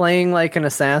 when I'm playing like an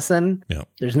assassin,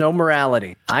 there's no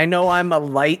morality. I know I'm a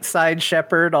light side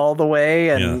shepherd all the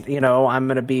way, and I'm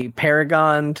gonna be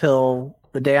Paragon till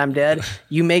the day I'm dead.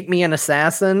 You make me an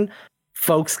assassin,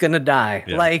 folks gonna die.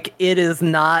 Yeah. Like it is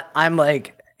not. I'm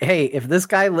like, hey, if this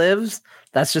guy lives,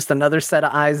 that's just another set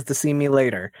of eyes to see me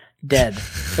later. Dead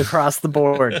across the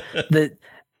board.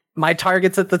 My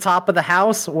target's at the top of the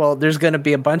house. Well, there's going to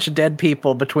be a bunch of dead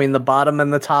people between the bottom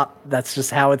and the top. That's just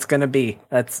how it's going to be.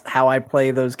 That's how I play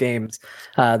those games.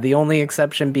 The only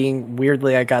exception being,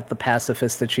 weirdly, I got the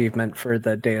pacifist achievement for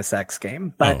the Deus Ex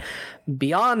game. But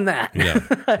beyond that,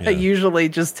 I usually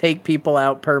just take people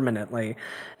out permanently.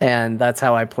 And that's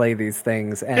how I play these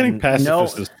things. And getting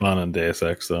pacifist is fun on Deus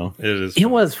Ex, though. It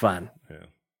was fun.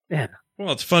 Yeah.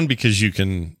 Well, it's fun because you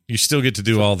still get to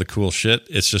do all the cool shit.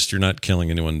 It's just you're not killing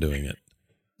anyone doing it.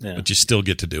 Yeah. But you still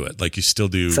get to do it. Like you still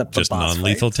do just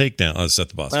non-lethal takedown. Oh,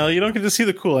 except the boss. Well, you don't get to see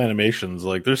the cool animations.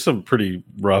 Like there's some pretty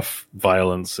rough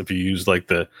violence if you use like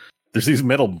the there's these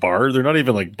metal bars. They're not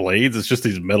even like blades. It's just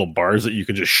these metal bars that you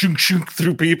can just shoot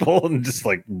through people and just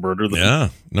like murder them. Yeah,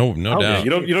 no doubt. Yeah.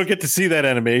 You don't get to see that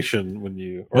animation when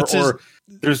you or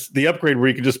there's the upgrade where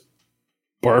you can just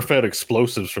barf out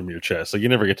explosives from your chest. Like you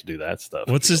never get to do that stuff.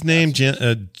 What's his name?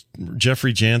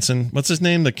 Jeffrey Jansen. What's his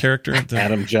name? The character?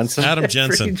 Adam Jensen. Adam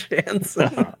Jensen.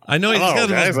 I know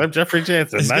I'm Jeffrey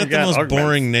Jansen. He's got the most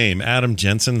boring name. Adam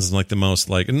Jensen's like the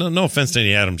most like no offense to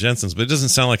any Adam Jensens, but it doesn't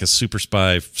sound like a super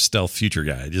spy stealth future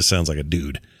guy. It just sounds like a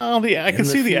dude. Oh, I can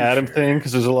see the Adam thing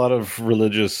because there's a lot of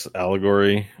religious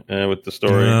allegory with the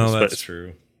story. No, that's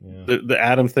true. Yeah. The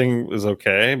Adam thing is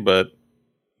okay, but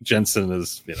Jensen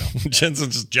is,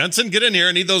 Jensen, get in here.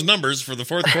 I need those numbers for the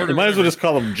fourth quarter. You might as well just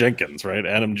call him Jenkins, right?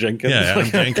 Adam Jenkins. Yeah, Adam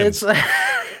Jenkins.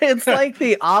 It's like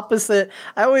the opposite.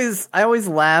 I always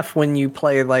laugh when you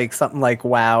play like something like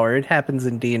WoW, or it happens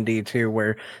in D&D too,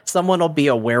 where someone will be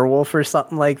a werewolf or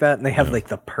something like that, and they have like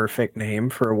the perfect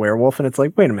name for a werewolf, and it's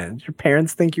like, wait a minute, your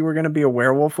parents think you were going to be a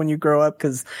werewolf when you grow up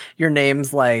because your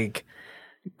name's like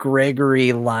Gregory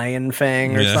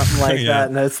Lionfang or something like that,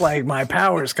 and it's like, my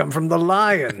powers come from the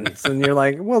lions, and you're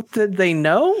like, well, did they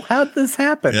know? How'd this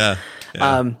happen?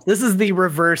 This is the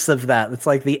reverse of that. It's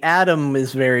like the Adam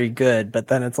is very good, but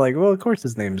then it's like, well, of course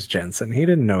his name's Jensen. He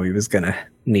didn't know he was gonna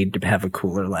need to have a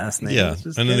cooler last name. Yeah, and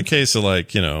Jensen. In the case of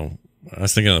like, I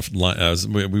was thinking of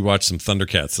we watched some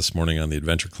Thundercats this morning on the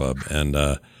Adventure Club, and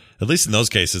at least in those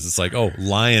cases, it's like, oh,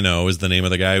 Lion-O is the name of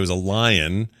the guy who was a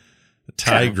lion.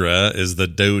 Tigra is the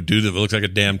dude that looks like a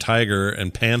damn tiger,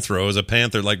 and Panthro is a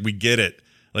panther. Like, we get it.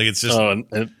 Like, it's just so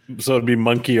it'd be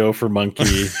Monkey-O for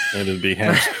monkey, and it'd be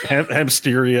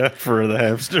Hamsteria for the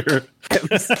hamster.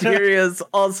 Hamsteria is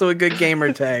also a good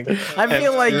gamer tag. I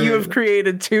feel like you have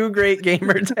created two great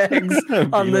gamer tags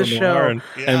on this show.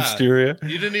 Hamsteria.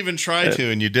 You didn't even try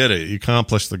to, and you did it. You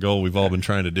accomplished the goal we've all been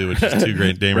trying to do, which is two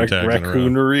great gamer tags.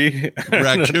 Raccoonery.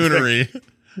 Raccoonery.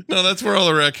 No, that's where all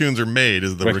the raccoons are made,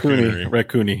 is the raccoonery.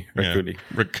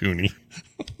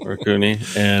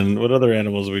 Raccoony. And what other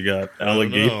animals we got?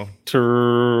 Alligator.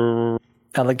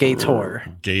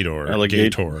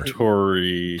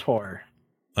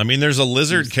 I mean, there's a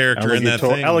lizard character in that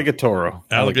thing. Alligatoro.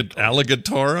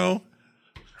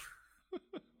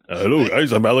 Hello,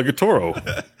 guys. I'm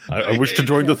Alligatoro. I wish to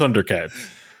join the Thundercats.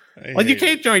 Well, you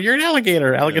can't join. You're an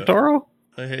alligator. Alligatoro?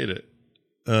 I hate it.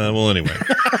 Well, anyway.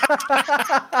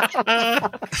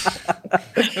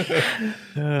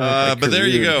 But there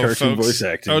you go, folks.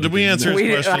 Oh, did we answer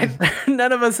his question?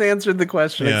 None of us answered the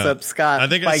question except Scott,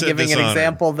 by giving Dishonored. an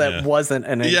example that wasn't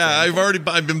an example.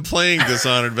 I've been playing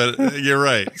Dishonored, but you're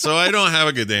right. So I don't have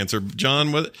a good answer.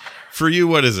 John, for you,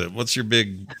 what is it? What's your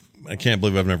big, I can't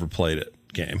believe I've never played it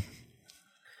game?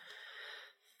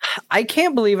 I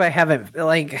can't believe I haven't,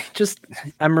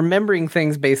 I'm remembering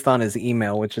things based on his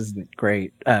email, which isn't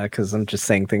great because I'm just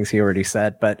saying things he already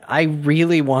said, but I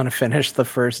really want to finish the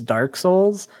first Dark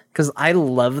Souls because I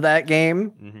love that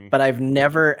game, but I've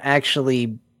never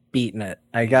actually beaten it.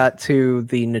 I got to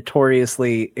the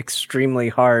notoriously extremely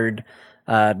hard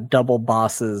double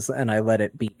bosses and I let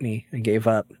it beat me. I gave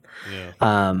up.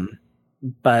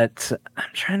 But I'm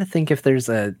trying to think if there's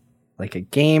a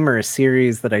game or a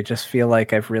series that I just feel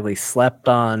like I've really slept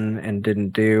on and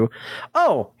didn't do.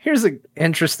 Oh, here's an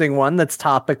interesting one that's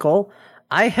topical.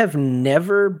 I have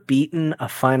never beaten a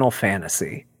Final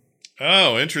Fantasy.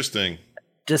 Oh, interesting.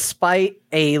 Despite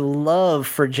a love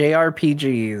for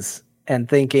JRPGs and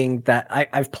thinking that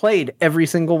I've played every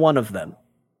single one of them.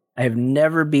 I have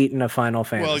never beaten a Final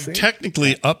Fantasy. Well,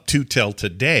 technically up to till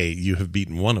today, you have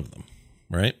beaten one of them,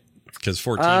 right? Because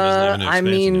 14 doesn't have an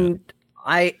expansion yet.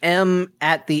 I am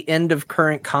at the end of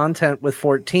current content with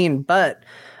 14, but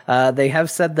they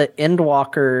have said that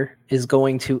Endwalker is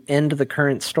going to end the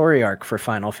current story arc for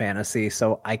Final Fantasy.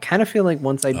 So I kind of feel like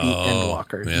once I beat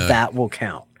Endwalker, that will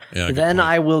count. Yeah, then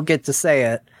I will get to say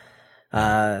it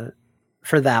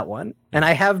for that one. And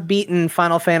I have beaten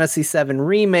Final Fantasy VII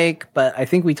Remake, but I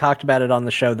think we talked about it on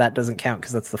the show. That doesn't count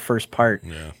because that's the first part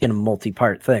in a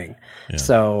multi-part thing. Yeah.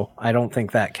 So I don't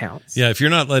think that counts. Yeah, if you're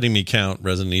not letting me count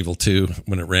Resident Evil 2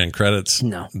 when it ran credits,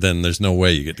 then there's no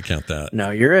way you get to count that. No,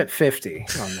 you're at 50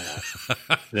 on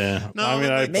that. No, I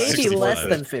mean, maybe 65. less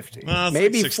than 50. Well,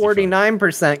 maybe like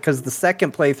 49% because the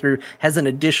second playthrough has an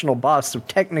additional boss, so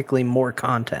technically more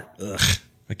content. Ugh,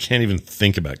 I can't even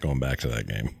think about going back to that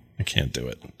game. I can't do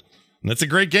it. And that's a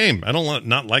great game. I don't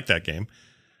not like that game.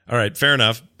 All right, fair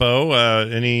enough. Bo,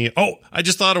 I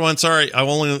just thought of one. Sorry,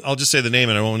 I'll just say the name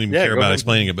and I won't even care about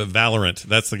explaining it. But Valorant,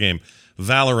 that's the game.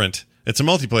 Valorant. It's a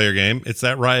multiplayer game. It's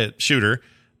that Riot shooter.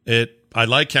 I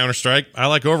like Counter-Strike. I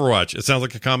like Overwatch. It sounds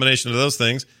like a combination of those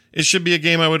things. It should be a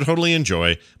game I would totally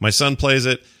enjoy. My son plays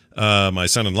it. My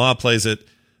son-in-law plays it.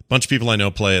 A bunch of people I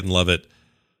know play it and love it.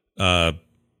 I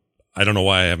don't know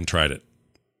why I haven't tried it.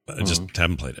 I just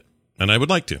haven't played it. And I would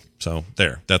like to. So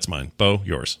there, that's mine. Bo,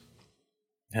 yours.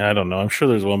 Yeah, I don't know. I'm sure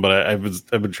there's one, but I've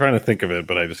been trying to think of it,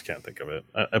 but I just can't think of it.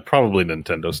 I probably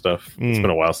Nintendo stuff. It's been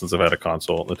a while since I've had a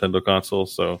Nintendo console,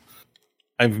 so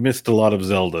I've missed a lot of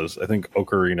Zeldas. I think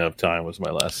Ocarina of Time was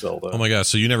my last Zelda. Oh my gosh,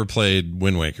 so you never played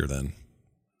Wind Waker then?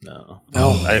 No.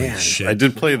 Shit. I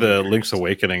did play the Link's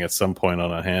Awakening at some point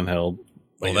on a handheld.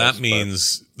 Well, that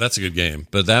means that's a good game,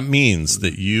 but that means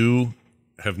that you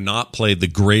have not played the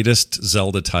greatest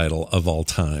Zelda title of all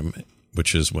time,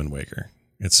 which is Wind Waker.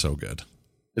 It's so good.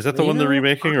 Is that the one they're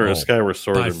remaking, or is Skyward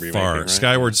Sword remaking? By far, right?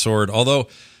 Skyward Sword. Although,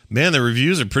 man, the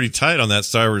reviews are pretty tight on that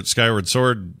Skyward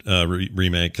Sword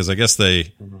remake, because I guess there's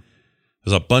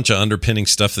a bunch of underpinning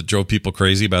stuff that drove people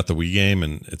crazy about the Wii game,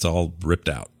 and it's all ripped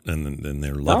out, and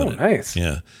they're loving it. Nice.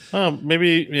 Yeah.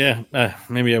 Maybe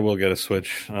I will get a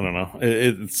Switch. I don't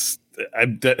know.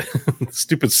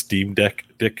 Stupid Steam Deck.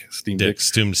 But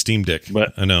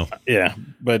I know. Yeah,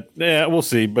 but yeah, we'll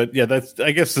see. But yeah,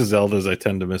 I guess the Zeldas I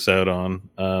tend to miss out on.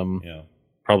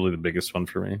 Probably the biggest one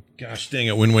for me. Gosh dang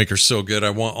it, Wind Waker's so good. I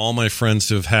want all my friends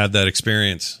to have had that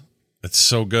experience. It's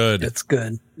so good. It's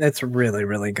good. It's really,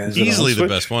 really good. Easily the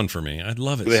best one for me. I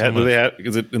love it.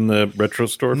 Is it in the retro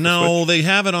store? No, they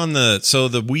have it on the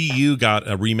Wii U got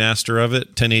a remaster of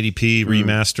it, 1080p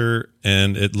remaster,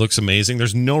 and it looks amazing.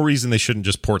 There's no reason they shouldn't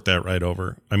just port that right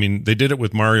over. I mean, they did it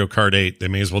with Mario Kart 8. They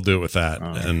may as well do it with that,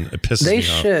 and it pisses me off.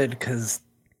 They should, because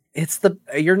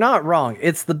you're not wrong.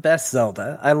 It's the best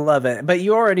Zelda. I love it. But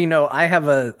you already know I have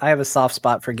a soft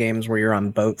spot for games where you're on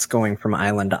boats going from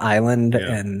island to island,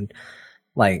 and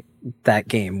like that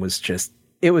game was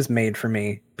it was made for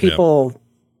me. People,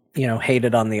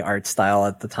 hated on the art style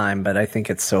at the time, but I think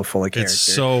it's so full of character. It's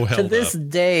so held to this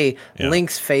day,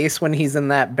 Link's face when he's in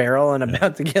that barrel and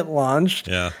about to get launched.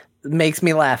 Makes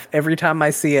me laugh every time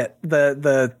I see it.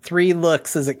 The three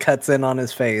looks as it cuts in on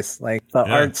his face, like the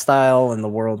art style and the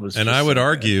world was. And I would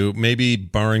argue, maybe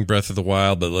barring Breath of the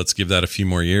Wild, but let's give that a few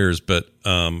more years. But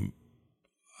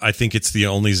I think it's the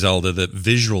only Zelda that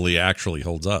visually actually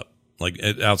holds up, like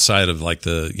outside of like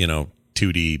the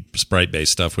 2D sprite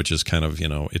based stuff, which is kind of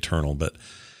eternal. But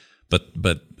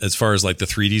as far as like the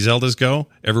 3D Zeldas go,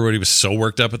 everybody was so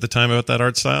worked up at the time about that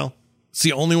art style. It's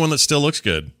the only one that still looks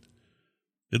good.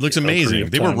 It looks amazing.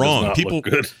 They were wrong.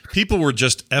 People were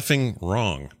just effing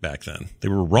wrong back then. They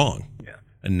were wrong. Yeah.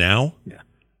 And now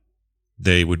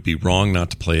they would be wrong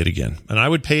not to play it again. And I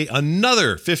would pay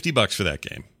another $50 for that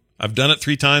game. I've done it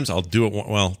 3 times. I'll do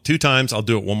it 2 times. I'll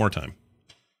do it one more time.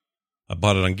 I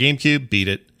bought it on GameCube, beat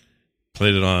it.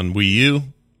 Played it on Wii U,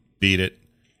 beat it.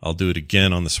 I'll do it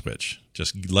again on the Switch.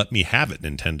 Just let me have it,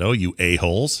 Nintendo, you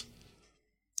a-holes.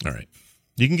 All right.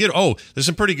 You can get, there's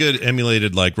some pretty good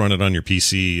emulated, like run it on your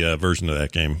PC version of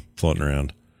that game floating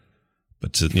around.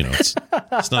 But, it's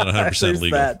not 100%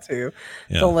 legal. That too.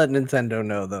 Yeah. Don't let Nintendo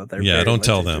know, though. Don't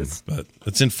tell them. But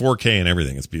it's in 4K and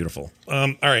everything. It's beautiful.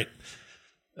 All right.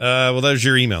 Well, there's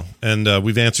your email. And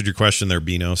we've answered your question there,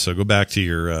 Bino. So go back to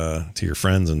your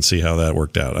friends and see how that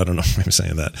worked out. I don't know if I'm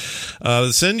saying that.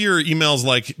 Send your emails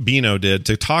like Bino did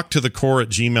to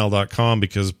talktothecore@gmail.com,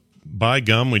 because by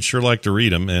gum, we'd sure like to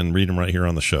read them and read them right here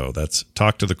on the show. That's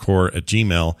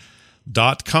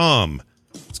talktothecore@gmail.com.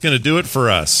 It's going to do it for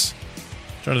us.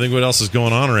 Trying to think what else is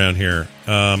going on around here.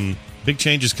 Big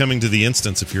changes coming to the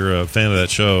Instance. If you're a fan of that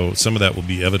show, some of that will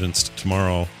be evidenced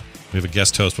tomorrow. We have a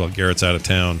guest host while Garrett's out of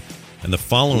town. And the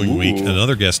following week,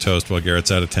 another guest host while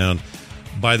Garrett's out of town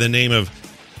by the name of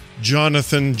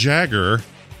Jonathan Jagger.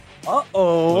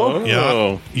 Uh-oh.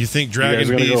 Yeah. You think Dragon Beef...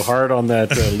 You guys going to go hard on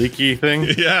that leaky thing?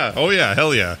 Yeah. Oh, yeah.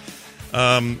 Hell yeah.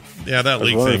 That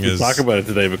leak thing is... talk about it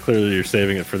today, but clearly you're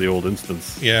saving it for the old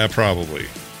Instance. Yeah, probably.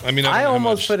 I mean, I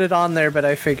almost put it on there, but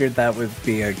I figured that would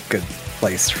be a good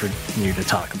place for you to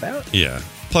talk about. Yeah.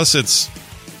 Plus,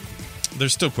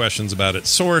 there's still questions about its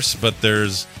source, but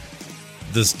there's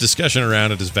this discussion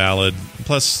around it is valid.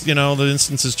 Plus, the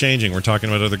Instance is changing. We're talking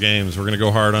about other games. We're going to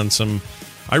go hard on some...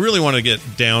 I really want to get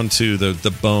down to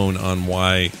the bone on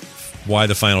why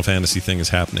the Final Fantasy thing is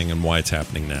happening and why it's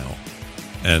happening now,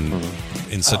 and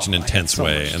in such an intense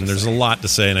way. And there's a lot to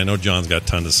say, and I know John's got a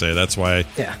ton to say. That's why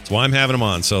I'm having him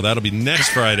on. So that'll be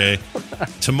next Friday.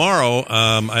 Tomorrow,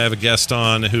 I have a guest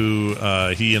on who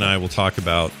he and I will talk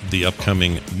about the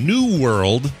upcoming New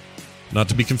World, not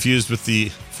to be confused with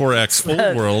the 4X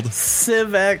Old World. Civ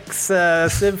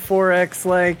 4X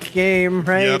like game,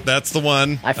 right? Yep, that's the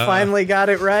one. I finally got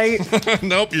it right.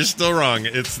 Nope, you're still wrong.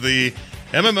 It's the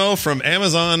MMO from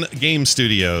Amazon Game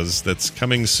Studios that's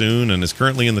coming soon and is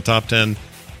currently in the top 10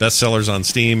 bestsellers on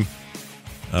Steam.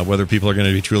 Whether people are going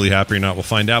to be truly happy or not, we'll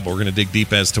find out. But we're going to dig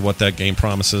deep as to what that game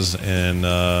promises and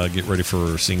get ready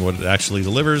for seeing what it actually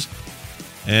delivers.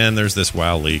 And there's this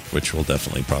WoW leak, which we'll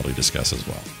definitely probably discuss as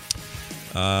well.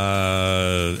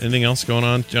 Anything else going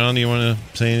on, John? You want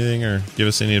to say anything or give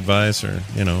us any advice or,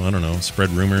 I don't know, spread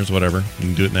rumors, whatever? You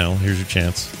can do it now. Here's your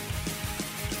chance.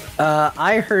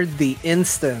 I heard the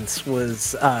instance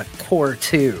was Core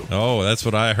 2. Oh, that's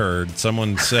what I heard.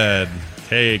 Someone said,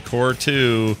 hey, Core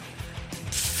 2,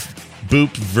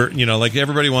 boop, like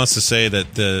everybody wants to say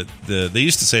that they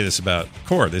used to say this about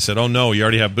Core. They said, oh, no, you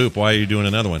already have boop. Why are you doing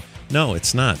another one? No,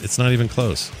 it's not. It's not even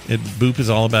close. Boop is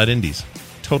all about indies.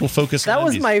 Total focus on That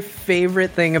was indies. my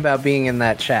favorite thing about being in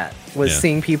that chat, was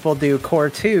seeing people do Core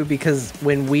 2, because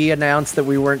when we announced that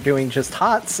we weren't doing just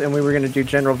HOTS and we were going to do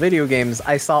general video games,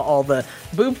 I saw all the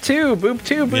Boop 2, Boop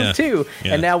 2, Boop 2.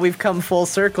 Yeah. And now we've come full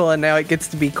circle, and now it gets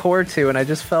to be Core 2, and I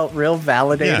just felt real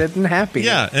validated and happy.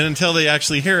 Yeah, and until they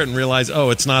actually hear it and realize,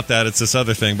 oh, it's not that, it's this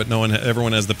other thing, but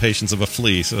everyone has the patience of a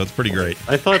flea, so that's pretty great.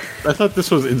 I thought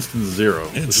this was Instance Zero.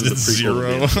 Instance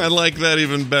Zero. I like that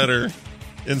even better.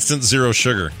 Instant Zero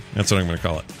Sugar. That's what I'm going to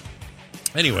call it.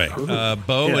 Anyway,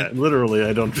 Bo. Yeah, literally,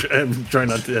 I'm trying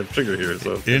not to have sugar here.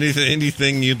 So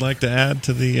anything you'd like to add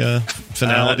to the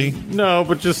finality? No,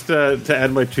 but just to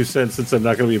add my 2 cents, since I'm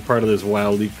not going to be part of this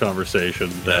WoW leak conversation,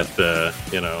 that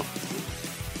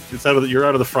it's you're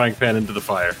out of the frying pan into the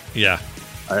fire. Yeah,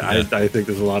 I think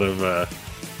there's a lot of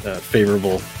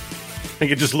favorable. I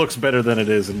think it just looks better than it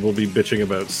is, and we'll be bitching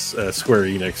about Square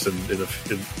Enix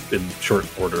in short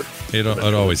order. It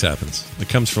always happens. It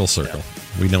comes full circle. Yeah.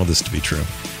 We know this to be true.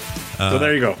 So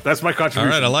there you go. That's my contribution.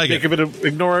 All right, I like it.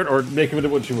 Ignore it or make of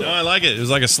it what you will. No, I like it. It was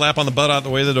like a slap on the butt out the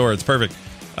way of the door. It's perfect.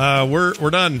 We're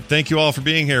done. Thank you all for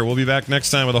being here. We'll be back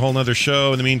next time with a whole nother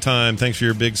show. In the meantime, thanks for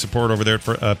your big support over there at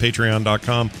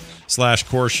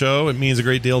patreon.com/core show. It means a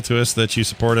great deal to us that you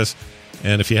support us.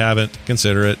 And if you haven't,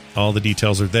 consider it. All the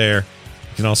details are there.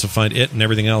 You can also find it and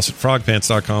everything else at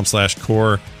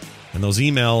frogpants.com/core. And those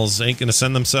emails ain't going to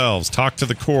send themselves.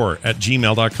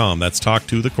 talktothecore@gmail.com. That's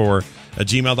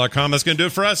talktothecore@gmail.com. That's going to do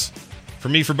it for us. For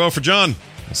me, for Bo, for John.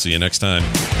 We'll see you next time.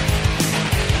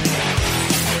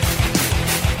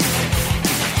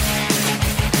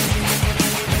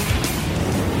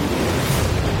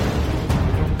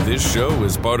 This show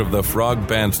is part of the Frog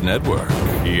Pants Network.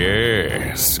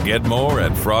 Yes. Get more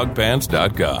at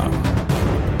frogpants.com.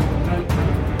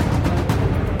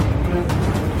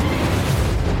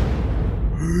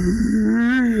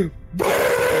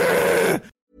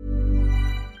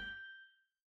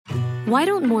 Why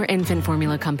don't more infant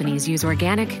formula companies use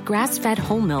organic, grass-fed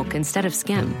whole milk instead of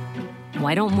skim?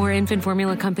 Why don't more infant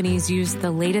formula companies use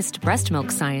the latest breast milk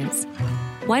science?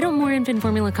 Why don't more infant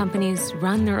formula companies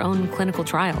run their own clinical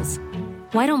trials?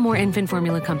 Why don't more infant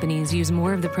formula companies use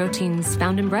more of the proteins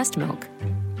found in breast milk?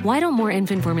 Why don't more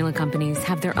infant formula companies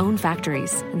have their own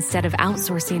factories instead of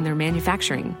outsourcing their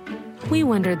manufacturing? We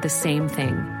wondered the same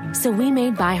thing. So we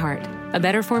made ByHeart, a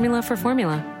better formula for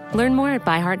formula. Learn more at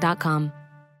byheart.com.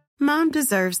 Mom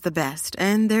deserves the best,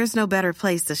 and there's no better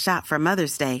place to shop for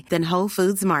Mother's Day than Whole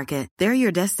Foods Market. They're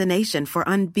your destination for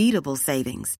unbeatable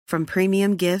savings, from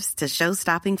premium gifts to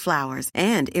show-stopping flowers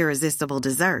and irresistible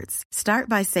desserts. Start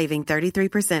by saving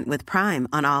 33% with Prime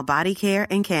on all body care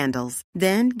and candles.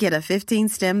 Then get a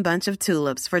 15-stem bunch of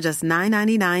tulips for just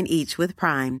 $9.99 each with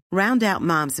Prime. Round out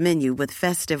Mom's menu with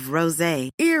festive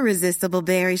rosé, irresistible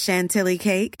berry chantilly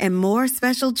cake, and more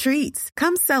special treats.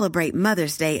 Come celebrate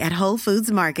Mother's Day at Whole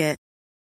Foods Market.